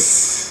and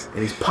shit.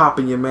 And he's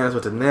popping your mans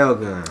with a nail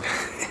gun.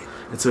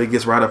 Until he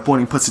gets right up on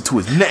him, puts it to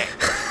his neck.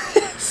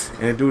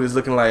 And the dude is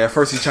looking like, at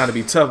first he's trying to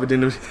be tough, but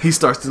then he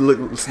starts to look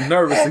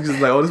nervous. He's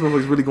just like, oh, this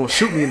motherfucker's really going to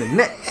shoot me in the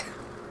neck.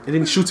 And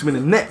then he shoots him in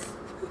the neck.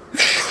 And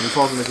he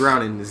falls on the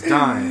ground and is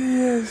dying.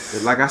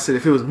 Yes. Like I said,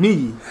 if it was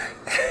me,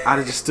 I'd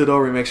have just stood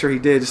over and make sure he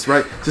did just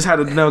right. Just had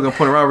a nail gun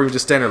pointed around where he was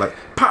just standing there like,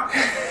 pop,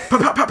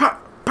 pop, pop, pop,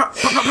 pop. Pop,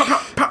 pop, pop,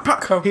 pop, pop,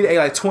 pop, pop. He ate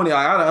like 20.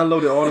 I'd have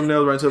unloaded all them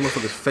nails right into the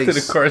motherfucker's face. To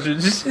the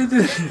cartridge.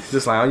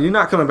 Just like, oh, you're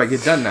not coming back. You're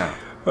done now.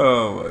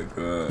 Oh my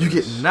god. You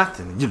get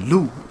nothing. You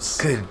lose.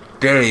 Good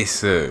day,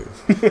 sir.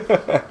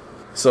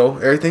 So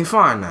everything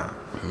fine now.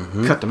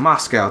 Cut to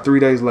Moscow 3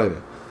 days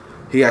later.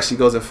 He actually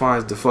goes and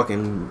finds the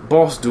fucking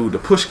boss dude, the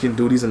pushkin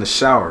dude. He's in the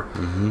shower.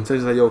 So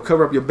he's like, yo,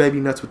 cover up your baby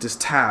nuts with this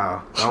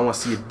towel. I don't want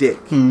to see your dick.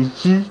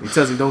 He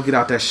tells him, don't get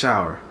out that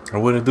shower. I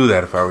wouldn't do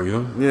that if I were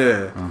you.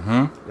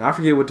 Yeah. I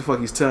forget what the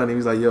fuck he's telling him.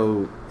 He's like,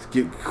 yo,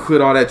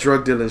 quit all that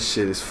drug dealing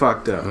shit. It's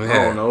fucked up. I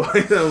don't know.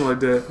 Something like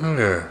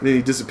that. Then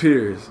he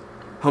disappears.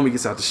 Homie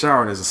gets out the shower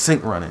and there's a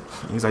sink running.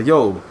 And he's like,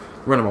 yo,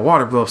 running my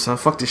water bill up, son.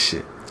 Fuck this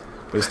shit.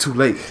 But it's too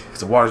late.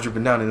 Because the water's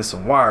dripping down and there's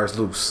some wires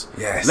loose.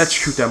 Yes.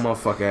 Electrocute that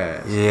motherfucker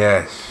ass.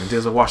 Yes. And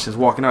Denzel Washington's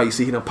walking out. You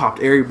see he done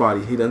popped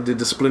everybody. He done did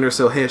the Splinter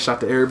Cell headshot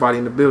to everybody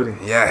in the building.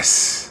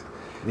 Yes.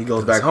 And he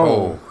goes back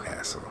home.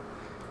 Castle.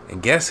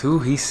 And guess who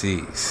he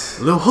sees?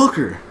 Little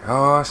hooker.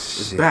 Oh,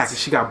 shit. Is back and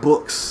she got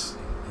books.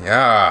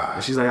 Yeah.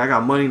 And she's like, I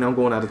got money and I'm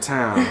going out of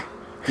town.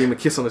 Give him a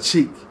kiss on the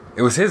cheek.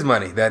 It was his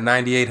money, that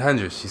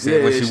 9,800. She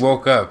said when she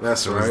woke up.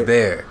 That's right. It was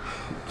there.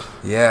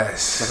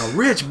 Yes. Like a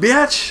rich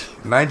bitch.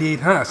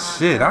 9,800.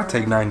 Shit, I'll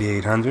take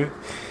 9,800. You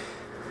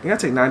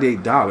gotta take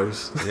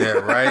 $98. Yeah,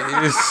 right.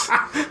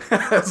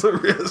 That's a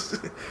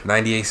risk.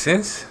 98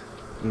 cents?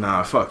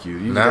 Nah, fuck you.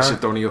 You get that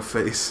shit thrown in your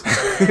face.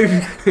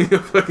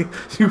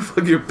 you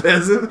fucking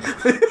peasant.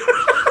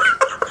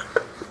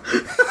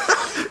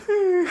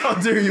 How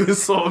dare you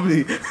insult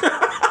me?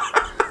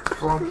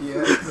 Funky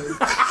ass.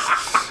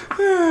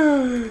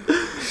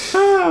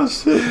 Oh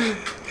shit.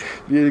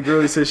 Yeah, the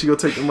girl said she gonna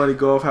take the money,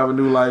 go off, have a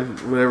new life,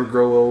 whatever,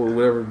 grow old,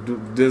 whatever.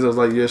 Denzel's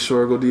like, yeah,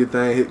 sure, go do your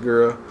thing, hit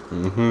girl.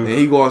 And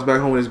he goes back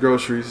home with his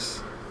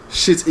groceries.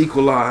 Shit's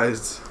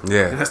equalized.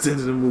 Yeah. And that's the end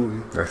of the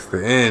movie. That's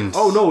the end.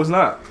 Oh no, it's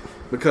not.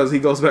 Because he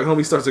goes back home,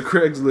 he starts a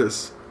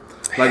Craigslist.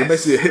 Like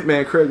basically a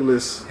hitman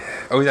Craigslist.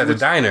 Oh, he's at the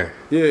diner.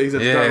 Yeah, he's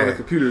at the diner on the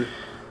computer.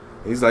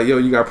 He's like, yo,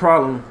 you got a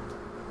problem?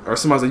 Or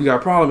somebody's like, you got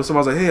a problem? And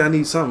somebody's like, hey, I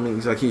need something. And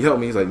he's like, can you help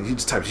me? He's like, he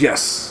just types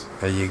yes.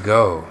 There you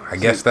go. I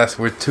guess that's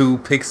where 2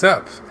 picks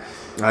up.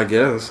 I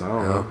guess. I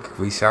don't know.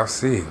 We shall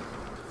see.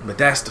 But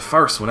that's the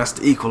first one. That's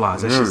the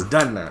Equalizer. That shit's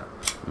done now.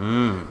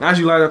 Now as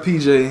you light up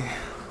PJ,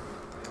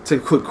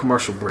 take a quick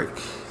commercial break.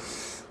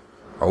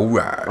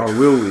 Alright. Or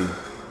will we?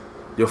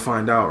 You'll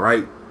find out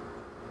right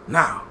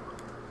now.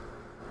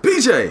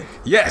 PJ!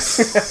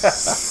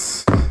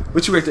 Yes!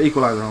 What you rate the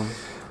Equalizer, homie?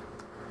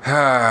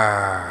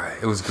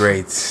 It was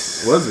great.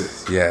 Was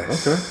it?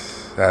 Yes.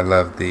 Okay. I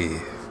love the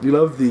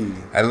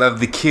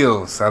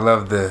kills. I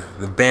love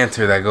the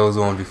banter that goes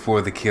on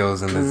before the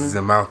kills and the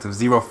amount of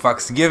zero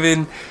fucks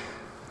given.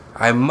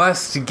 I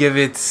must give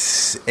it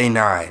a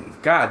 9.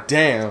 God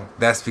damn.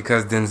 That's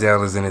because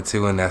Denzel is in it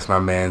too, and that's my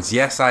man's.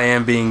 Yes, I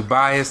am being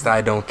biased.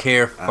 I don't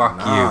care. Fuck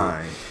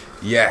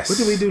you. Yes. What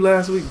did we do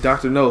last week?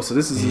 Dr. No. So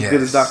this is as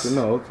good as Dr.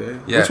 No. Okay.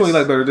 Yes. Which one you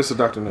like better, this or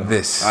Dr. No?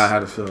 This. I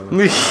had a feeling. I'm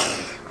going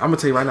to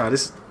tell you right now,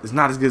 this is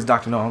not as good as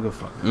Dr. No. I don't give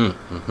a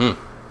fuck.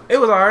 It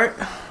was alright.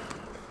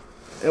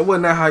 It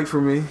wasn't that hype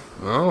for me.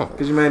 Oh.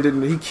 Because your man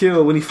didn't.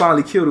 When he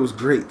finally killed, it was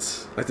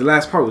great. Like the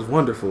last part was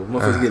wonderful.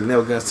 Motherfuckers getting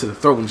nail guns to the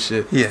throat and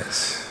shit.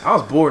 Yes. I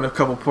was bored in a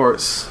couple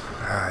parts.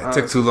 It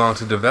took too long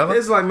to develop.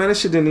 It's like, man,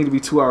 this shit didn't need to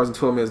be 2 hours and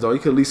 12 minutes, dog. You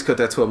could at least cut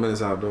that 12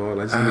 minutes out, dog.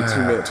 Like, just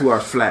give me 2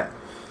 hours flat.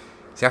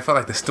 See, I felt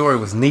like the story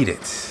was needed.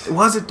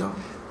 Was it, though?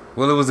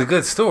 Well, it was a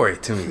good story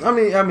to me. I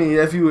mean,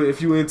 if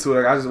you into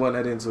it, I just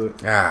wasn't that into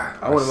it.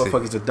 I want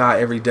motherfuckers to die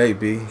every day,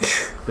 B.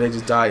 But they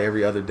just die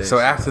every other day. So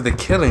after the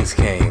killings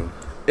came,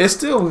 it's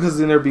still because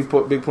then there'd be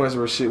big points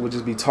where shit would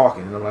just be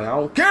talking, and I'm like, I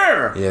don't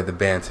care. Yeah, the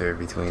banter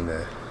between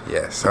the.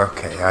 Yes,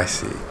 okay, I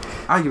see.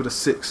 I give it a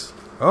 6.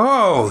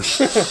 Oh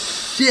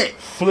shit!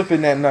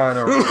 Flipping that 9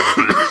 over.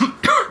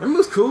 It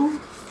was cool.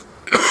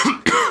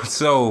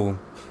 So,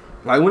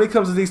 like when it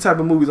comes to these type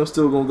of movies, I'm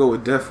still gonna go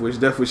with Death Wish.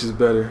 Death Wish is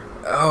better.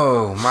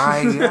 Oh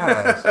my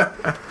gosh!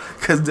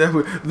 Because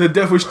the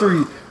Death Wish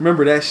 3,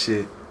 remember that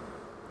shit.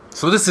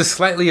 So this is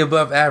slightly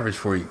above average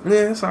for you.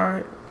 Yeah, it's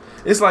alright.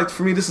 It's like,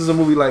 for me, this is a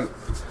movie like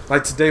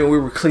today when we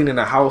were cleaning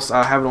the house,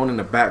 I have it on in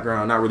the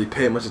background, not really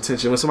paying much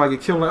attention. When somebody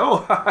get killed, I'm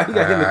like, oh, he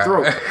got hit in the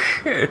throat.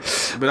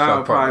 But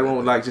I probably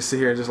won't like just sit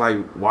here and just like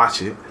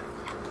watch it.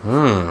 I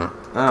don't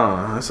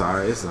know. It's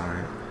alright. It's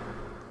alright.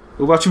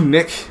 What about you,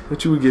 Nick?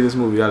 What you would give this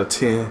movie out of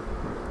 10?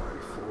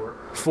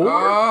 4?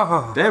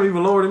 Oh. Damn,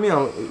 even lower than me.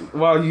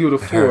 Wow, you give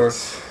it a 4.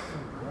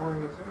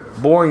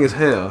 Boring as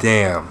hell.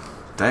 Damn.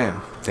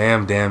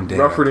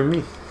 Rougher than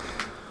me.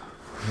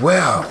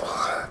 Well,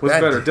 what's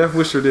better, Death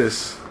Wish or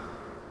this?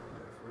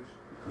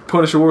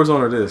 Punisher Warzone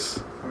or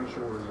this?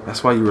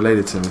 That's why you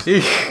related to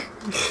me.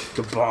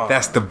 The bomb.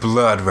 That's the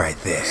blood right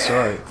there. That's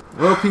right.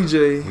 Well,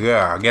 PJ.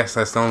 Yeah, I guess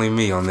that's only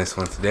me on this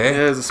one today.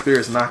 Yeah, the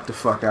spirits knocked the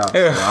fuck out.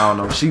 So I don't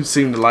know. She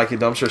seemed to like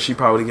it. I'm sure she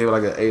probably gave it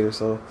like an 8 or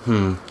so.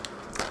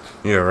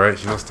 Yeah, right.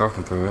 She was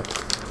talking through it.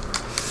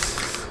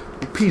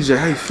 Well, PJ,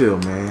 how you feel,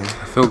 man?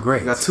 I feel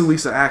great. We got 2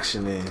 weeks of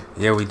action in.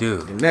 Yeah, we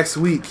do. And next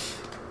week,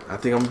 I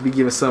think I'm gonna be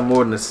giving something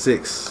more than a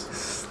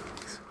 6.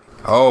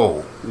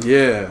 Oh.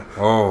 Yeah.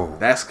 Oh.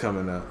 That's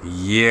coming up.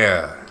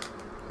 Yeah.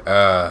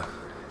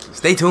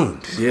 Stay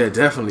tuned. Yeah,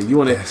 definitely. You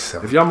wanna?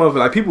 If y'all mother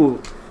like people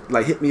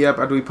like hit me up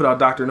after we put out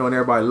Dr. No and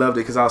everybody loved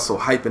it because I was so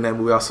hype in that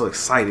movie. I was so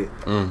excited.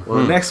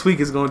 Well, next week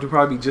is going to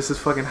probably be just as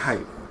fucking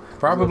hype.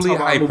 Probably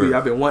hyper. Movie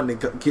I've been wanting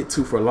to get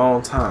to for a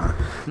long time.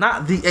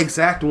 Not the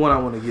exact one I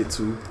want to get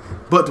to,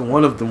 but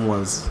one of them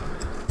ones.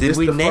 Did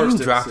we name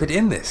drop it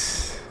in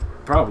this?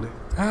 Probably.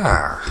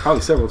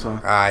 Probably several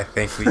times. I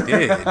think we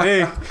did.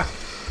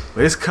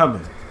 But it's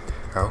coming.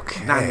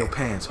 Okay. Not in your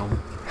pants, homie.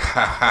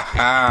 Ha ha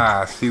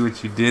ha. See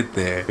what you did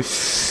there.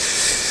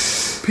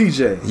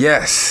 PJ.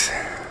 Yes.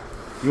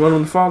 You want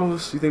them to follow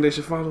us? You think they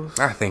should follow us?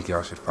 I think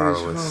y'all should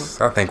follow us.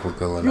 I think we're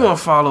good enough. You want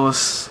to follow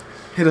us?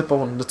 Hit up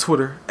on the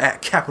Twitter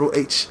at capital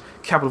H,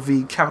 capital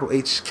V, capital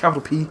H,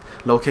 capital P,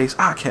 lowercase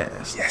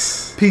iCast.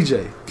 Yes.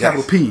 PJ,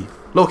 capital P,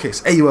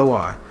 lowercase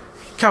AULY,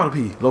 capital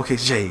P,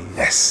 lowercase J.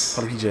 Yes.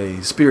 Capital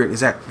PJ. Spirit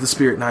is at the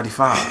Spirit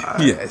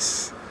 95.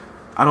 Yes.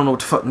 I don't know what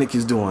the fuck Nick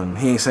is doing.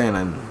 He ain't saying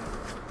nothing.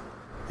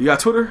 You got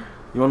Twitter?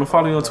 You want to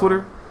follow you on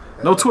Twitter?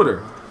 No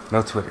Twitter.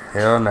 No Twitter.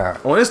 Hell no.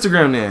 On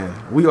Instagram then,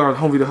 we are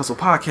Home Video Hustle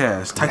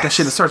Podcast. Type that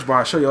shit in the search bar.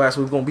 I'll show your ass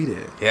we're going to be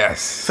there.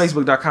 Yes.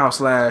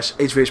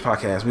 Facebook.com/HVH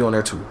Podcast. We on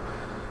there too.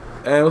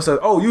 And what's that?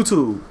 Oh,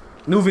 YouTube.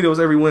 New videos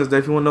every Wednesday.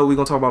 If you want to know what we're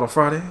going to talk about on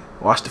Friday,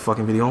 watch the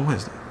fucking video on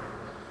Wednesday.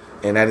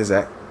 And that is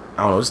at,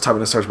 I don't know, just type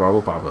in the search bar.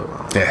 We'll pop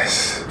up.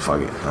 Yes.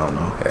 Fuck it. I don't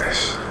know.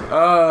 Yes.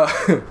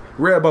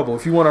 Redbubble.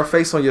 If you want our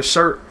face on your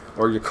shirt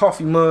or your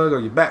coffee mug or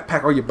your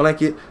backpack or your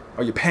blanket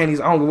or your panties,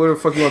 I don't know whatever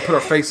the fuck you want to put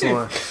our face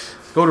on,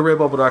 go to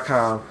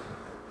redbubble.com.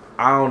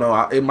 I don't know.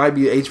 It might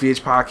be an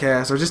HVH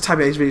Podcast or just type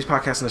in HVH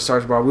Podcast in the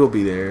search bar. We'll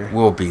be there.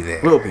 We'll be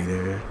there.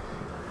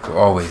 We're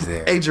always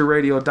there.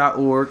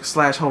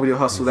 AsiaRadio.org/Home Video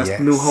Hustle. That's the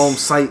new home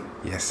site.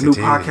 Yes, new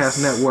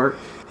podcast network.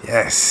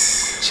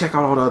 Yes. Check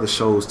out all the other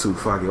shows too.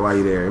 Fuck it, while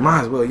you there.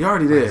 Might as well. You're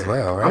already there. Might as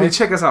well, right? I mean,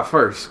 check us out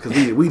first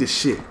because we the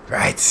shit.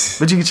 Right.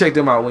 But you can check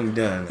them out when you're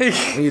done. When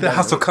you're the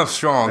hustle comes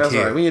strong, That's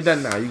kid. right. When you're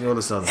done now, you can go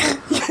to Southern.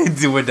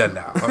 We're done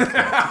now.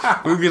 Okay.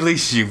 We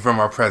release you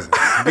from our presence.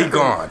 Be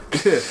gone.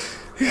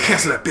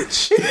 Cancel that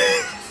bitch.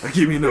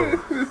 Give me no.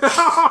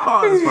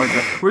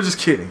 We're just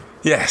kidding.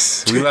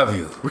 Yes, we love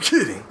you. We're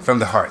kidding. From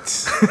the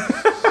hearts.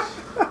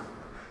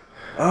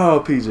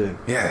 Oh, PJ.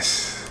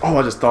 Yes. Oh,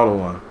 I just thought of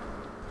one.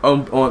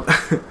 On.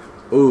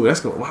 Oh,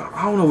 that's good.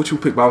 I don't know what you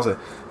picked, but I was like,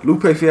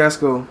 Lupe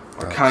Fiasco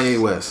or Kanye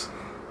West.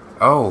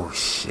 Oh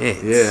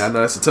shit. Yeah, I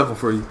know that's a tough one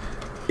for you.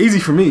 Easy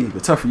for me,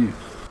 but tough for you.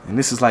 And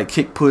this is like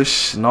Kick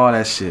Push and all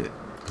that shit.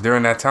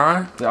 During that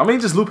time? I mean,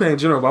 just Lupe in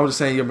general, but I'm just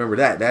saying you remember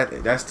that.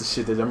 That's the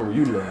shit that I remember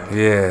you love.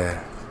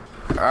 Yeah.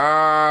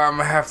 I'm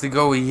gonna have to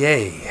go with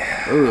Ye.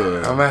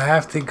 I'm gonna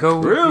have to go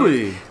with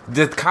Really?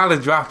 the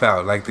College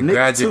Dropout, like the Nick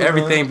graduate, too,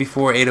 everything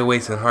before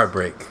 808s and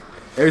Heartbreak.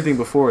 Everything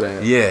before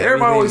that. Yeah.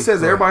 Everybody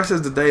says before.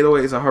 the Day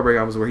 808s and Heartbreak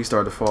album was where he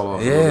started to fall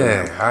off.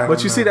 Yeah.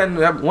 But you see that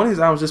one of his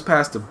albums just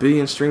passed 1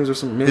 billion streams or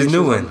some His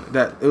new one.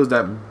 It was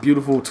that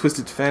beautiful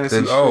Twisted Fantasy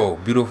shit. Oh,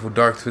 beautiful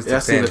dark twisted Yeah, I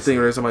seen a fantasy. thing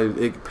where somebody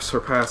it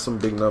surpassed some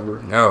big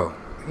number. No.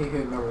 He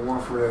hit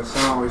 #1 for that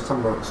song. He's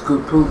talking about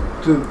Scoop Poop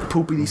too.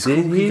 Poopity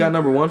Scoop. He got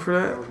 #1 for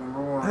that? That was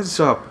 #1. That's just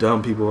how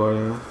dumb people are,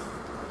 man.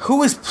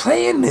 Who is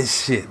playing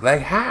this shit?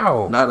 Like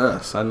how? Not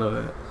us. I know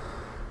that.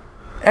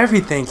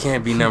 Everything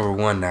can't be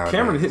 #1 now.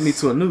 Cameron hit me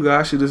to a new guy.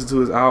 I should listen to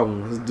his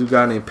album. This dude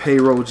guy named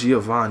Payroll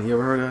Giovanni. You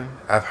ever heard of him?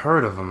 I've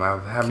heard of him. I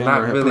have Cameron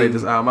not had really. played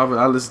this album.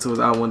 I listened to his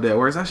album one day,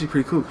 where it's actually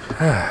pretty cool.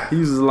 He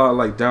uses a lot of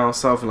like down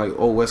south and like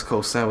old West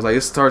Coast samples. Like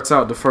it starts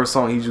out the first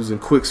song he's using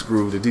Quick's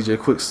Groove, the DJ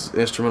Quick's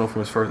instrumental from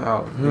his first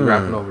album. He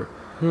rapping over.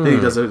 Then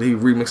he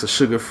remixes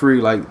Sugar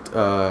Free like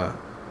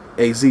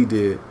AZ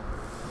did.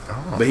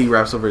 Oh. But he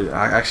raps over it.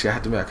 I have to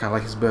admit, I kind of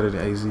like his better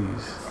than AZ's.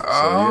 So,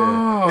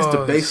 yeah. It's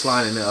the bass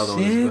line in the other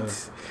one. Is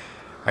better.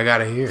 I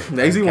gotta hear it.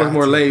 The AZ one's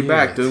more laid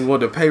back.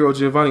 The Payroll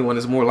Giovanni one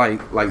is more like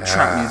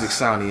trap music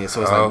sounding,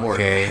 so it's like more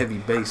heavy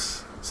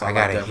bass. So I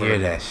gotta hear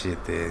that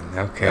shit then.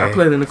 Okay. Yeah, I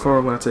play it in the car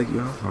when I take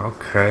you home.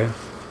 Okay.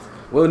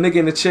 Well, nigga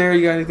in the chair,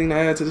 you got anything to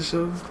add to the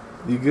show?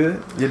 You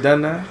good? You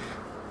done now?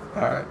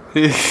 Alright.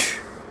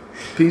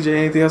 PJ,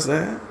 anything else to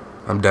add?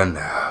 I'm done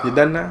now. You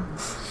done now? I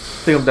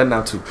think I'm done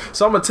now too.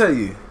 So I'm gonna tell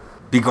you.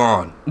 Be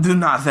gone. Do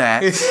not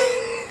that.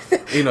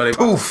 You know,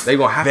 Poof. They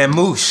gonna have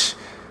Vamoose.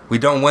 We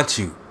don't want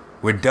you.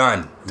 We're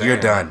done. You're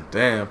done.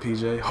 Damn,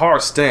 PJ.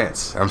 Hard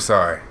stance. I'm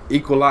sorry.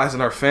 Equalizing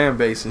our fan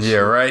base and shit. Yeah,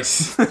 right?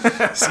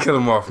 Let's kill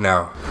him off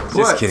now. Just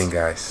What? kidding,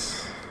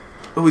 guys.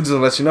 But we just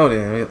gonna let you know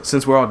then.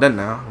 Since we're all done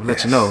now, we'll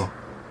let you know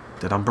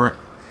that I'm Brent.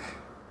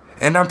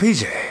 And I'm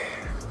PJ.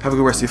 Have a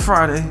good rest of your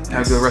Friday.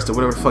 Have a good rest of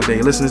whatever the fuck day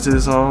you're listening to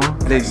this on.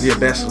 Live your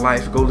best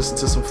life. Go listen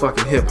to some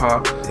fucking hip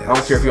hop. I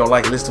don't care if you don't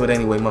like it. Listen to it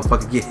anyway,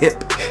 motherfucker. Get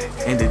hip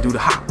and then do the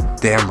hop.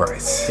 Damn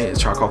right. Yeah,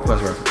 it's Charcoal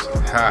Quest reference.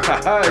 Ha.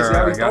 See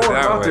how we throwing them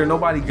out there.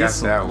 Nobody gets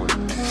them.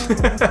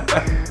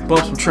 That one.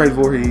 Bump some Trey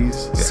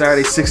Voorhees.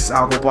 Saturday 6,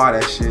 I'll go buy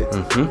that shit.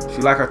 Mm-hmm. If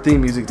you like our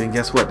theme music, then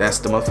guess what? That's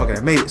the motherfucker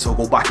that made it. So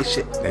go buy his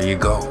shit. There you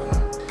go.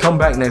 Come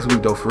back next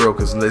week though, for real,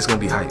 because it's gonna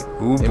be hype.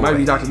 Ooh, it might boy.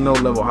 be Dr. No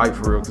level hype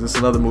for real, because it's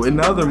another movie.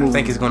 I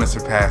think it's gonna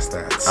surpass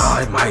that. Oh,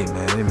 it might,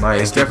 man. It might.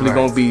 It's definitely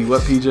gonna be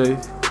what, PJ?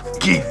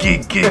 Geek.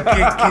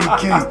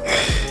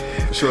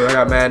 For sure, I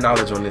got mad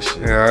knowledge on this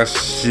shit. Oh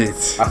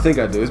shit. I think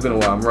I do. It's been a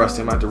while. I'm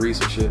rusty. I'm about to read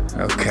some shit.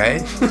 Okay.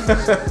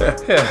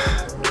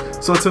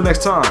 So until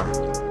next time,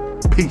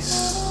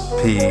 peace.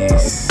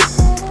 Peace.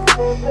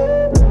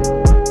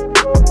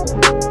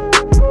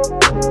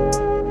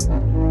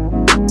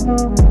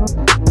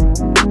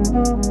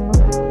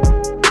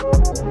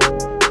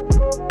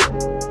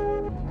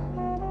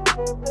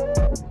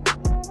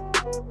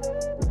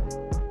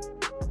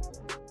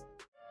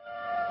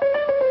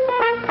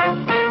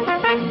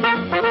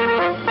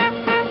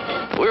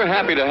 We're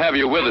happy to have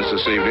you with us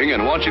this evening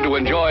and want you to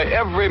enjoy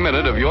every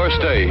minute of your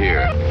stay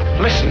here.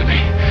 Listen to me.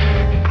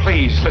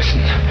 Please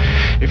listen.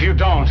 If you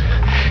don't,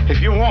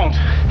 if you won't,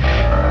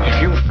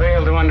 if you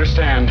fail to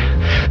understand,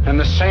 then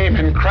the same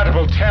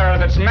incredible terror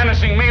that's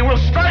menacing me will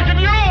strike at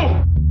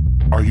you!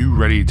 Are you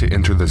ready to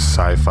enter the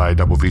Sci-Fi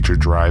Double Feature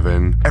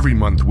Drive-In? Every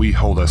month we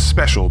hold a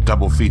special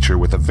double feature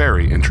with a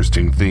very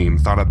interesting theme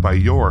thought up by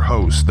your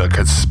host, the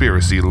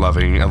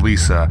conspiracy-loving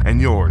Elisa,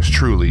 and yours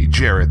truly,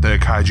 Jarrett the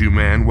Kaiju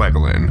Man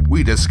Wegelin.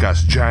 We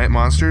discuss giant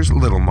monsters,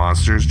 little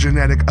monsters,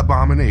 genetic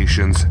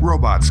abominations,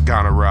 robots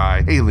gone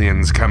awry,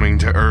 aliens coming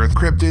to Earth,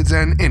 cryptids,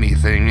 and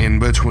anything in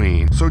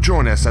between. So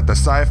join us at the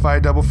Sci-Fi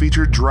Double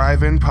Feature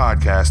Drive-In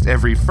podcast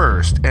every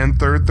first and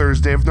third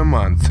Thursday of the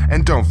month.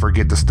 And don't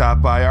forget to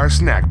stop by our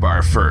snack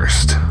bar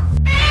first.